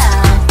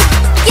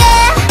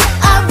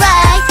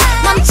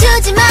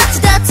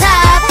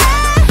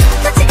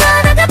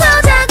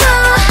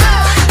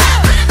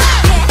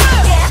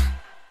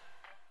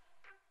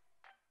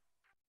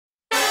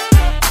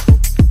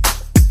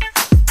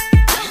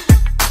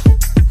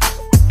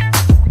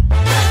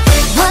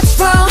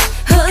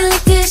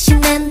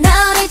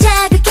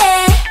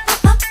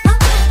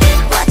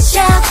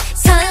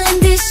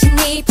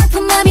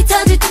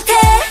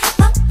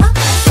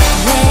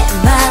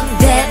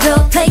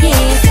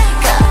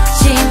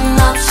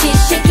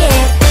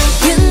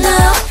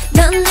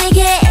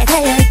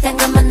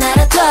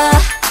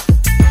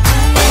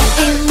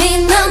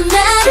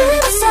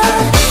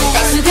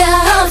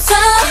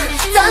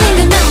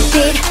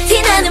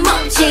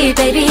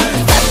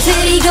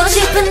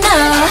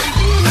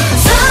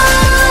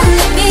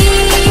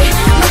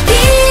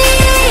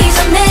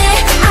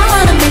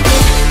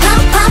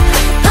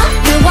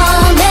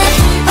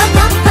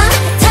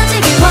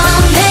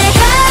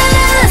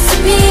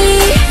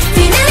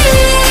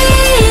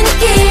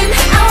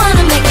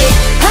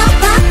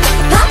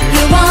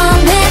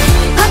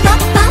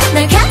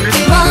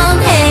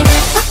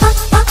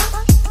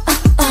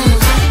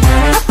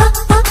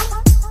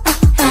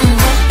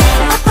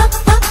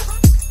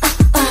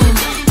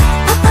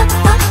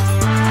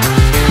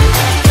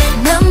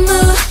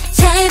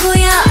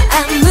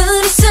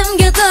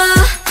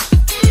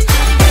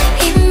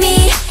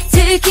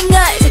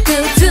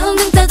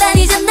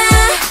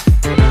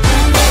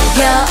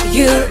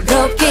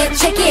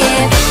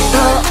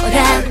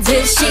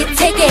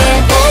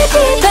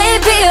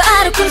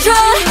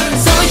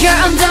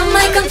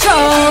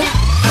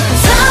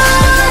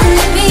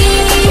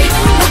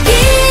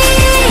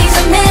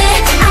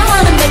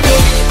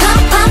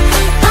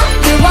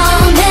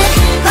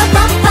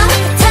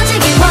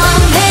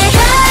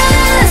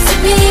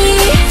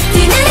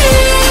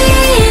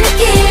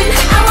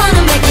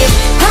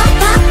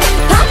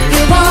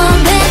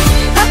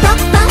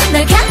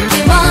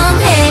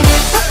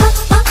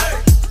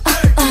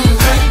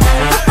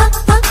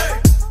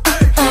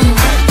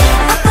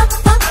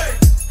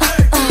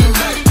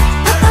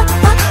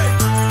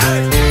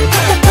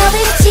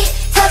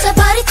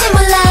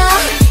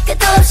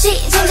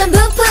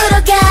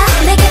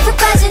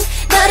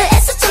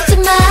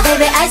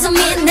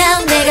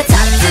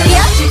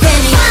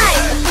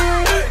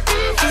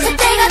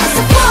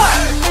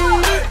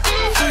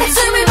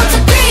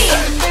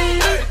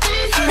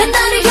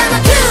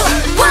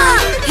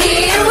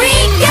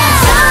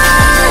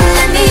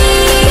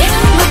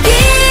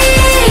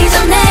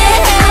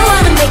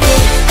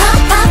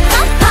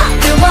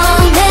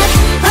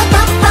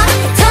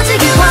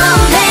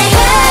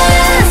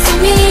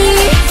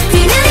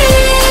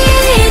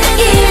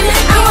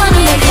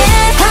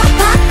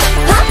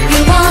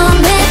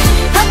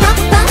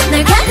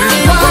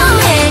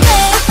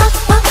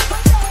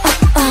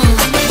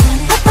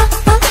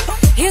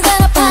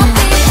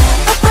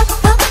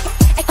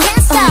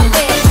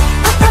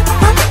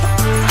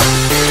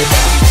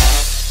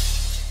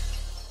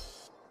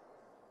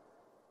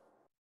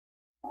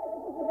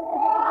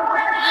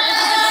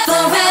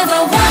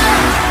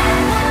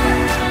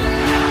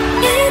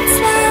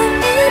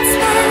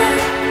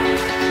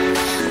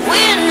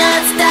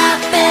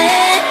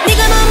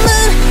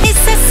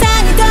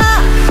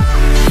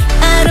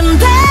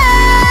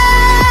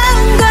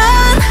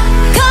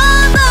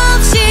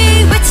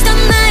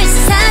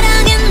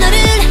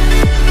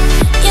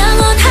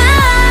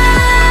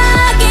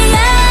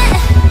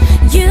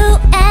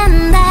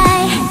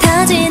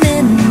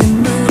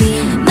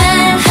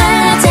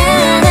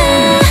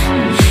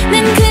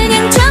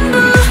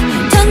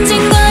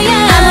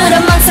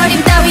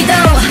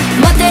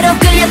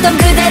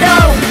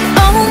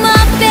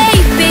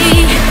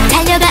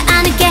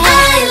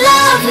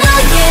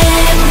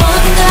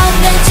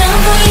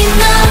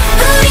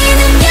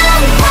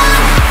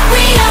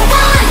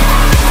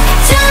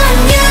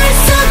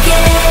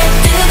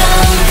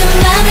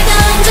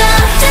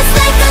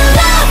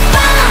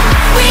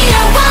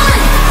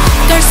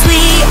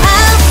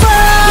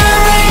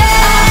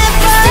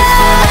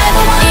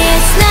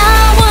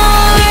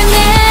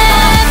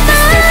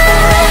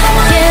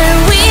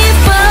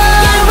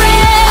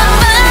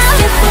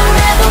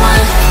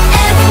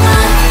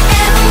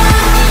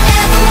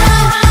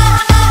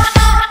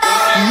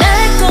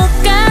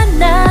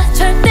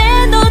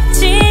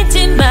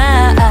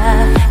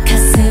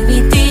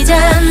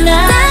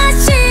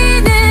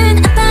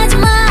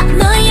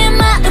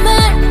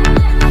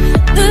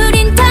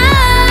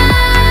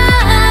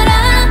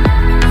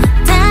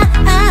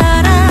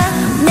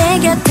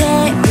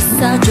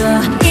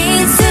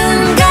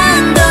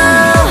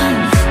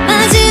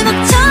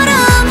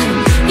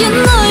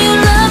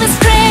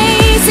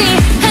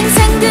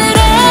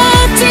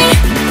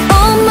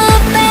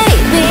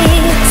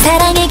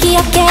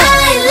갈게. I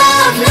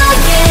love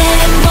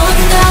너의 모든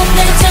것 내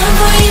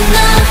전부인 너.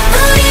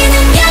 우리는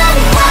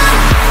영원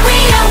We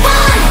are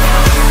one.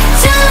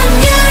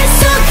 전율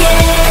속에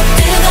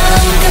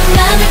뜨거운 그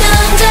맘을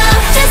던져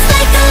Just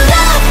like a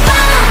love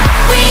bomb.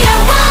 We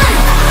are one.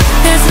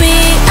 Cause we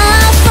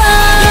are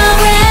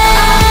forever.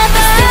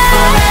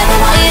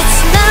 It's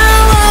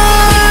now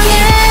or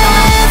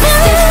never.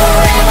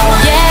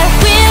 Yeah,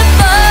 we're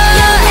forever.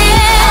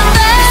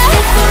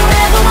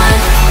 Forever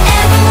one.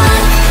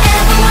 Everyone,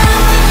 everyone,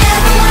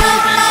 everyone.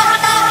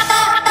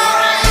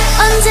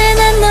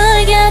 언제나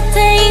널 곁에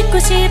있고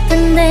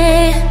싶은데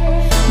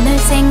널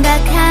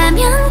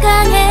생각하면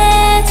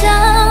강해져.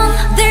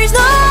 There's no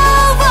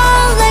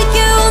one like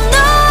you,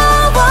 no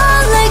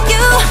one like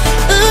you.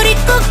 우리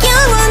꼭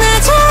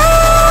영원하자.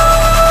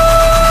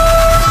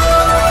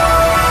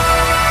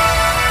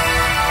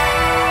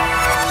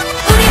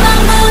 우리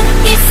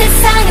머문 이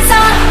세상에서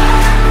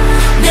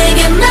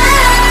내게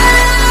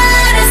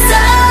말했어.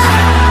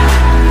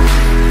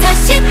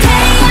 다시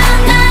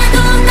태어나도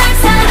날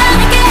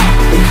사랑할게.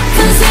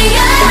 Cause we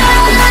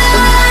are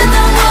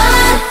the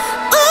one.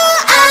 Ooh,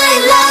 I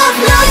love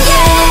너의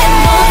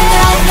모든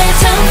것 내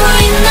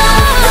전부인 너.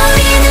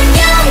 우리는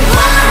영원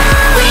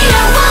We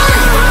are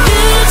one. 그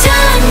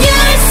전율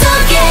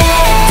속에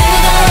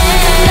뜨거운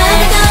그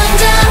맘을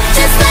던져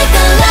Just like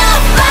a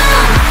love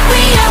bomb.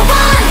 We are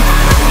one.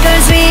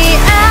 Cause we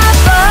are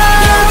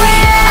forever.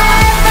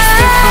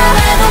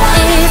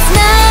 It's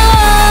now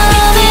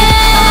or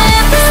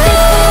never.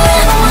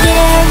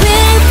 Yeah,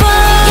 we're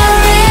forever.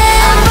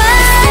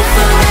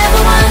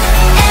 Forever one.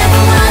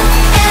 Everyone,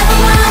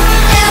 everyone,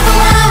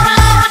 everyone.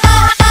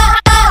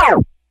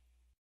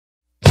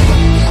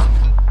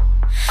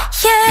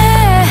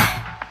 Yeah.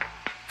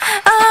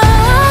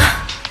 Oh.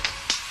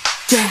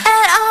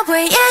 And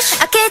always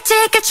아끼지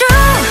껴줘.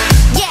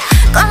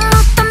 꽉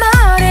묶던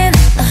머린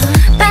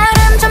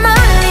바람 저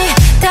멀리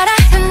따라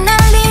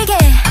흩날리게.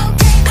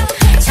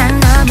 산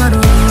너머로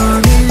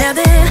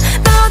밀려든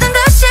모든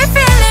것이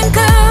feeling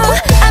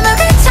good. 아마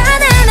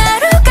괜찮은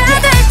하루가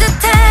될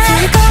듯해.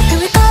 Here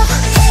we go.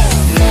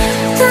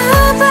 두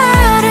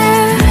발을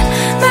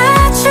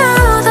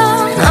맞추던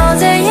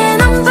어제의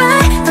넌발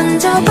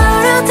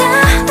던져버려다.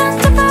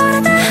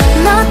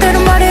 멋대로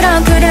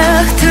머리랑 그려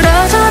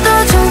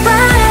들어줘도 좋아.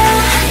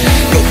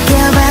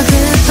 느껴봐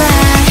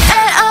goodbye.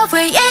 And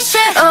always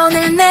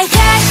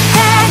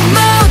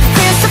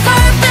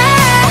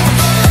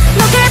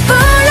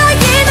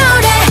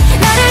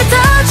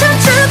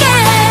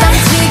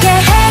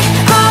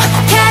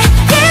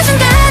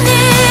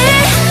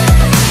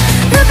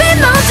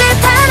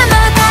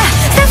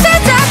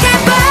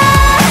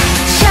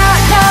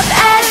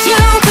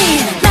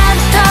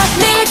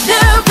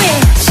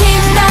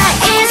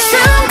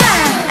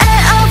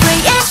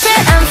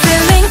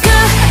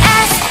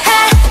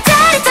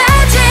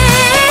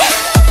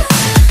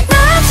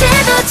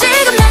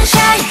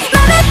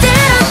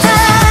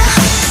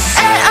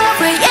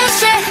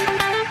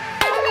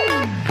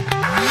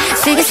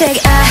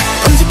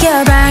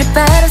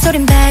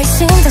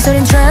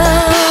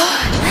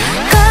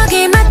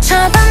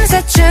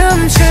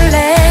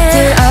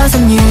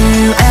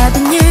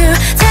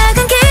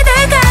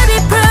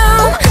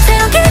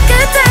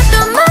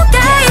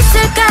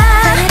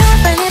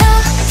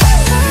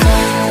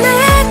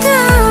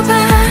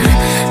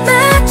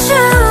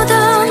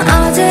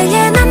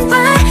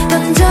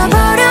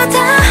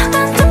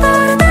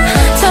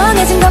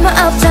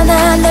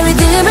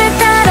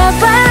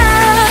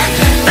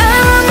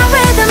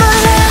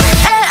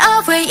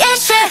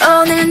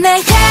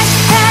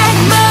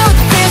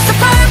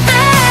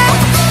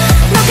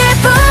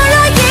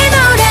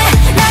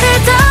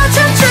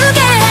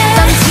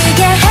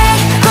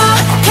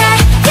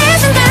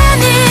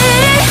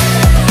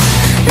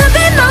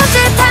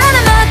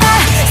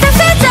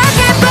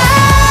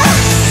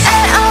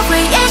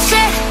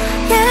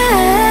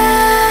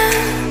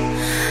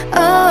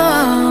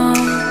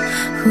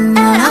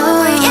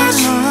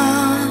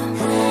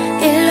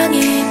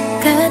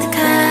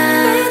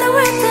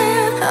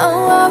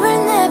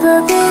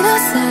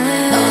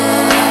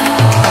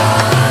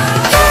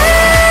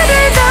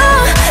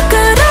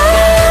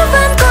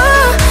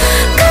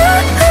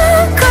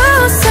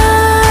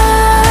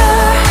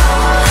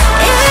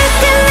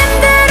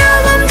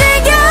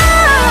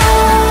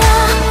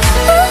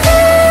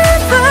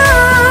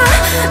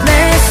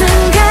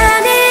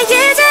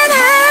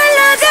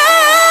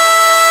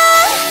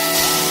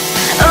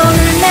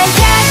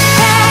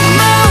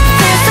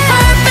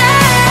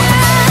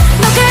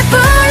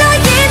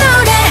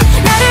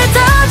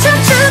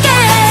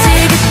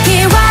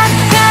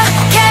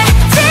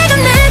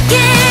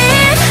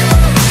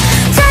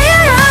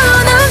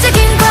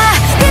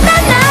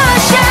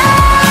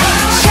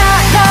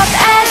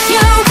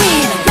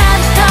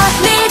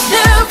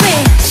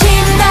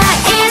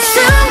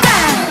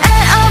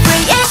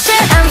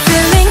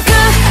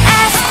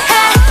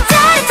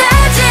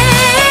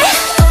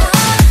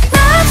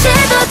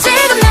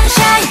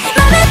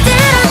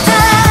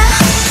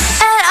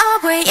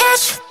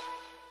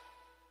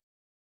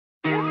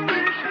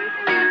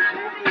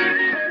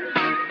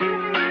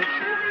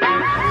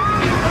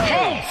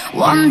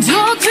 1, 2, 3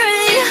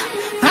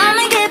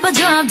 밤이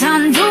깊어져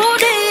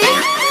단둘이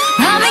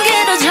밤이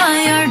길어져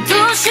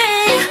 12시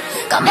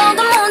까먹은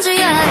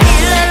문제야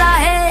일레라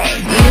해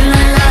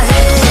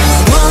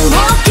One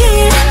more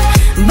kill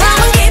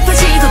밤은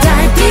깊어지고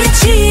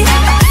달빛이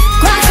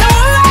꽉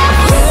차올라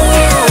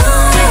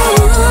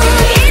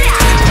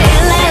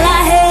일레라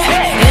해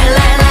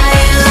해가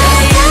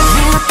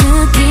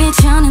뜨기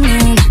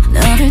전에는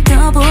너를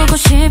더 보고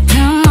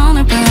싶은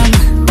오늘 밤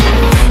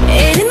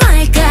이리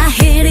말까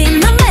이리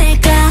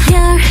맘일까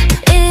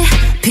별이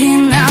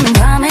빛나는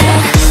밤에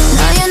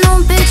너의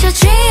눈빛에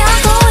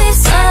취하고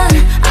있어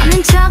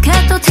아닌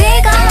척해도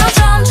티가 나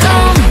점점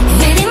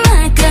이리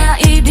말까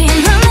이리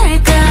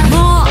맘일까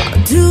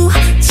모두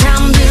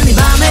잠든 이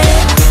밤에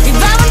이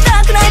밤은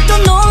따끈해 또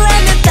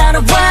놀라며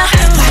따라와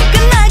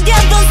밝은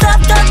날개도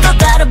또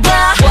따라봐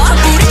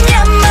우린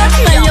야만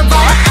날려봐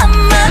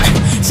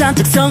한만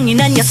잔뜩 성이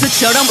난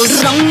야수처럼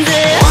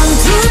울렁대 1,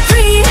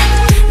 2,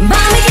 3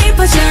 밤이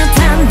깊어져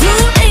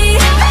단둘이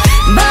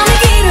밤이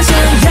길어져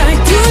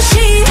 12시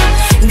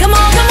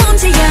까먹은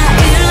문제야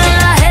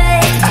일레라 해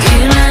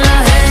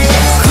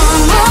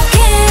거목인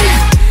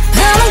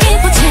밤은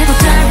깊어지고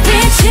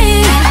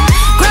달빛이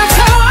꽉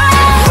차올라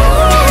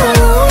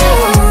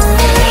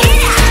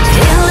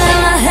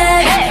일레라 해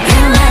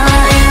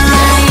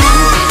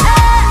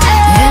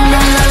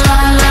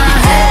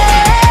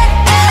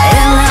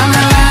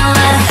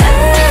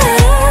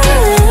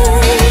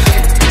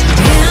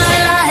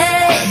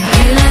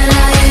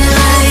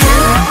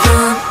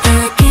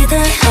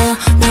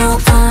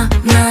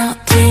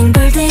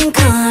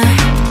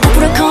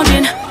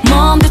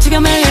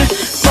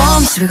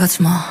집에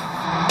가지마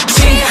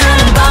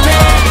취하는 밤에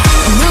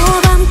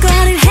너와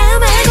밤거리를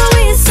헤매고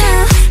있어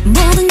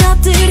모든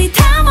것들이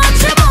다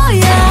멋져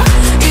보여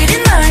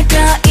이리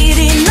날까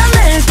이리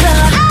나날까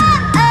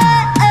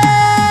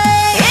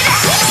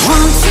 1,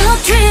 2,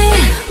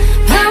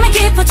 3 밤이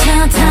깊어져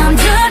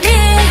단둘이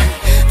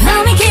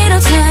밤이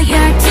길어져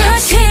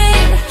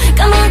 12시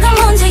까먹은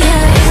문제야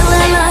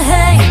일레라 해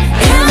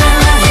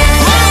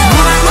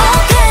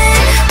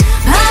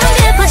밤이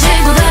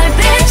깊어지고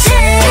달빛이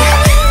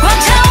꽉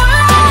차올라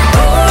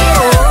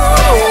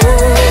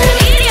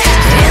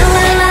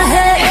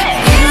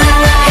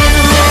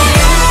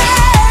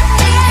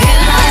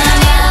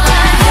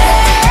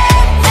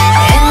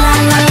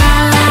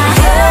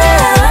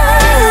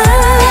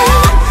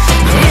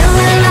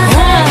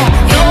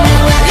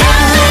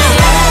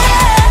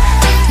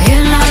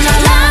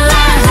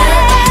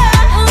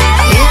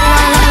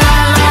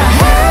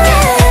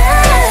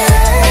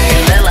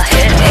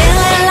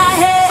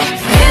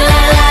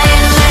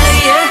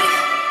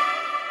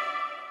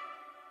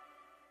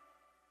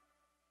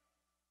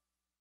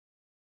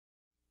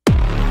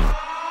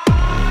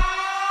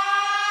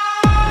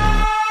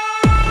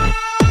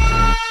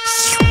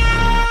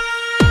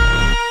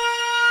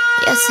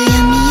You're so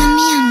yummy,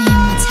 yummy, yummy.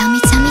 Tell me,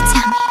 tell me,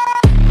 tell me.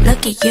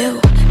 Look at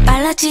you,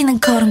 빨라지는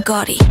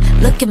걸음걸이.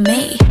 Look at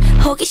me,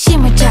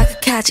 호기심을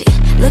자극하지.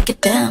 Look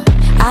at them,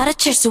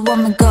 알아챌 수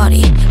없는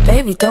거리.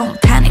 Baby, don't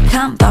panic,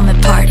 come 밤의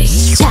party.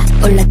 자,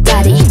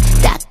 올라다리,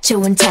 딱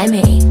좋은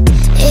타이밍.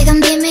 이건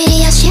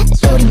비밀이야,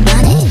 shit,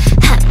 우리만의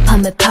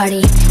핫밤의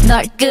party.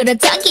 널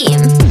끌어당김,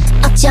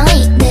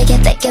 어쩌니 내게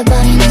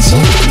뺏겨버리는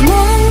shit.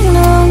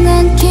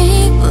 몽롱한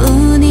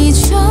기분이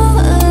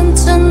좋은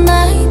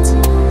tonight.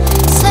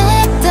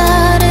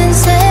 색다른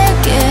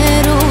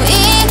세계로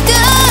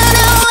이끄는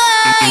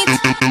light.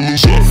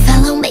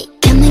 Follow me,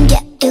 come and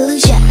get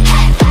illusion.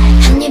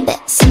 한 입에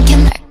삼켜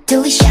널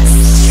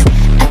delicious.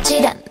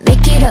 아찔한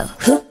미끼로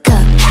hook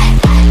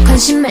up.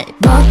 관심을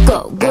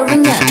먹고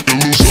고르면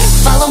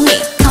Follow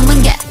me, come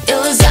and get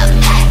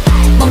illusion.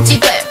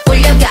 몸집을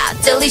불려가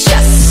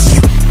delicious.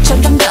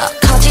 점점 더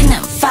커지는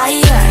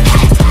fire.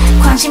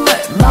 관심을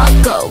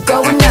먹고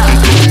growing up.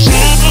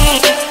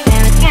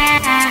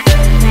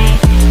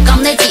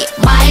 겁내지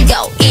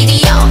말고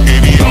이리요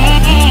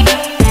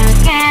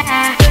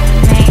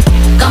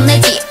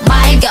겁내지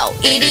말고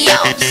이리요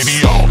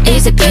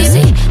Easy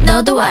peasy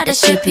너도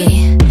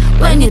알다시피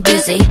When you're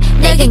busy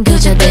내겐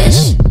그저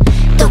dish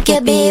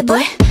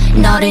도깨비불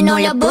너를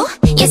놀려부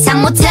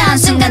예상 못한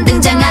순간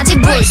등장하지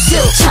불쑥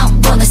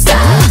처음 보는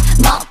style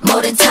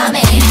모른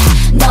탐에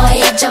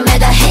너의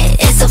약점에다 hit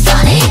It's so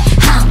funny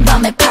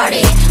한밤의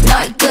party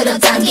널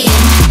끌어당긴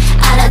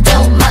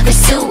알아도 막을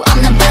수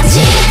없는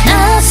반지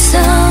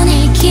낯선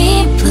이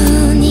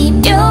기분이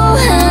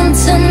묘한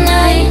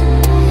tonight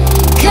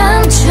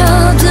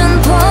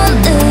감춰둔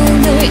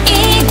본능을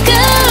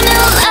이끄는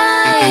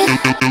light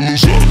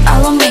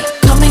Follow me,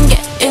 come and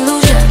get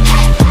illusion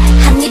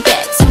한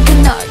입에 삼켜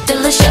널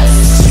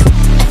delicious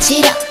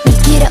아찔한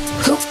미끼로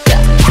hook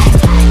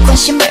up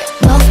관심을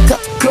먹고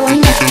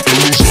growing up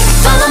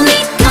Follow me,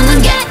 come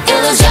and get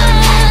illusion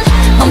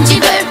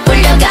몸집을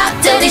불려가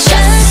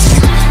delicious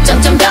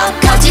점점 더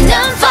커지는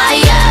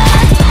fire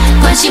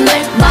관심을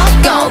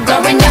먹고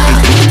growing up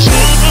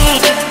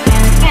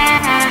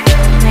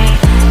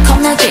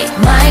겁나지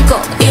말고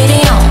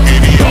이리요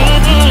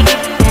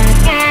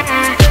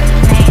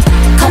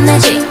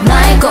겁나지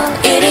말고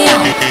이리요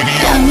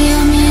Yummy,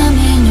 yummy, yummy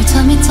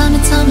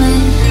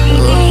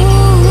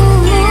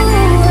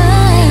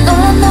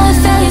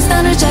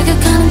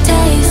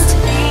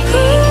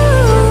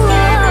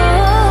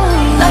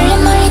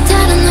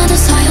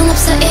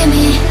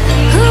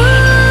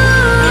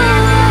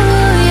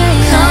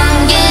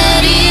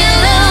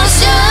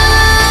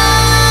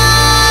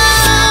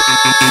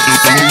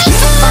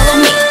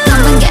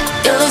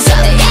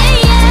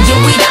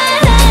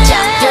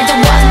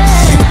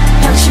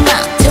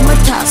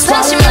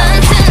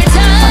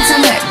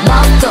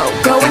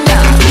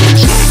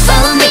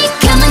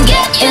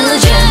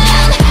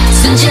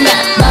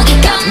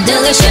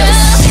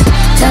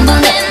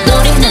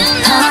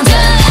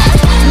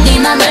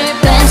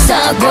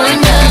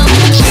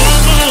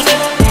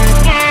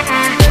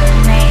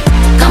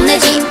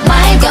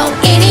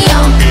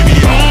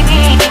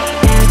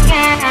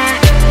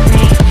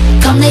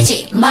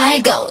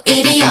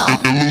이리요.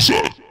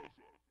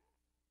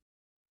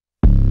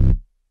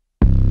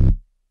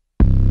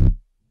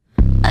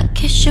 I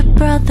kiss your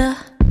brother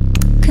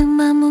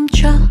그만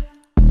멈춰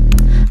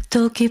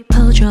또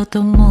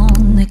깊어져도 못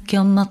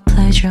느껴 my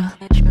pleasure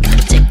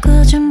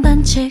짓궂은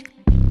반칙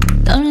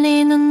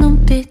떨리는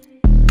눈빛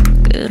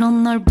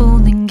그런 널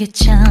보는 게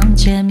참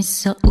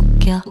재밌어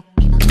웃겨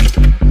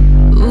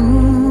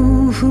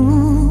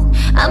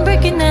I'm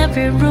breaking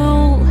every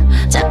rule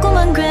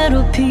자꾸만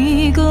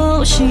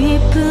괴롭히고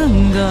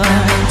싶은 걸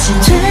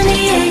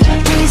 28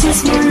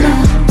 reasons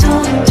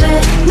몰라도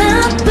돼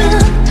나쁜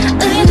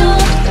의도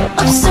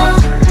없어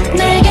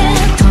내게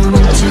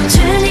도무지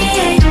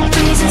 28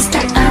 reasons 다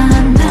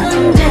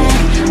아는데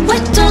왜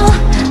또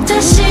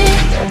다시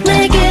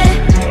내게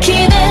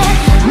기대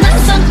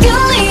낯선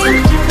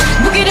끌림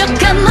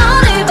무기력한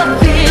너를 봐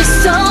feel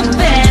so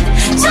bad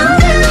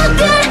정글을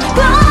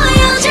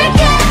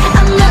보여줄게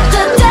I'm not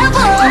the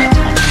devil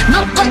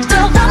무엇도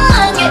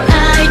원망해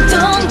I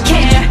don't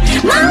care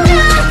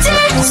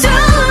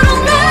망가질수록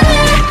나를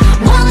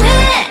원해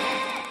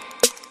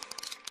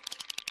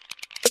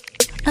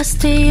I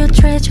steal your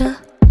treasure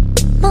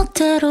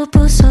멋대로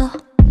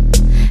부숴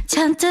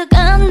잔뜩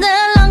안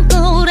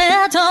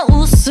들랑거려 더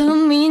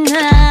웃음이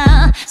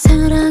나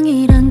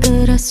사랑이란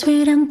그래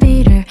sweet and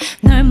bitter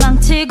널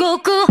망치고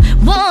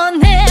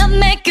구원해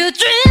make your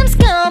dreams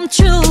come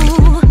true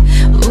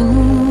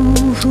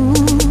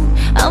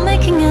I'm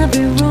making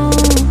every rule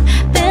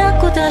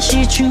빼앗고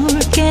다시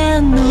줄게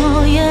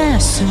너의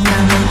수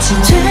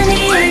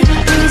 28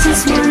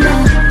 reasons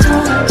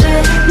몰라도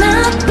돼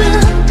나쁜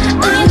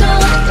의도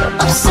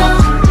없어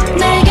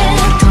내게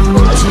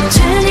도무지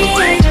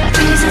 28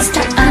 reasons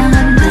다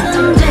아는데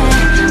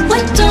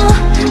왜 또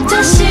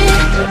다시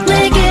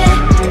내게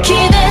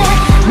기대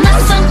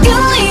낯선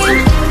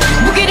끌림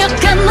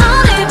무기력한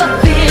너를 봐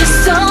feel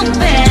so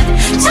bad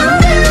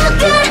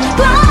정글을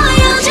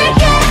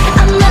보여줄게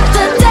I'm not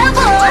the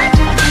devil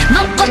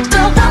무엇도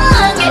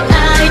원망해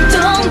I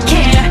don't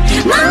care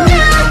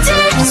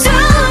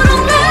망가질수록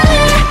나를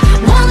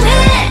원해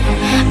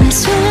내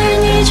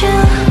손을 잊어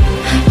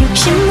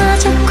욕심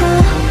맞았고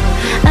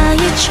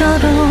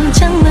아이처럼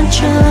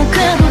장난쳐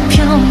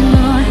괴롭혀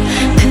널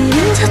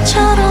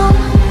그림자처럼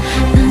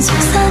난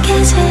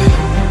속삭이지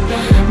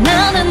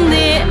나는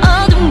네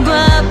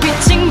어둠과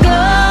빛인 걸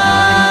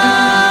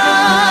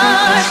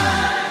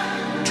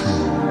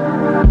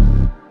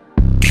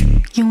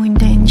You're in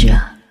danger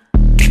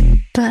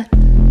But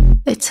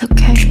it's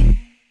okay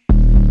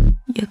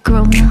You're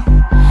grown now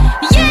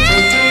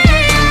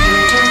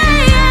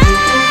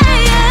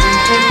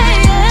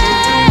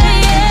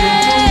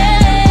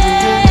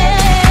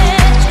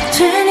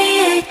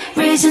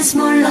reasons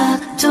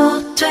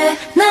몰라도 돼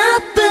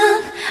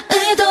나쁜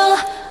의도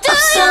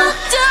없어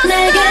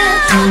내게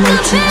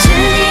도무지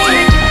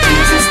 28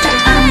 reasons 다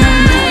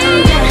아는데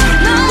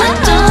왜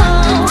또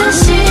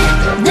다시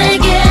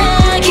내게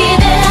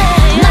기대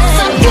낯선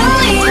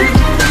끌림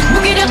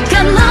무기력한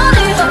너를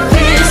봐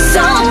feel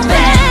so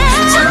bad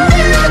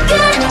정글을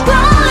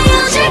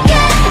보여줄게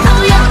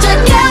Oh you're the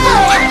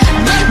devil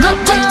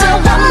무엇도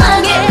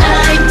원망해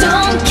I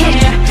don't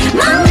care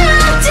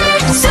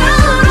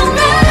망가질수록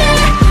나를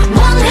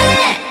원해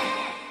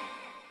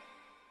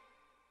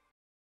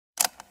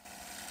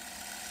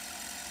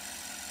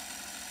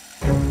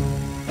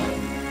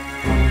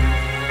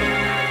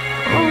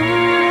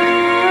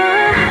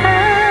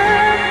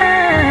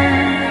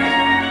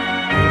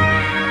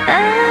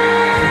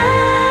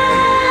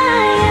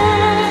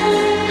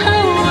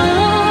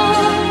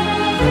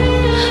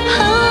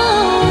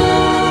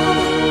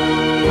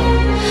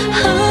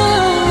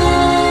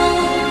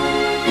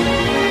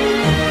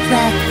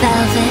Black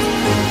velvet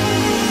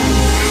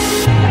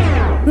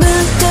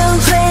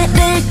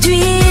무도회를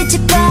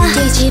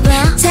뒤집어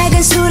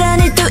작은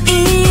소란을 또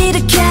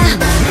일으켜